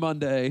 every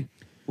Monday.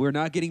 We're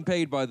not getting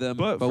paid by them,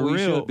 But for we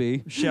real, should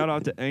be. shout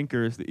out to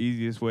Anchor. It's the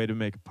easiest way to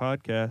make a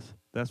podcast.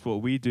 That's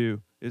what we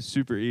do. It's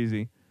super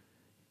easy.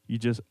 You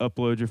just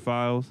upload your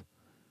files.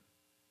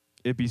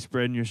 It be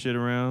spreading your shit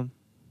around.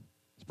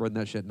 Spreading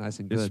that shit nice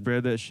and It good.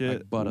 spread that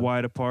shit Like butter.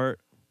 wide apart,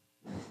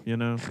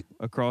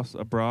 across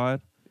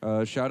abroad.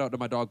 Shout out to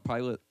my dog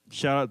Pilot.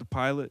 Shout out to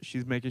Pilot.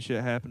 She's making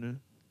shit happening.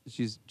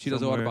 She does a lot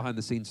of Somewhere. behind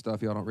the scenes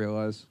stuff y'all don't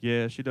realize.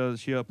 Yeah, she does.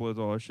 She uploads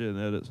all her shit and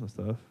edits and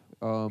stuff.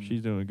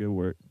 She's doing good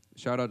work.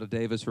 Shout out to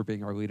Davis for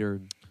being our leader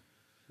and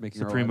making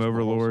Supreme our lives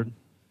more Overlord.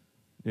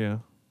 Yeah.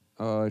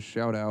 wholesome.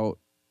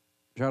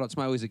 Shout out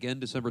Smiley's again,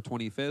 December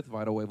 25th.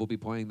 Vital Wave will be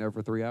playing there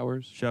for 3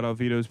 hours. Shout out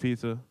Vito's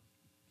Pizza.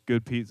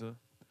 Good pizza.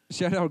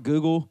 Shout out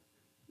Google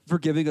for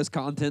giving us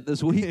content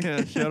this week.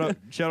 Yeah, shout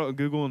out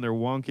Google and their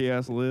wonky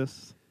ass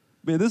lists.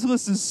 Man, this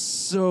list is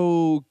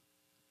so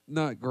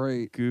not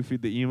great. Goofy,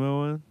 the emo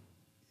one.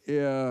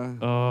 Yeah.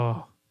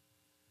 Oh,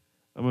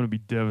 I'm gonna be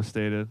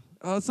devastated.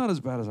 Oh, it's not as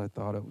bad as I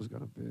thought it was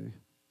gonna be.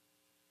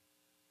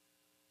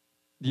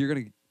 You're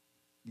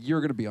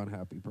gonna be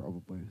unhappy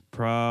probably.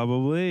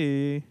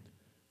 Probably.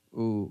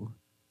 Ooh.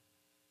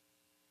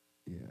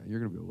 Yeah, you're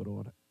gonna be a little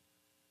unhappy.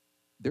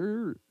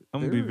 I'm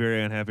gonna be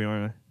very unhappy,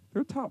 aren't I?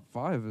 Their top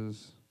 5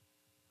 is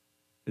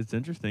It's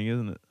interesting,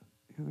 isn't it?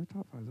 yeah, their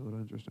top 5 is a little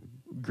interesting.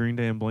 Green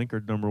Day and Blink are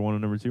number 1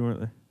 and number 2, aren't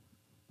they?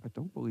 I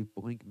don't believe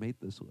Blink made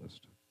this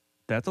list.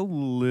 That's a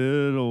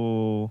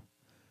little.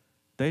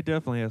 They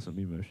definitely have some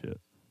emo shit.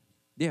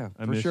 Yeah,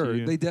 I for Miss sure.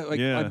 You. I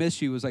Yeah.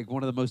 Miss You was like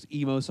one of the most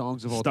emo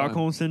songs of all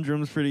Stockholm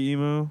Syndrome's pretty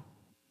emo.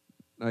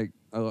 time.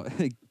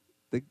 Like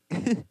the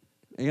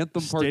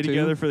Anthem Part 2. Stay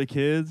Together for the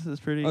Kids is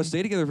pretty. Oh,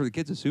 Stay Together for the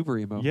Kids is super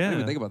emo. I didn't Yeah.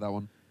 even think about that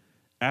one.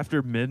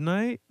 After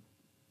Midnight.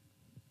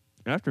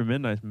 After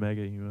Midnight's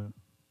mega emo.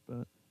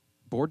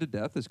 Bored to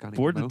Death is kind of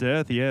Bored emo. to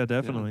Death, yeah,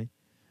 definitely.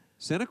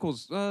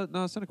 Cynical's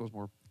Cynical's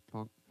more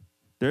punk.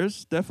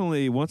 There's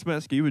definitely once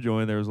Matt Skiba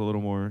joined, there was a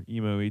little more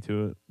emo-y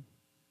to it.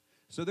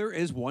 So there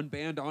is one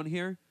band on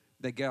here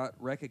that got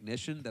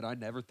recognition that I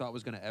never thought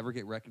was going to ever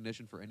get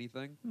recognition for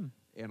anything,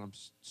 and I'm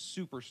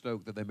super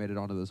stoked that they made it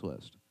onto this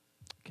list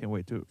Can't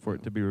wait for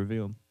it to be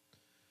revealed.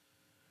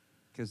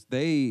 because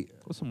they.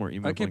 What's some more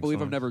emo? I can't Blink believe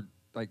I've songs? never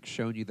like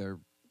shown you their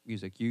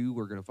music. You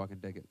were gonna fucking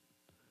dig it.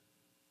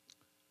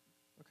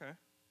 Okay.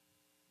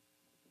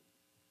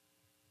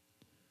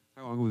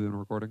 How long have we been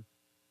recording?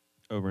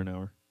 Over an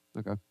hour.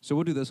 Okay, so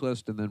we'll do this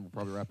list and then we'll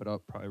probably wrap it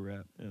up. Probably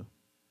wrap. Yeah.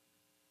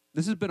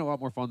 This has been a lot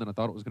more fun than I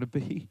thought it was gonna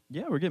be.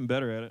 Yeah, we're getting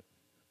better at it.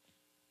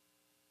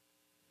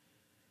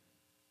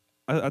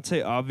 I'd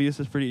say Obvious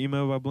is pretty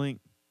emo by Blink.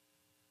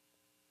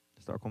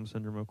 Stockholm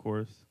Syndrome, of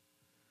course.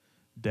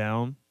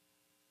 Down.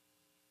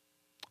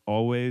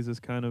 Always is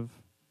kind of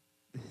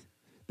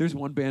There's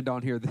one band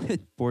on here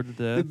that bored to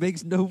death. it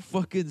makes no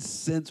fucking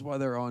sense why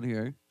they're on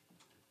here.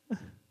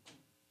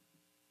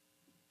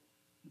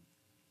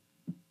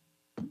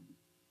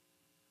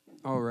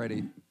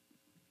 Alrighty.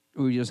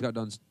 We just got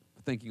done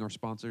thanking our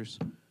sponsors.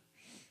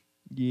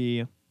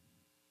 Yeah.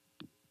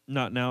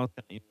 Not now.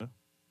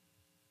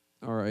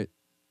 All right.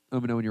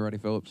 Let me know when you're ready,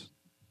 Phillips.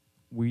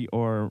 We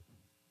are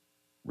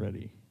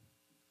ready.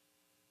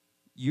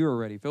 You're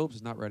ready. Phillips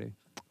is not ready.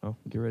 Oh,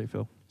 get ready,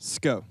 Phil. let's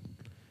go.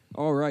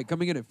 All right.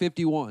 Coming in at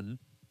 51,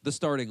 the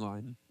starting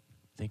line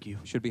Thank you.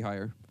 should be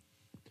higher.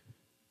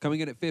 Coming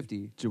in at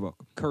 50, You're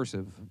welcome.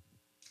 Cursive.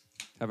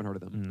 Haven't heard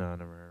of them. No,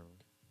 never heard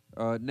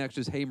of it. Next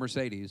is Hey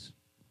Mercedes.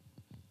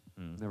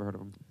 Mm. Never heard of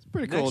them. It's a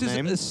pretty Next cool is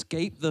name.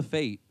 Escape the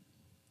Fate.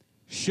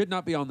 Should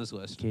not be on this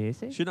list.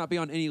 Kissy? Should not be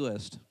on any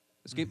list.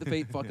 Escape the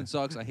Fate fucking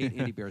sucks. I hate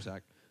Andy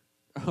Biersack.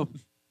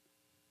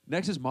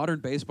 Next is Modern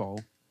Baseball.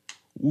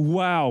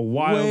 Wow,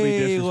 wildly way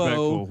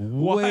disrespectful.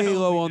 low. Way Wildly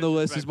low on the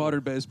list is disrespectful. Modern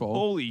Baseball.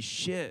 Holy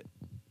shit.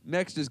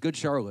 Next is Good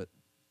Charlotte.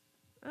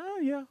 Oh,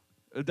 yeah.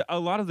 A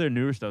lot of their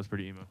newer stuff's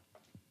pretty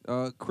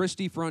emo.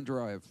 Christie Front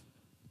Drive.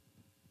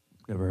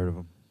 Never heard of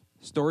them.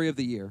 Story of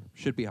the Year.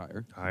 Should be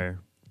higher. Higher.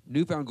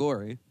 Newfound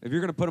Glory. If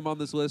you're going to put them on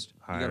this list,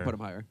 you got to Higher. put them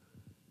higher.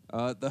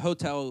 The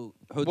Hotel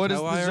What is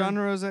the Hotelier.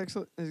 genre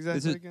exactly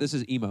again? This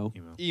is emo.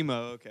 Emo.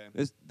 Emo, okay.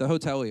 It's the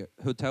Hotelier.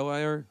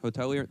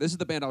 This is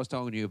the band I was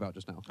telling you about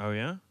just now. Oh,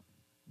 yeah?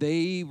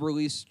 They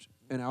released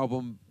an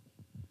album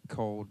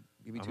called.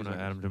 Give me I'm 2 gonna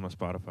seconds. add them to my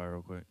Spotify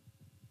real quick.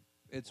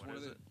 It's What one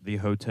of is the. it? The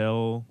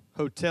Hotel.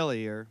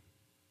 Hotelier.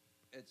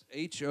 It's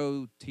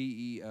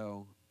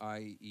HOTELIER.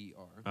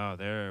 Oh,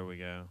 there we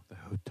go.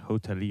 The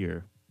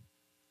Hotelier.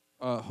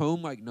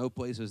 Home like no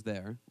place is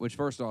there. Which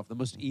first off, the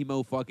most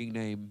emo fucking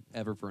name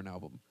ever for an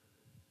album.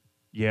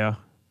 Yeah.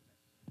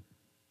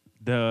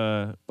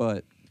 The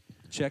But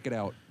check it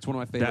out. It's one of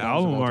my favorite. the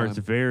albums album of all art's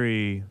time.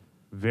 very,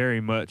 very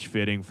much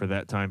fitting for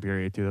that time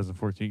period,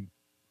 2014.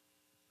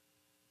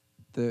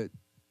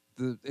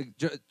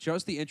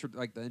 Just the intro,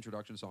 like the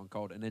introduction song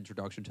called "An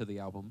Introduction to the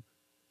Album."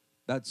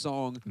 That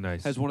song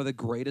Nice. has one of the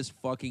greatest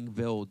fucking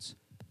builds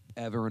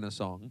ever in a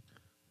song.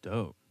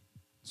 Dope.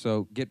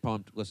 So get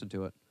pumped, listen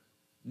to it.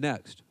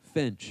 Next,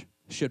 Finch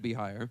should be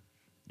higher.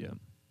 Yeah.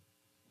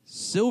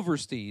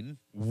 Silverstein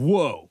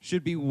Whoa.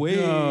 should be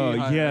way Oh,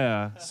 higher.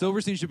 yeah.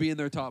 Silverstein should be in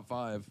their top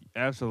 5.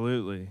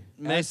 Absolutely.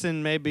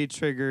 Mason may be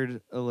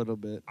triggered a little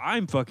bit.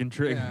 I'm fucking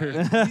triggered.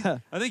 Yeah.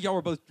 I think y'all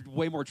were both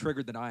way more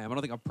triggered than I am. I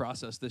don't think I've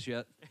processed this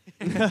yet.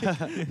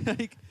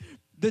 Like,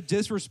 the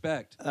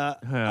disrespect. Yeah.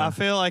 I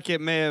feel like it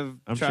may have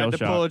I'm tried to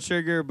pull a shell-shocked.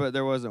 trigger, but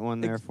there wasn't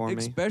one there for me.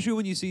 Especially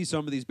when you see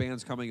some of these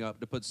bands coming up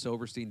to put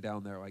Silverstein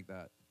down there like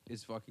that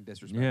is fucking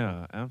disrespectful.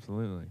 Yeah,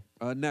 absolutely.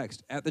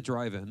 Next, At the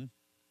Drive-In.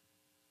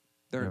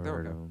 They're Never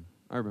heard okay. of 'em.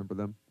 I remember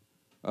them.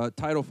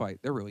 Title Fight.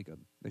 They're really good.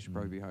 They should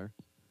probably Mm. be higher.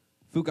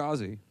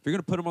 Fugazi. If you're going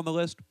to put them on the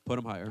list, put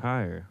them higher.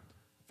 Higher.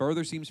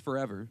 Further Seems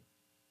Forever.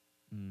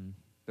 Mm.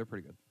 They're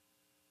pretty good.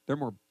 They're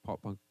more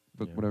pop punk,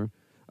 but Yeah.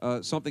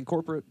 whatever. Something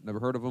Corporate. Never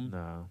heard of them.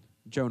 No.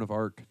 Joan of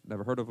Arc.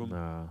 Never heard of them.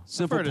 No.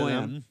 Simple heard of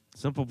them. Plan.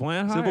 Simple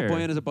Plan higher. Simple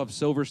Plan is above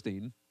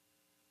Silverstein.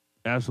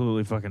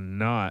 Absolutely fucking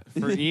not.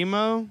 For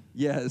emo,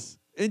 Yes.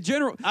 In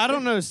general, I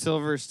don't know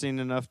Silverstein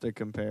enough to they're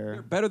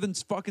compare. better than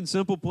fucking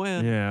Simple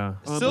Plan. Yeah.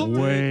 Silver-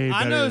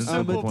 I know than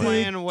Simple Plan.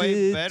 Plan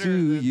way better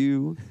to than-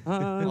 you.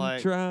 I'm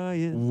Like-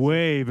 trying.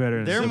 Way better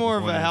than They're Simple more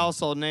of a Plan.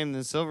 household name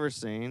than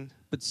Silverstein.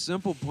 But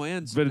Simple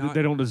Plan's But not,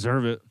 they don't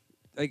deserve it.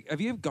 like,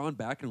 have you gone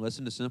back and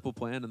listened to Simple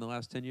Plan in the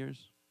last 10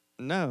 years?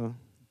 No,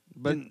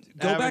 but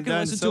Go haven't back and done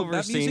listen to it.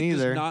 That Silverstein music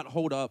either. does not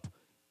hold up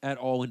at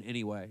all in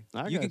any way.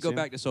 I You can got go you.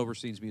 back to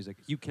Silverstein's music.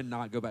 You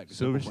cannot go back to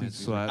Simple Silverstein Plan's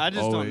music. slap. I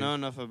just always. don't know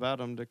enough about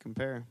them to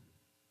compare.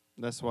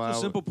 That's why. So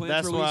Simple Plan's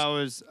that's why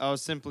released- I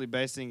was simply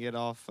basing it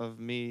off of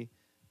me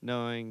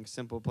knowing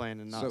Simple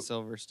Plan and not So-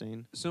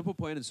 Silverstein. Simple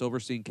Plan and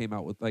Silverstein came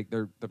out with, like,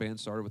 the band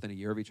started within a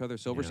year of each other.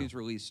 Silverstein's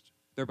released,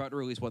 they're about to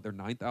release, what, their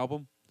 9th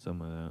album?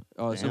 Something like that.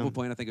 Damn. Simple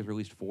Plan, I think, has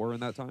released 4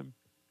 in that time.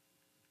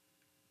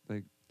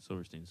 Like,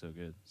 Silverstein's so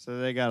good. So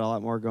they got a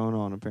lot more going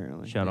on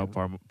apparently. Shout out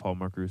Yeah. Paul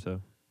Mark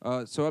Russo.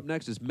 so up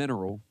next is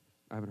Mineral.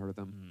 I haven't heard of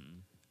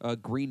them.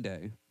 Green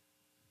Day.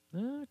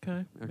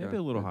 Okay. Maybe Okay.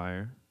 a little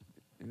higher.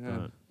 Yeah.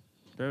 But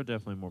they're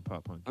definitely more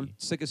pop punky. I'm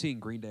sick of seeing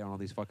Green Day on all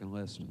these fucking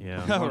lists.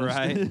 Yeah. All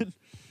right.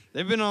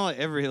 They've been on like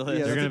every list. Yeah,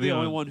 They're that's gonna the be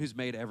only on- one who's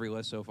made every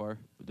list so far.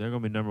 They're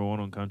gonna be number 1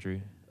 on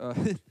country.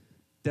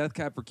 Death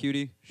Cab for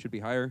Cutie should be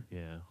higher.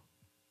 Yeah.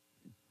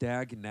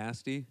 Dag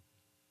Nasty.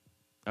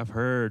 I've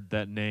heard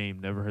that name.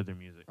 Never heard their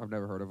music. I've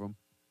never heard of them.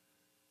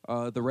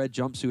 The Red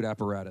Jumpsuit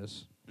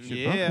Apparatus.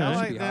 Yeah, Okay. I Should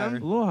like be them. higher.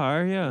 A little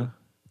higher, yeah.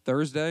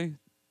 Thursday.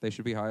 They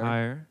should be higher.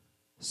 Higher.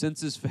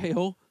 Senses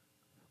Fail.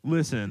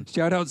 Listen.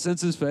 Shout out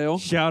Senses Fail.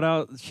 Shout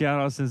out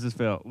Senses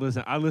Fail.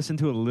 Listen, I listened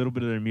to a little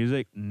bit of their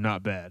music.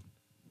 Not bad.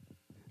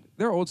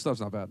 Their old stuff's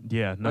not bad.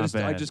 Yeah, not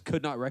bad. I just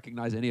could not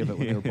recognize any of it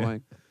when they were Yeah.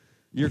 playing.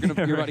 You're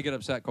about to get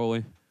upset,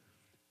 Coley.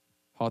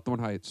 Hawthorne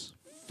Heights.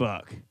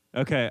 Fuck.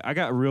 Okay, I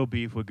got real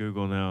beef with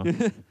Google now.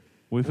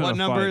 We What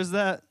number is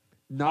that?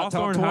 Not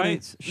Hawthorne top 20.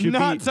 Heights should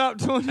Not be top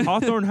 20.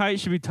 Hawthorne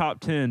Heights should be top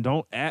 10.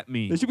 Don't at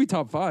me. They should be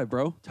top 5,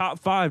 bro. Top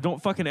 5.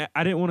 Don't fucking.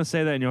 I didn't want to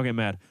say that and y'all get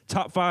mad.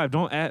 Top 5.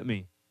 Don't at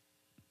me.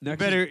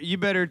 Next You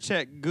better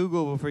check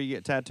Google before you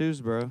get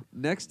tattoos, bro.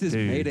 Next is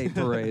Dude. Mayday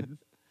Parade,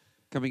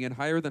 coming in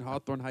higher than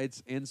Hawthorne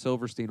Heights and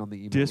Silverstein on the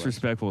email list.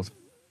 Disrespectful. As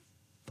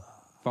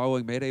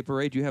Following Mayday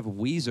Parade, you have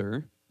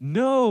Weezer,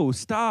 No,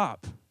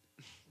 stop.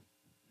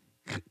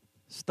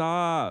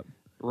 Stop.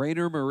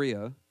 Rainer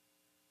Maria.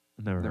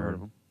 Never Never heard of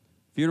them.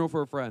 Funeral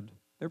for a Friend.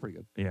 They're pretty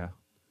good. Yeah.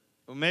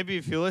 Well, maybe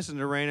if you listen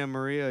to Raina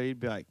Maria, you'd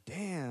be like,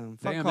 damn.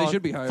 Damn, they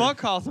should be higher.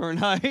 Fuck Hawthorne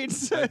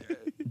Heights.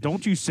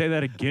 Don't you say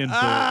that again,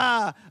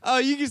 Phillips. Oh,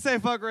 you can say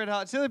fuck Red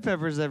Hot Chili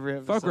Peppers every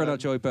episode. Fuck Red Hot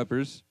Chili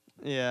Peppers.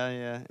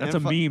 Yeah. That's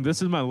And a meme.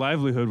 This is my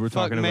livelihood we're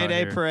Fuck talking about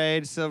Mayday here.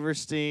 Parade,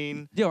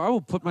 Silverstein. Yo, I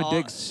will put my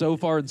dick so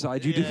far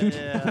inside you, dude.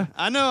 Yeah.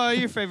 I know all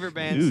your favorite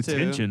bands Ooh, too.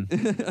 tension.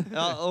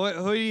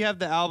 Who do you have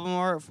the album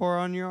art for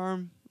on your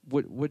arm?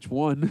 Which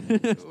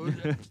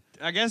one?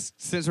 I guess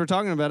since we're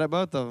talking about it,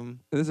 both of them.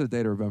 This is a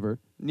day to remember.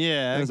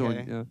 Yeah, There's the okay.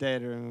 one, yeah. Day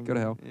to remember. Go to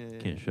hell. Yeah.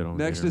 Can't shit on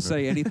Next Gator, is but-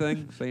 Say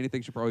Anything. Say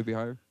Anything should probably be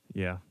higher.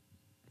 Yeah.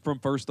 From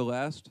first to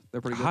last,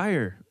 they're pretty good.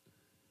 Higher.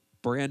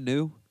 Brand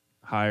New.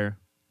 Higher.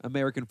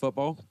 American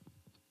Football.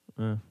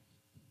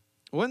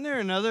 Wasn't there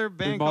another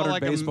band called Modern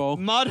like Baseball.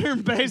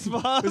 Modern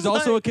Baseball? There's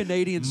also a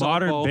Canadian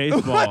Modern softball.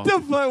 baseball. What the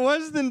fuck?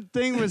 What's the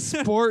thing with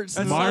sports?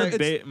 and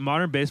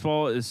Modern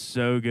baseball is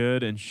so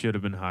good and should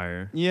have been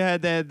higher. Yeah,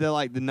 the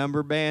like the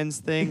number bands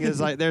thing is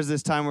like there's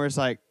this time where it's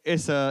like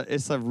it's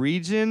a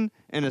region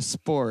and a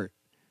sport.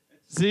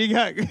 So you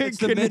got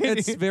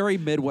It's very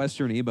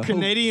Midwestern emo.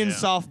 Canadian Yeah.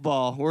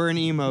 softball. We're an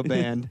emo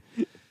band.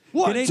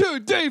 1, 2,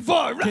 3,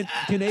 4.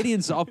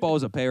 Canadian softball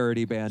is a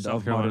parody band South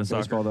of Carolina modern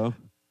soccer. baseball, though.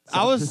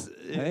 I was.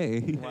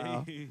 Hey,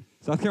 Wow.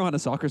 South Carolina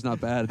soccer's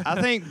not bad.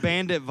 I think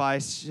Bandit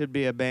Vice should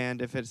be a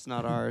band if it's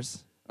not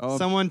ours. Um,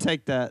 Someone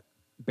take that.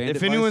 Bandit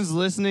if Vice- anyone's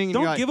listening, and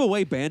don't you're like, give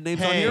away band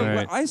names on Hey. here.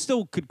 Right. I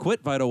still could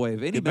quit Vital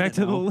Wave any Get back minute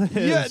to the now. list.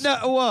 yeah,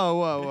 no,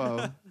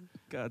 whoa.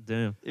 God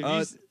damn.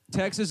 If you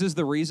Texas is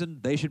the reason.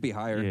 They should be Yeah,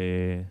 higher.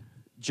 yeah.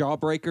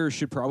 Jawbreaker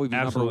should probably be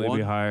Absolutely number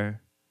be one.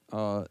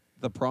 higher.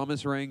 The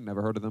Promise Ring,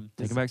 never heard of them.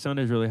 Taking Back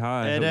Sunday's really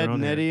high. Ed, Hope Ed, they're on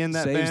and Eddie here. in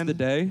that Saves band. the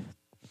Day.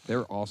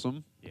 They're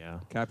awesome. Yeah.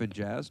 Cap and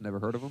Jazz, never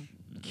heard of them.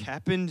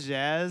 Cap'n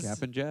Jazz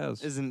Cap and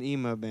Jazz. is an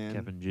emo band.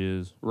 Cap and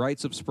Jizz.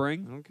 Rites of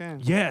Spring. Okay.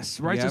 Yes,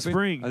 Rites of Yapping.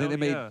 Spring. I think Hell they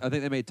made. yeah. I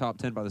think they made top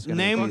 10 by the Sky.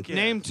 Name Fuck yeah.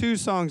 name 2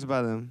 songs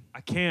by them.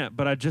 I can't,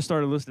 but I just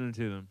started listening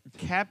to them.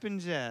 Cap'n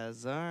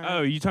Jazz. All right.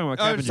 Oh, you talking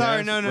about Oh, Cap and sorry,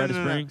 Jazz? no, Rites of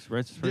no, no. Springs?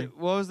 Rites of Spring?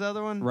 What was the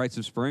other one? Rites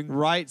of Spring.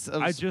 Rites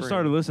of I Spring. just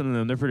started listening to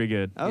them. They're pretty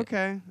good.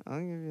 Okay, I'll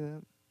give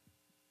you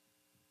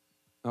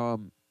that.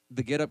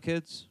 The Get Up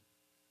Kids.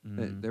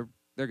 Mm.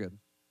 They're good.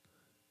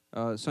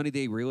 Sunny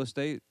Day Real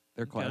Estate.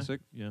 They're Okay.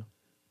 classic. Yeah.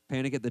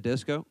 Panic at the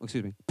Disco.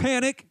 Excuse me.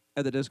 Panic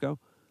at the Disco.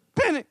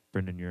 Panic.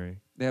 Brendan Urie.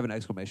 They have an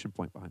exclamation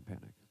point behind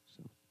Panic.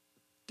 So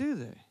Do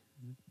they?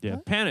 Yeah.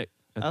 What? Panic.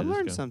 at I the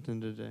learned disco.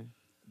 something today.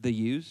 The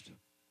Used.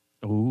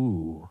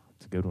 Ooh,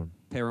 it's a good one.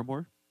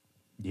 Paramore.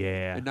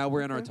 Yeah. And now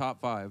we're in our Okay.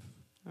 top 5.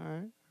 All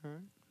right.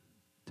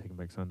 Taking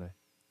Back Sunday.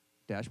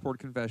 Dashboard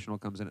Confessional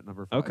comes in at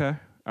number 5. Okay.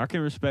 I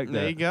can respect that.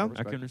 There you go. I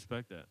Respect. can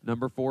respect that.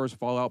 Number 4 is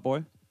Fall Out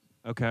Boy.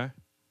 Okay.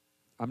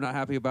 I'm not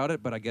happy about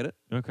it, but I get it.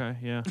 Okay.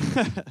 Yeah.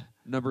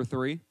 Number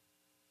 3,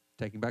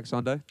 Taking Back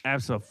Sunday.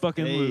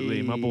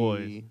 Absolutely, my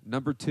boys. Hey.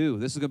 Number 2,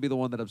 this is going to be the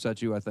one that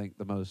upsets you, I think,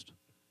 the most.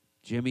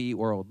 Jimmy Eat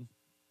World.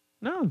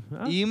 No,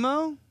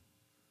 Emo?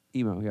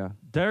 Emo, yeah.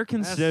 they're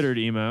considered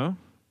emo.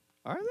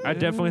 Are they? I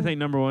definitely think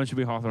number 1 should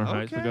be Hawthorne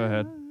Heights. But go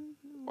ahead.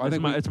 I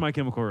think It's my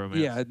Chemical Romance.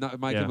 Yeah,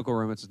 My Yeah. Chemical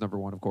Romance is number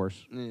 1, of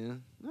course. Yeah.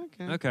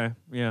 Okay. Okay.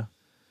 Yeah.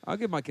 I'll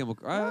give My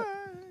Chemical. All right.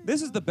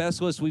 This is the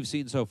best list we've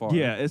seen so far.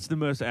 Yeah, it's the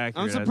most accurate.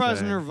 I'm I'd surprised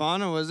say.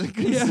 Nirvana wasn't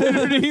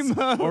considered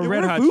emo. Or Yeah, Red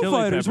where Hot are Foo Chili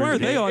Fighters? Why Peppers.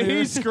 aren't they on here?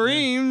 He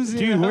screams.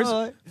 Dude, you know, where's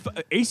like-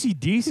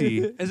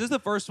 AC/DC? Is this the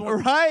first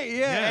one? right? Yeah.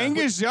 Yeah.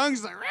 Angus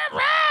Young's like, "Rah,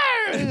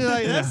 rah." And you're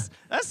like,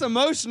 that's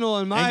emotional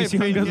in my Angus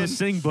Young opinion. doesn't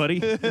sing, buddy.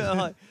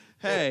 Like,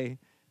 hey,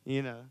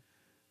 you know,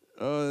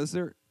 Is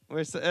there?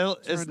 it's to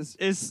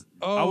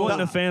I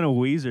wasn't a fan of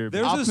Weezer.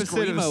 There's a opposite of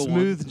Screamo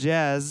smooth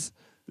jazz.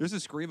 There's a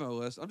Screamo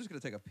list. I'm just gonna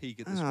take a peek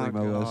at the Oh,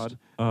 Screamo list. God.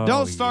 Oh,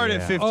 Don't start at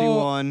yeah.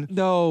 51.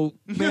 No,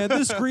 man,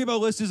 this Screamo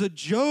list is a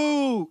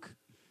joke.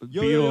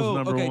 Beatles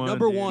number okay, one,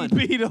 number dude. 1.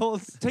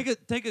 Beatles. Take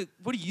a.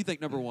 What do you think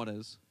number 1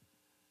 is?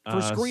 For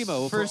Uh,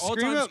 Screamo, For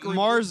all-time Screamo,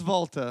 Mars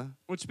Volta.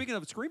 Which, speaking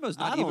of, Screamo's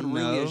I not don't even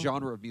really a know.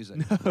 genre of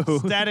music.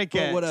 Static But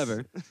X.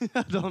 whatever.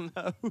 I don't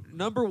know.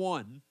 Number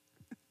 1,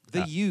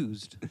 The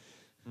Used.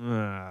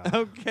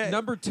 Okay.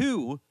 Number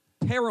 2,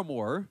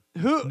 Paramore.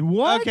 Who?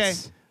 What? Okay.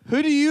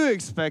 Who do you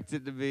expect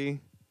it to be?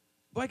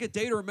 Like a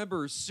Day to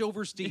Remember,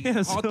 Silverstein, Yeah,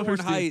 Hawthorne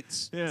Silverstein.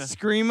 Heights. Yeah.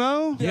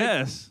 Screamo?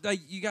 Yes. Like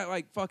you got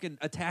like fucking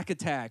Attack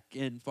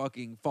and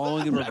fucking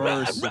Falling in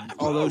Reverse and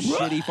all those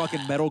shitty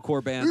fucking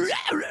metalcore bands.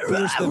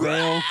 Pierce the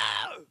Veil.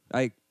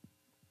 Like,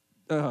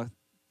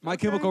 My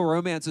Chemical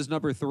Romance is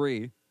number 3.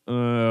 Did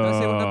I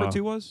say what number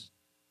 2 was?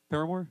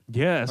 Paramore.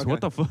 Yes. Okay.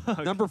 What the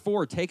fuck? Number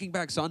 4, Taking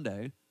Back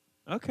Sunday.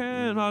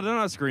 Okay. No, they're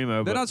not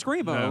screamo. They're but not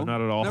Screamo. No, not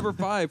at all. Number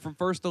 5, From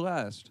First to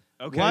Last.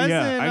 Okay. Wasn't,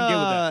 yeah, I can get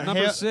with that.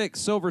 Number Hail- 6,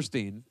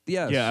 Silverstein.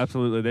 Yes. Yeah,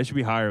 absolutely. They should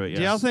be higher. But yes.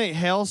 Do y'all think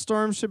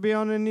Hailstorm should be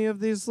on any of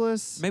these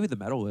lists? Maybe the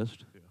metal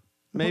list.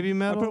 Maybe I put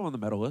metal? them on the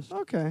metal list.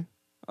 Okay.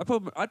 I'd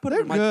put them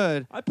They're in my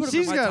good. I'd put 'em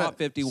She's in my got top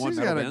 51 She's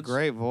metal got a bands.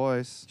 great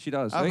voice. She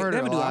does. I've they, heard they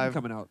have it a new album live.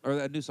 coming out, or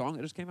a new song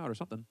that just came out, or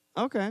something.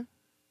 Okay.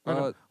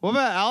 Uh, What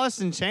about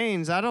Alice in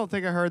Chains? I don't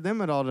think I heard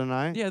them at all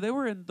tonight. yeah, they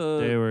were in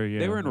the. They were. Yeah,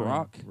 They were in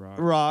rock,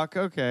 Rock,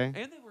 okay.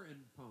 and they were in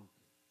punk.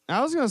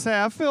 I was gonna say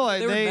I feel like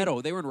They were in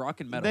metal. They were in rock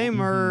and metal. they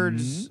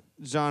merge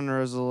Mm-hmm.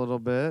 genres a little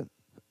bit.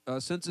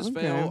 Census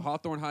Okay. Fail,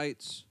 Hawthorne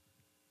Heights,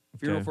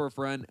 Funeral Okay. for a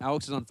Friend,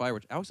 Alex is on Fire.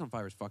 Which Alex is on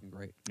Fire is fucking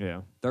great.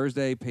 Yeah.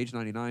 Thursday, page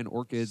 99,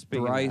 Orchid,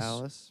 Speaking of Thrice,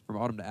 Alice. From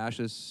Autumn to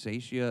Ashes,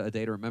 Satia, A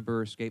Day to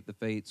Remember, Escape the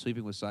Fate,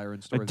 Sleeping with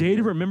Sirens, A Stories of day to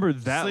Fear, remember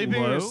that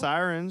Sleeping low. with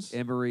Sirens.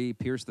 Emery,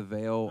 Pierce the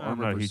Veil, I'm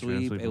Armor not a for huge fan of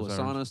Sleep, Sleeping with Ayla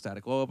Sirens. Sana,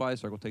 Static Lullaby,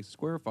 Circle Takes the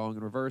Square, Falling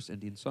in Reverse,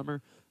 Indian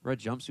Summer, Red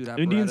Jumpsuit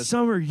Apparatus, Indian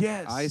Summer.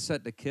 Yes. I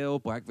Set to Kill,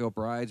 Black Veil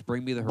Brides,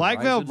 Bring Me the Horizon.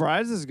 Black Veil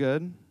Brides is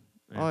good.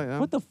 Yeah. Oh yeah.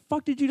 What the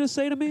fuck did you just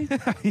say to me?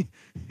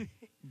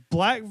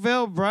 Black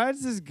Veil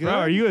Brides is good. Bro,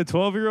 are you a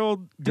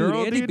 12-year-old Dude,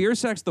 girl? Andy dude?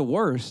 Biersack's the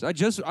worst. I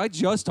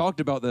just talked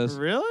about this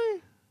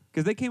Really?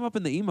 because they came up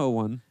in the emo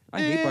one.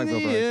 I hate Black In Veil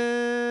the Brides.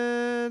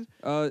 end,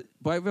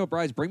 Black Veil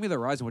Brides, Bring Me the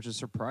Horizon, which is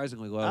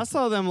surprisingly low. I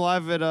saw them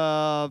live at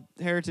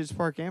Heritage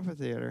Park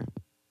Amphitheater.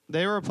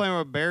 They were playing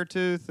with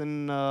Beartooth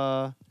and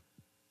I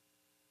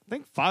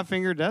think Five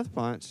Finger Death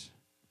Punch.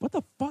 What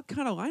the fuck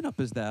kind of lineup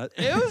is that?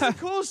 It was a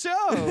cool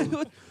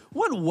show.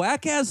 What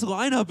whack ass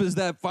lineup is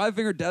that? Five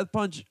Finger Death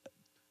Punch.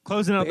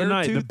 Closing out the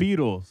night, the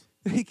Beartooth?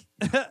 Beatles.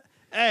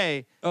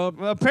 Hey, well,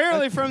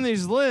 apparently from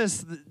these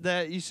lists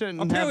that you shouldn't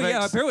apparently,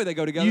 have. Apparently they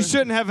go together. You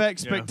shouldn't have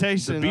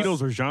expectations. The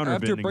Beatles are genre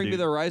After bending. Bring Me dude.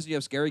 the Horizon, you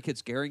have Scary Kids,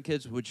 Scaring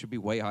Kids, which should be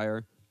way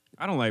higher.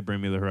 I don't like Bring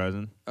Me the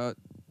Horizon. I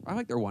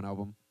like their one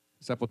album,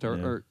 Sepultura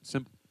Yeah. or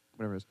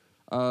whatever it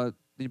is.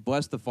 Then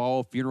Bless the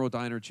Fall, Funeral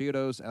Diner,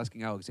 Cheetos,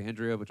 Asking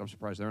Alexandria, which I'm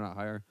surprised they're not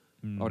higher.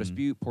 I'll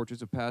Dispute,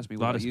 Portraits of Past, Me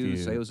Lot Without You,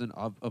 Dispute. Seosin,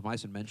 of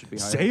Mice and Men should be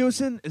higher.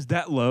 Seosin is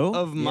that low?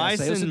 Of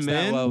Mice Seosin's and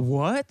that Men? low.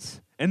 What?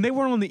 And they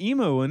weren't on the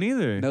emo one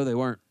either. No, they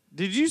weren't.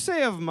 Did you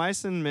say Of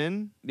Mice and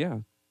Men? Yeah.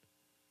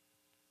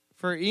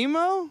 For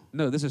emo?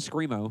 No, this is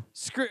Screamo.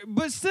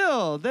 But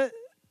still, that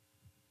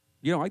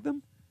You don't like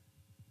them?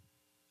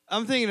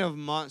 I'm thinking of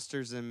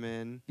Monsters and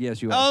Men.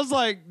 Yes, you I are. was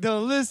like,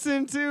 don't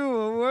listen to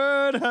a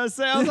word I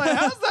say. I was like,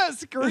 how's that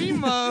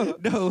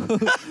Screamo?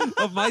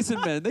 No, of Mice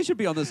and Men. They should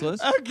be on this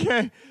list.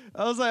 Okay.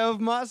 I was like,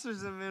 of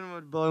Monsters and Men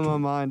would blow my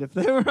mind if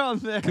they were on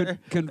there.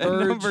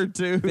 Converge, at number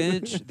 2.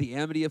 Finch, The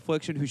Amity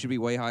Affliction, who should be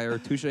way higher.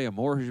 Touche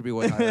Amore, who should be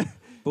way higher.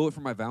 Bullet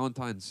for My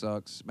Valentine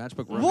sucks.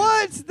 Matchbook Romance.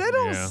 What? They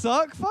don't Yeah.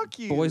 suck. Fuck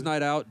you. Boys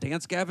Night Out.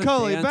 Dance Gavin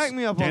Coley, Dance. back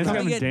me up on Dance that.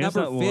 Gavin Coming at Dance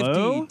number that 50.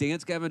 low?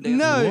 Dance Gavin Dance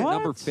No. is What?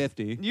 number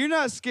 50. You're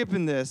not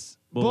skipping this.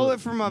 Bullet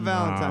for My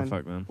Valentine. Nah,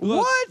 fuck them.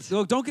 What?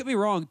 Look, don't get me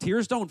wrong.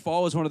 Tears Don't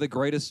Fall is one of the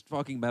greatest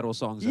fucking metal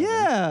songs ever.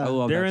 Yeah. I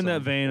love They're that in that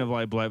song. vein of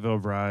like Black Veil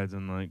Brides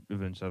and like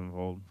Avenged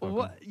Sevenfold. Fuck 'em.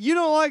 What? You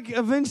don't like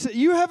Avenged?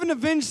 You have an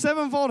Avenged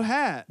Sevenfold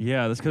hat.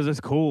 Yeah, that's because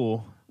it's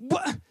cool.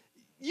 What?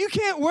 You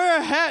can't wear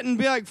a hat and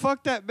be like,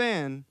 fuck that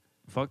band.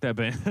 Fuck that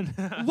band.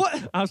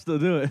 What? I'll still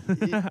do it.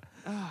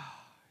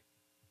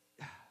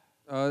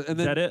 And then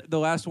that it? the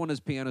last one is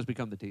Pianos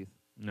Become the Teeth.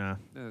 Nah.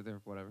 They're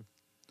whatever.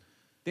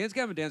 Dance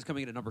Gavin Dance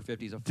coming in at number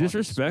 50 is a fucking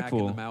Disrespectful.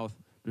 smack in the mouth.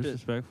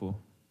 Disrespectful.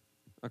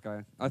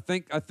 Okay. I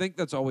think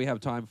that's all we have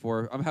time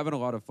for. I'm having a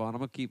lot of fun. I'm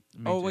gonna keep.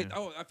 Me Wait. too.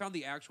 Oh, I found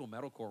the actual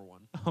metalcore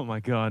one. Oh my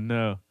god,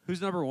 no.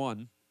 Who's number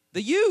 1?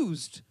 The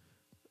Used.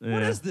 What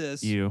Yeah, is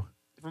this? You.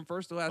 From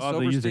first to last, Oh,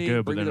 The Used are Soberstein, good,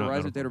 but Bring Me they're the not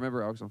Horizon, metalcore. Day to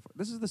Remember, Alex on Fire.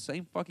 This is the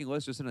same fucking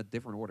list, just in a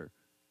different order.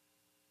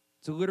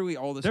 So literally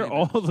all the They're same.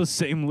 all bands. the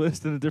same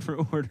list in a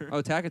different order. Oh,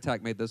 Attack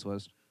Attack made this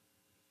list.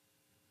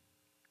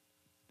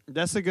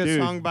 That's a good Dude,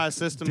 song by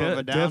System of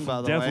a Down,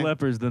 by the Def way.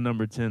 Leppard's the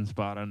number 10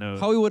 spot, I know.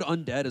 Hollywood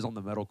Undead is on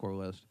the metalcore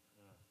list.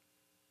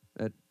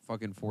 At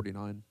fucking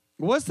 49.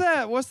 What's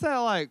that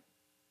like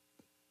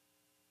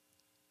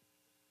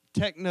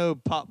techno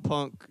pop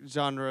punk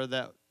genre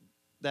that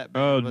band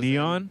Oh, was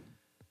Neon?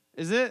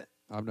 in? Is it?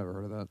 I've never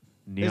heard of that.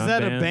 Neon Is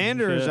that a bands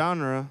band and or a shit?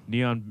 genre?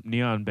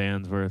 Neon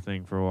bands were a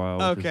thing for a while.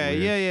 which is Okay,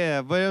 weird.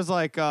 yeah. But it was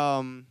like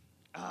I'm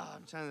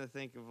trying to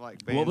think of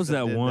like bands. What was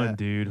that did one,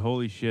 dude?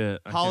 Holy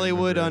shit. I can't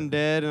Hollywood remember.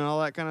 Undead and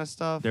all that kind of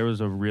stuff. There was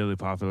a really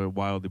popular,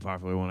 wildly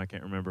popular one. I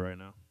can't remember right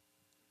now.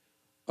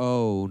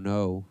 Oh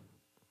no.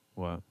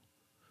 What?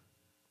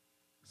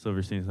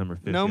 Silverstein's number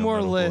 50. No on more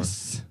metalcore.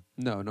 lists.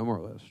 No more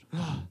list.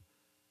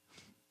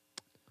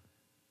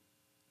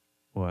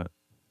 What?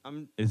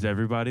 I'm Is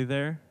everybody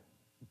there?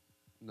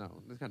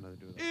 No, this got nothing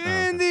to do with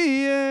that. in the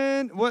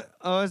end. What?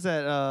 Oh, is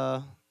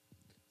that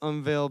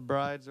Unveiled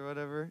Brides or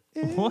whatever?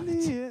 In What? the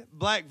end-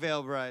 Black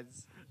Veil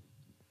Brides.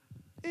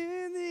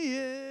 In the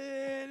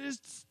end, it's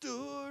the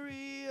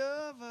story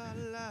of our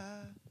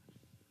life.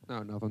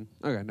 No, nothing.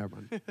 Okay, never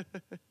mind. What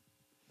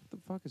the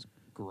fuck is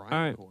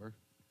right. grindcore?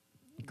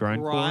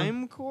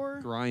 Grindcore?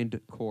 Grimecore?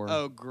 Grindcore.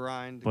 Oh,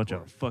 grind. Bunch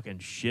of fucking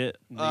shit.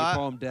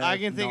 Napalm Death. I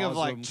can think of,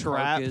 like, Nauseam,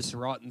 Trapped. Carcass,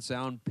 Rotten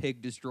Sound,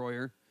 Pig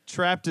Destroyer,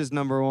 Trapped is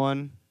number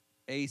 1.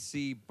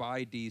 AC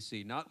by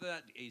DC. Not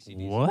that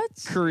ACDC. What?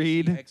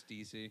 Creed.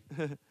 XDC.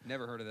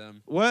 Never heard of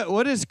them.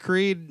 What is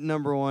Creed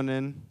number 1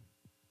 in?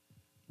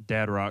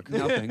 Dad Rock.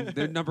 Nothing.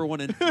 They're number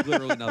 1 in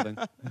literally nothing.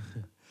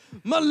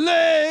 My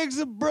legs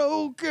are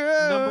broken.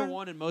 Number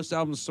 1 in most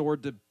albums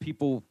sold to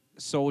people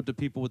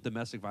with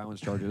domestic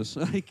violence charges.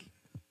 Like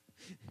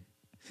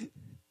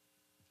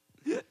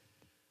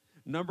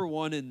number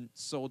 1 and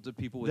sold to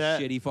people with That-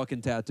 shitty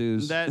fucking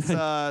tattoos. That's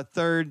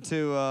third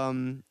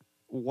to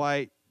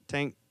white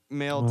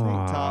male tank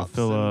Aw, tops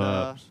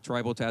Phillips.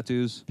 tribal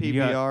tattoos. and You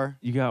got- PBR.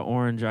 You got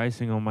orange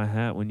icing on my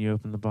hat when you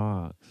open the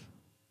box.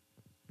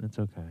 That's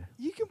okay.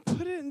 You can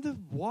put it in the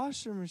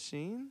washer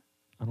machine.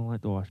 I don't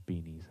like to wash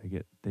beanies.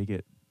 They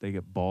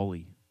get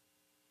bally.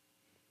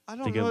 I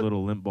They don't get know.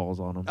 little lint balls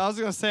on them. I was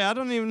gonna say I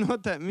don't even know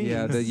what that means.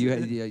 Yeah,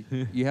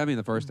 you had me in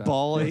the first half.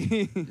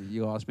 Bally.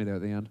 You lost me there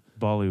at the end.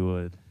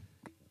 Bollywood.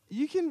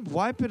 You can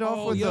wipe it off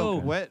Oh, with yo. a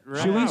wet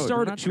rag. Should we Wow,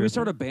 start? not Should we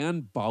start a tripping.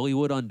 band,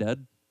 Bollywood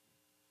Undead?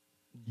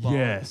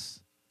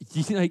 Yes.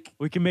 Like,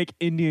 We can make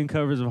Indian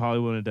covers of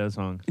Hollywood and Dead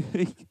songs.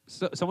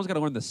 someone's got to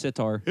learn the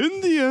sitar.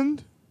 In the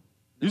end,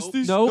 it's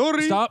the No,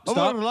 story stop, of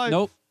stop. our life.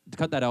 Nope,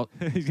 cut that out.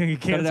 He's gonna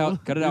get Cut it canceled.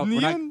 out. Cut it out. In We're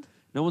the not, end,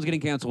 No one's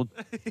getting canceled.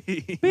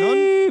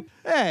 No,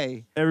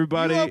 hey,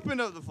 Everybody, you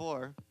opened up the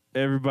floor.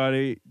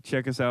 everybody,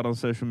 check us out on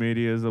social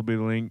medias. They'll be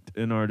linked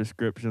in our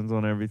descriptions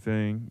on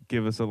everything.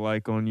 Give us a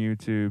like on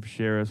YouTube.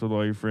 Share us with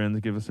all your friends.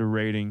 Give us a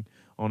rating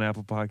on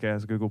Apple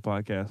Podcasts, Google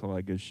Podcasts, all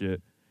that good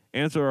shit.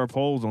 Answer our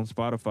polls on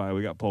Spotify.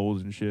 We got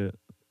polls and shit.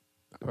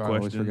 I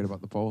always forget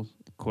about the polls.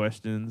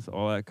 Questions,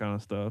 all that kind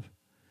of stuff.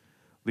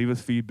 Leave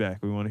us feedback.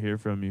 We want to hear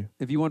from you.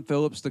 If you want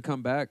Phillips to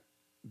come back,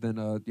 then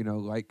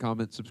like,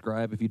 comment,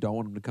 subscribe. If you don't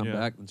want him to come Yeah.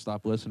 back, then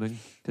stop listening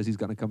because he's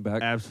gonna come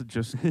back.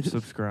 Just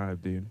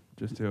subscribe, dude.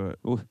 Just do it.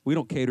 We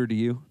don't cater to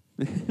you.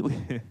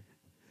 Stay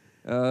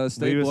Leave us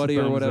a bloody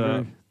or thumbs whatever.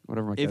 up.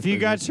 Whatever. My If you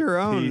catchphrase got is. your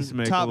own Peace,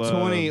 make top love.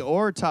 20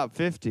 or top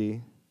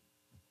 50,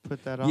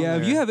 put that on Yeah,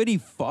 there. if you have any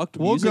fucked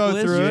We'll music go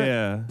lists, through it.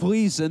 Yeah.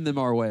 please send them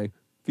our way.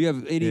 If you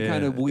have any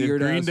kind of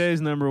weird If Green ass,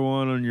 Day's number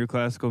one on your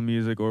classical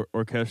music or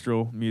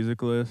orchestral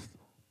music list,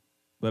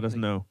 let us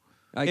know.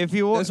 If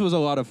you wa- this was a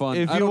lot of fun.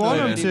 if I you don't know want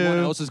if them anyone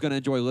to- else is going to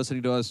enjoy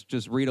listening to us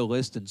just read a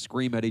list and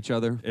scream at each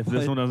other. If But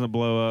this one doesn't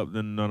blow up,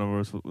 then none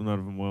of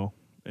them will.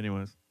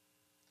 Anyways,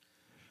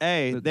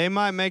 Hey, they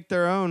might make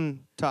their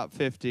own top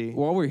 50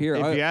 while we're here,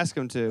 if you ask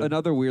them to.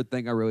 another weird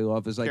thing I really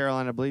love is like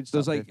Carolina Bleeds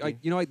those top like,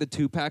 50. like the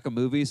 2-pack of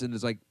movies and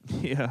it's like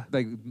yeah.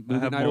 movie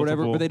have night or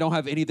whatever, multiple. but they don't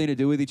have anything to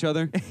do with each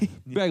other.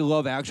 Like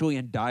Love Actually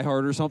and Die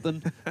Hard or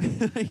something.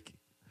 Like,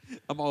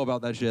 I'm all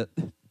about that shit.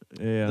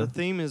 Yeah. The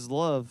theme is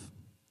love.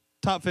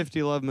 Top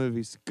 50 love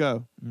movies.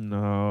 Go.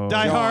 No.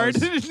 Die Hard,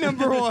 Jaws.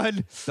 number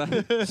one.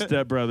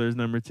 Step Brothers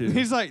number 2.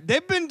 He's like,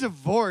 they've been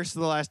divorced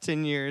the last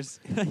 10 years.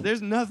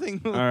 There's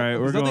nothing. All right,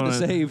 There's nothing to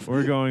save.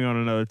 We're going on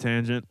another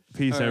tangent.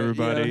 Peace, All right,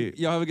 everybody.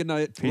 yeah. Y'all have a good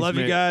night. Peace, Love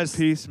you guys.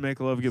 Peace,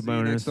 make love, get See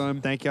you next boners.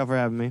 time. Thank y'all for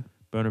having me.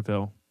 Boner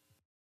pill.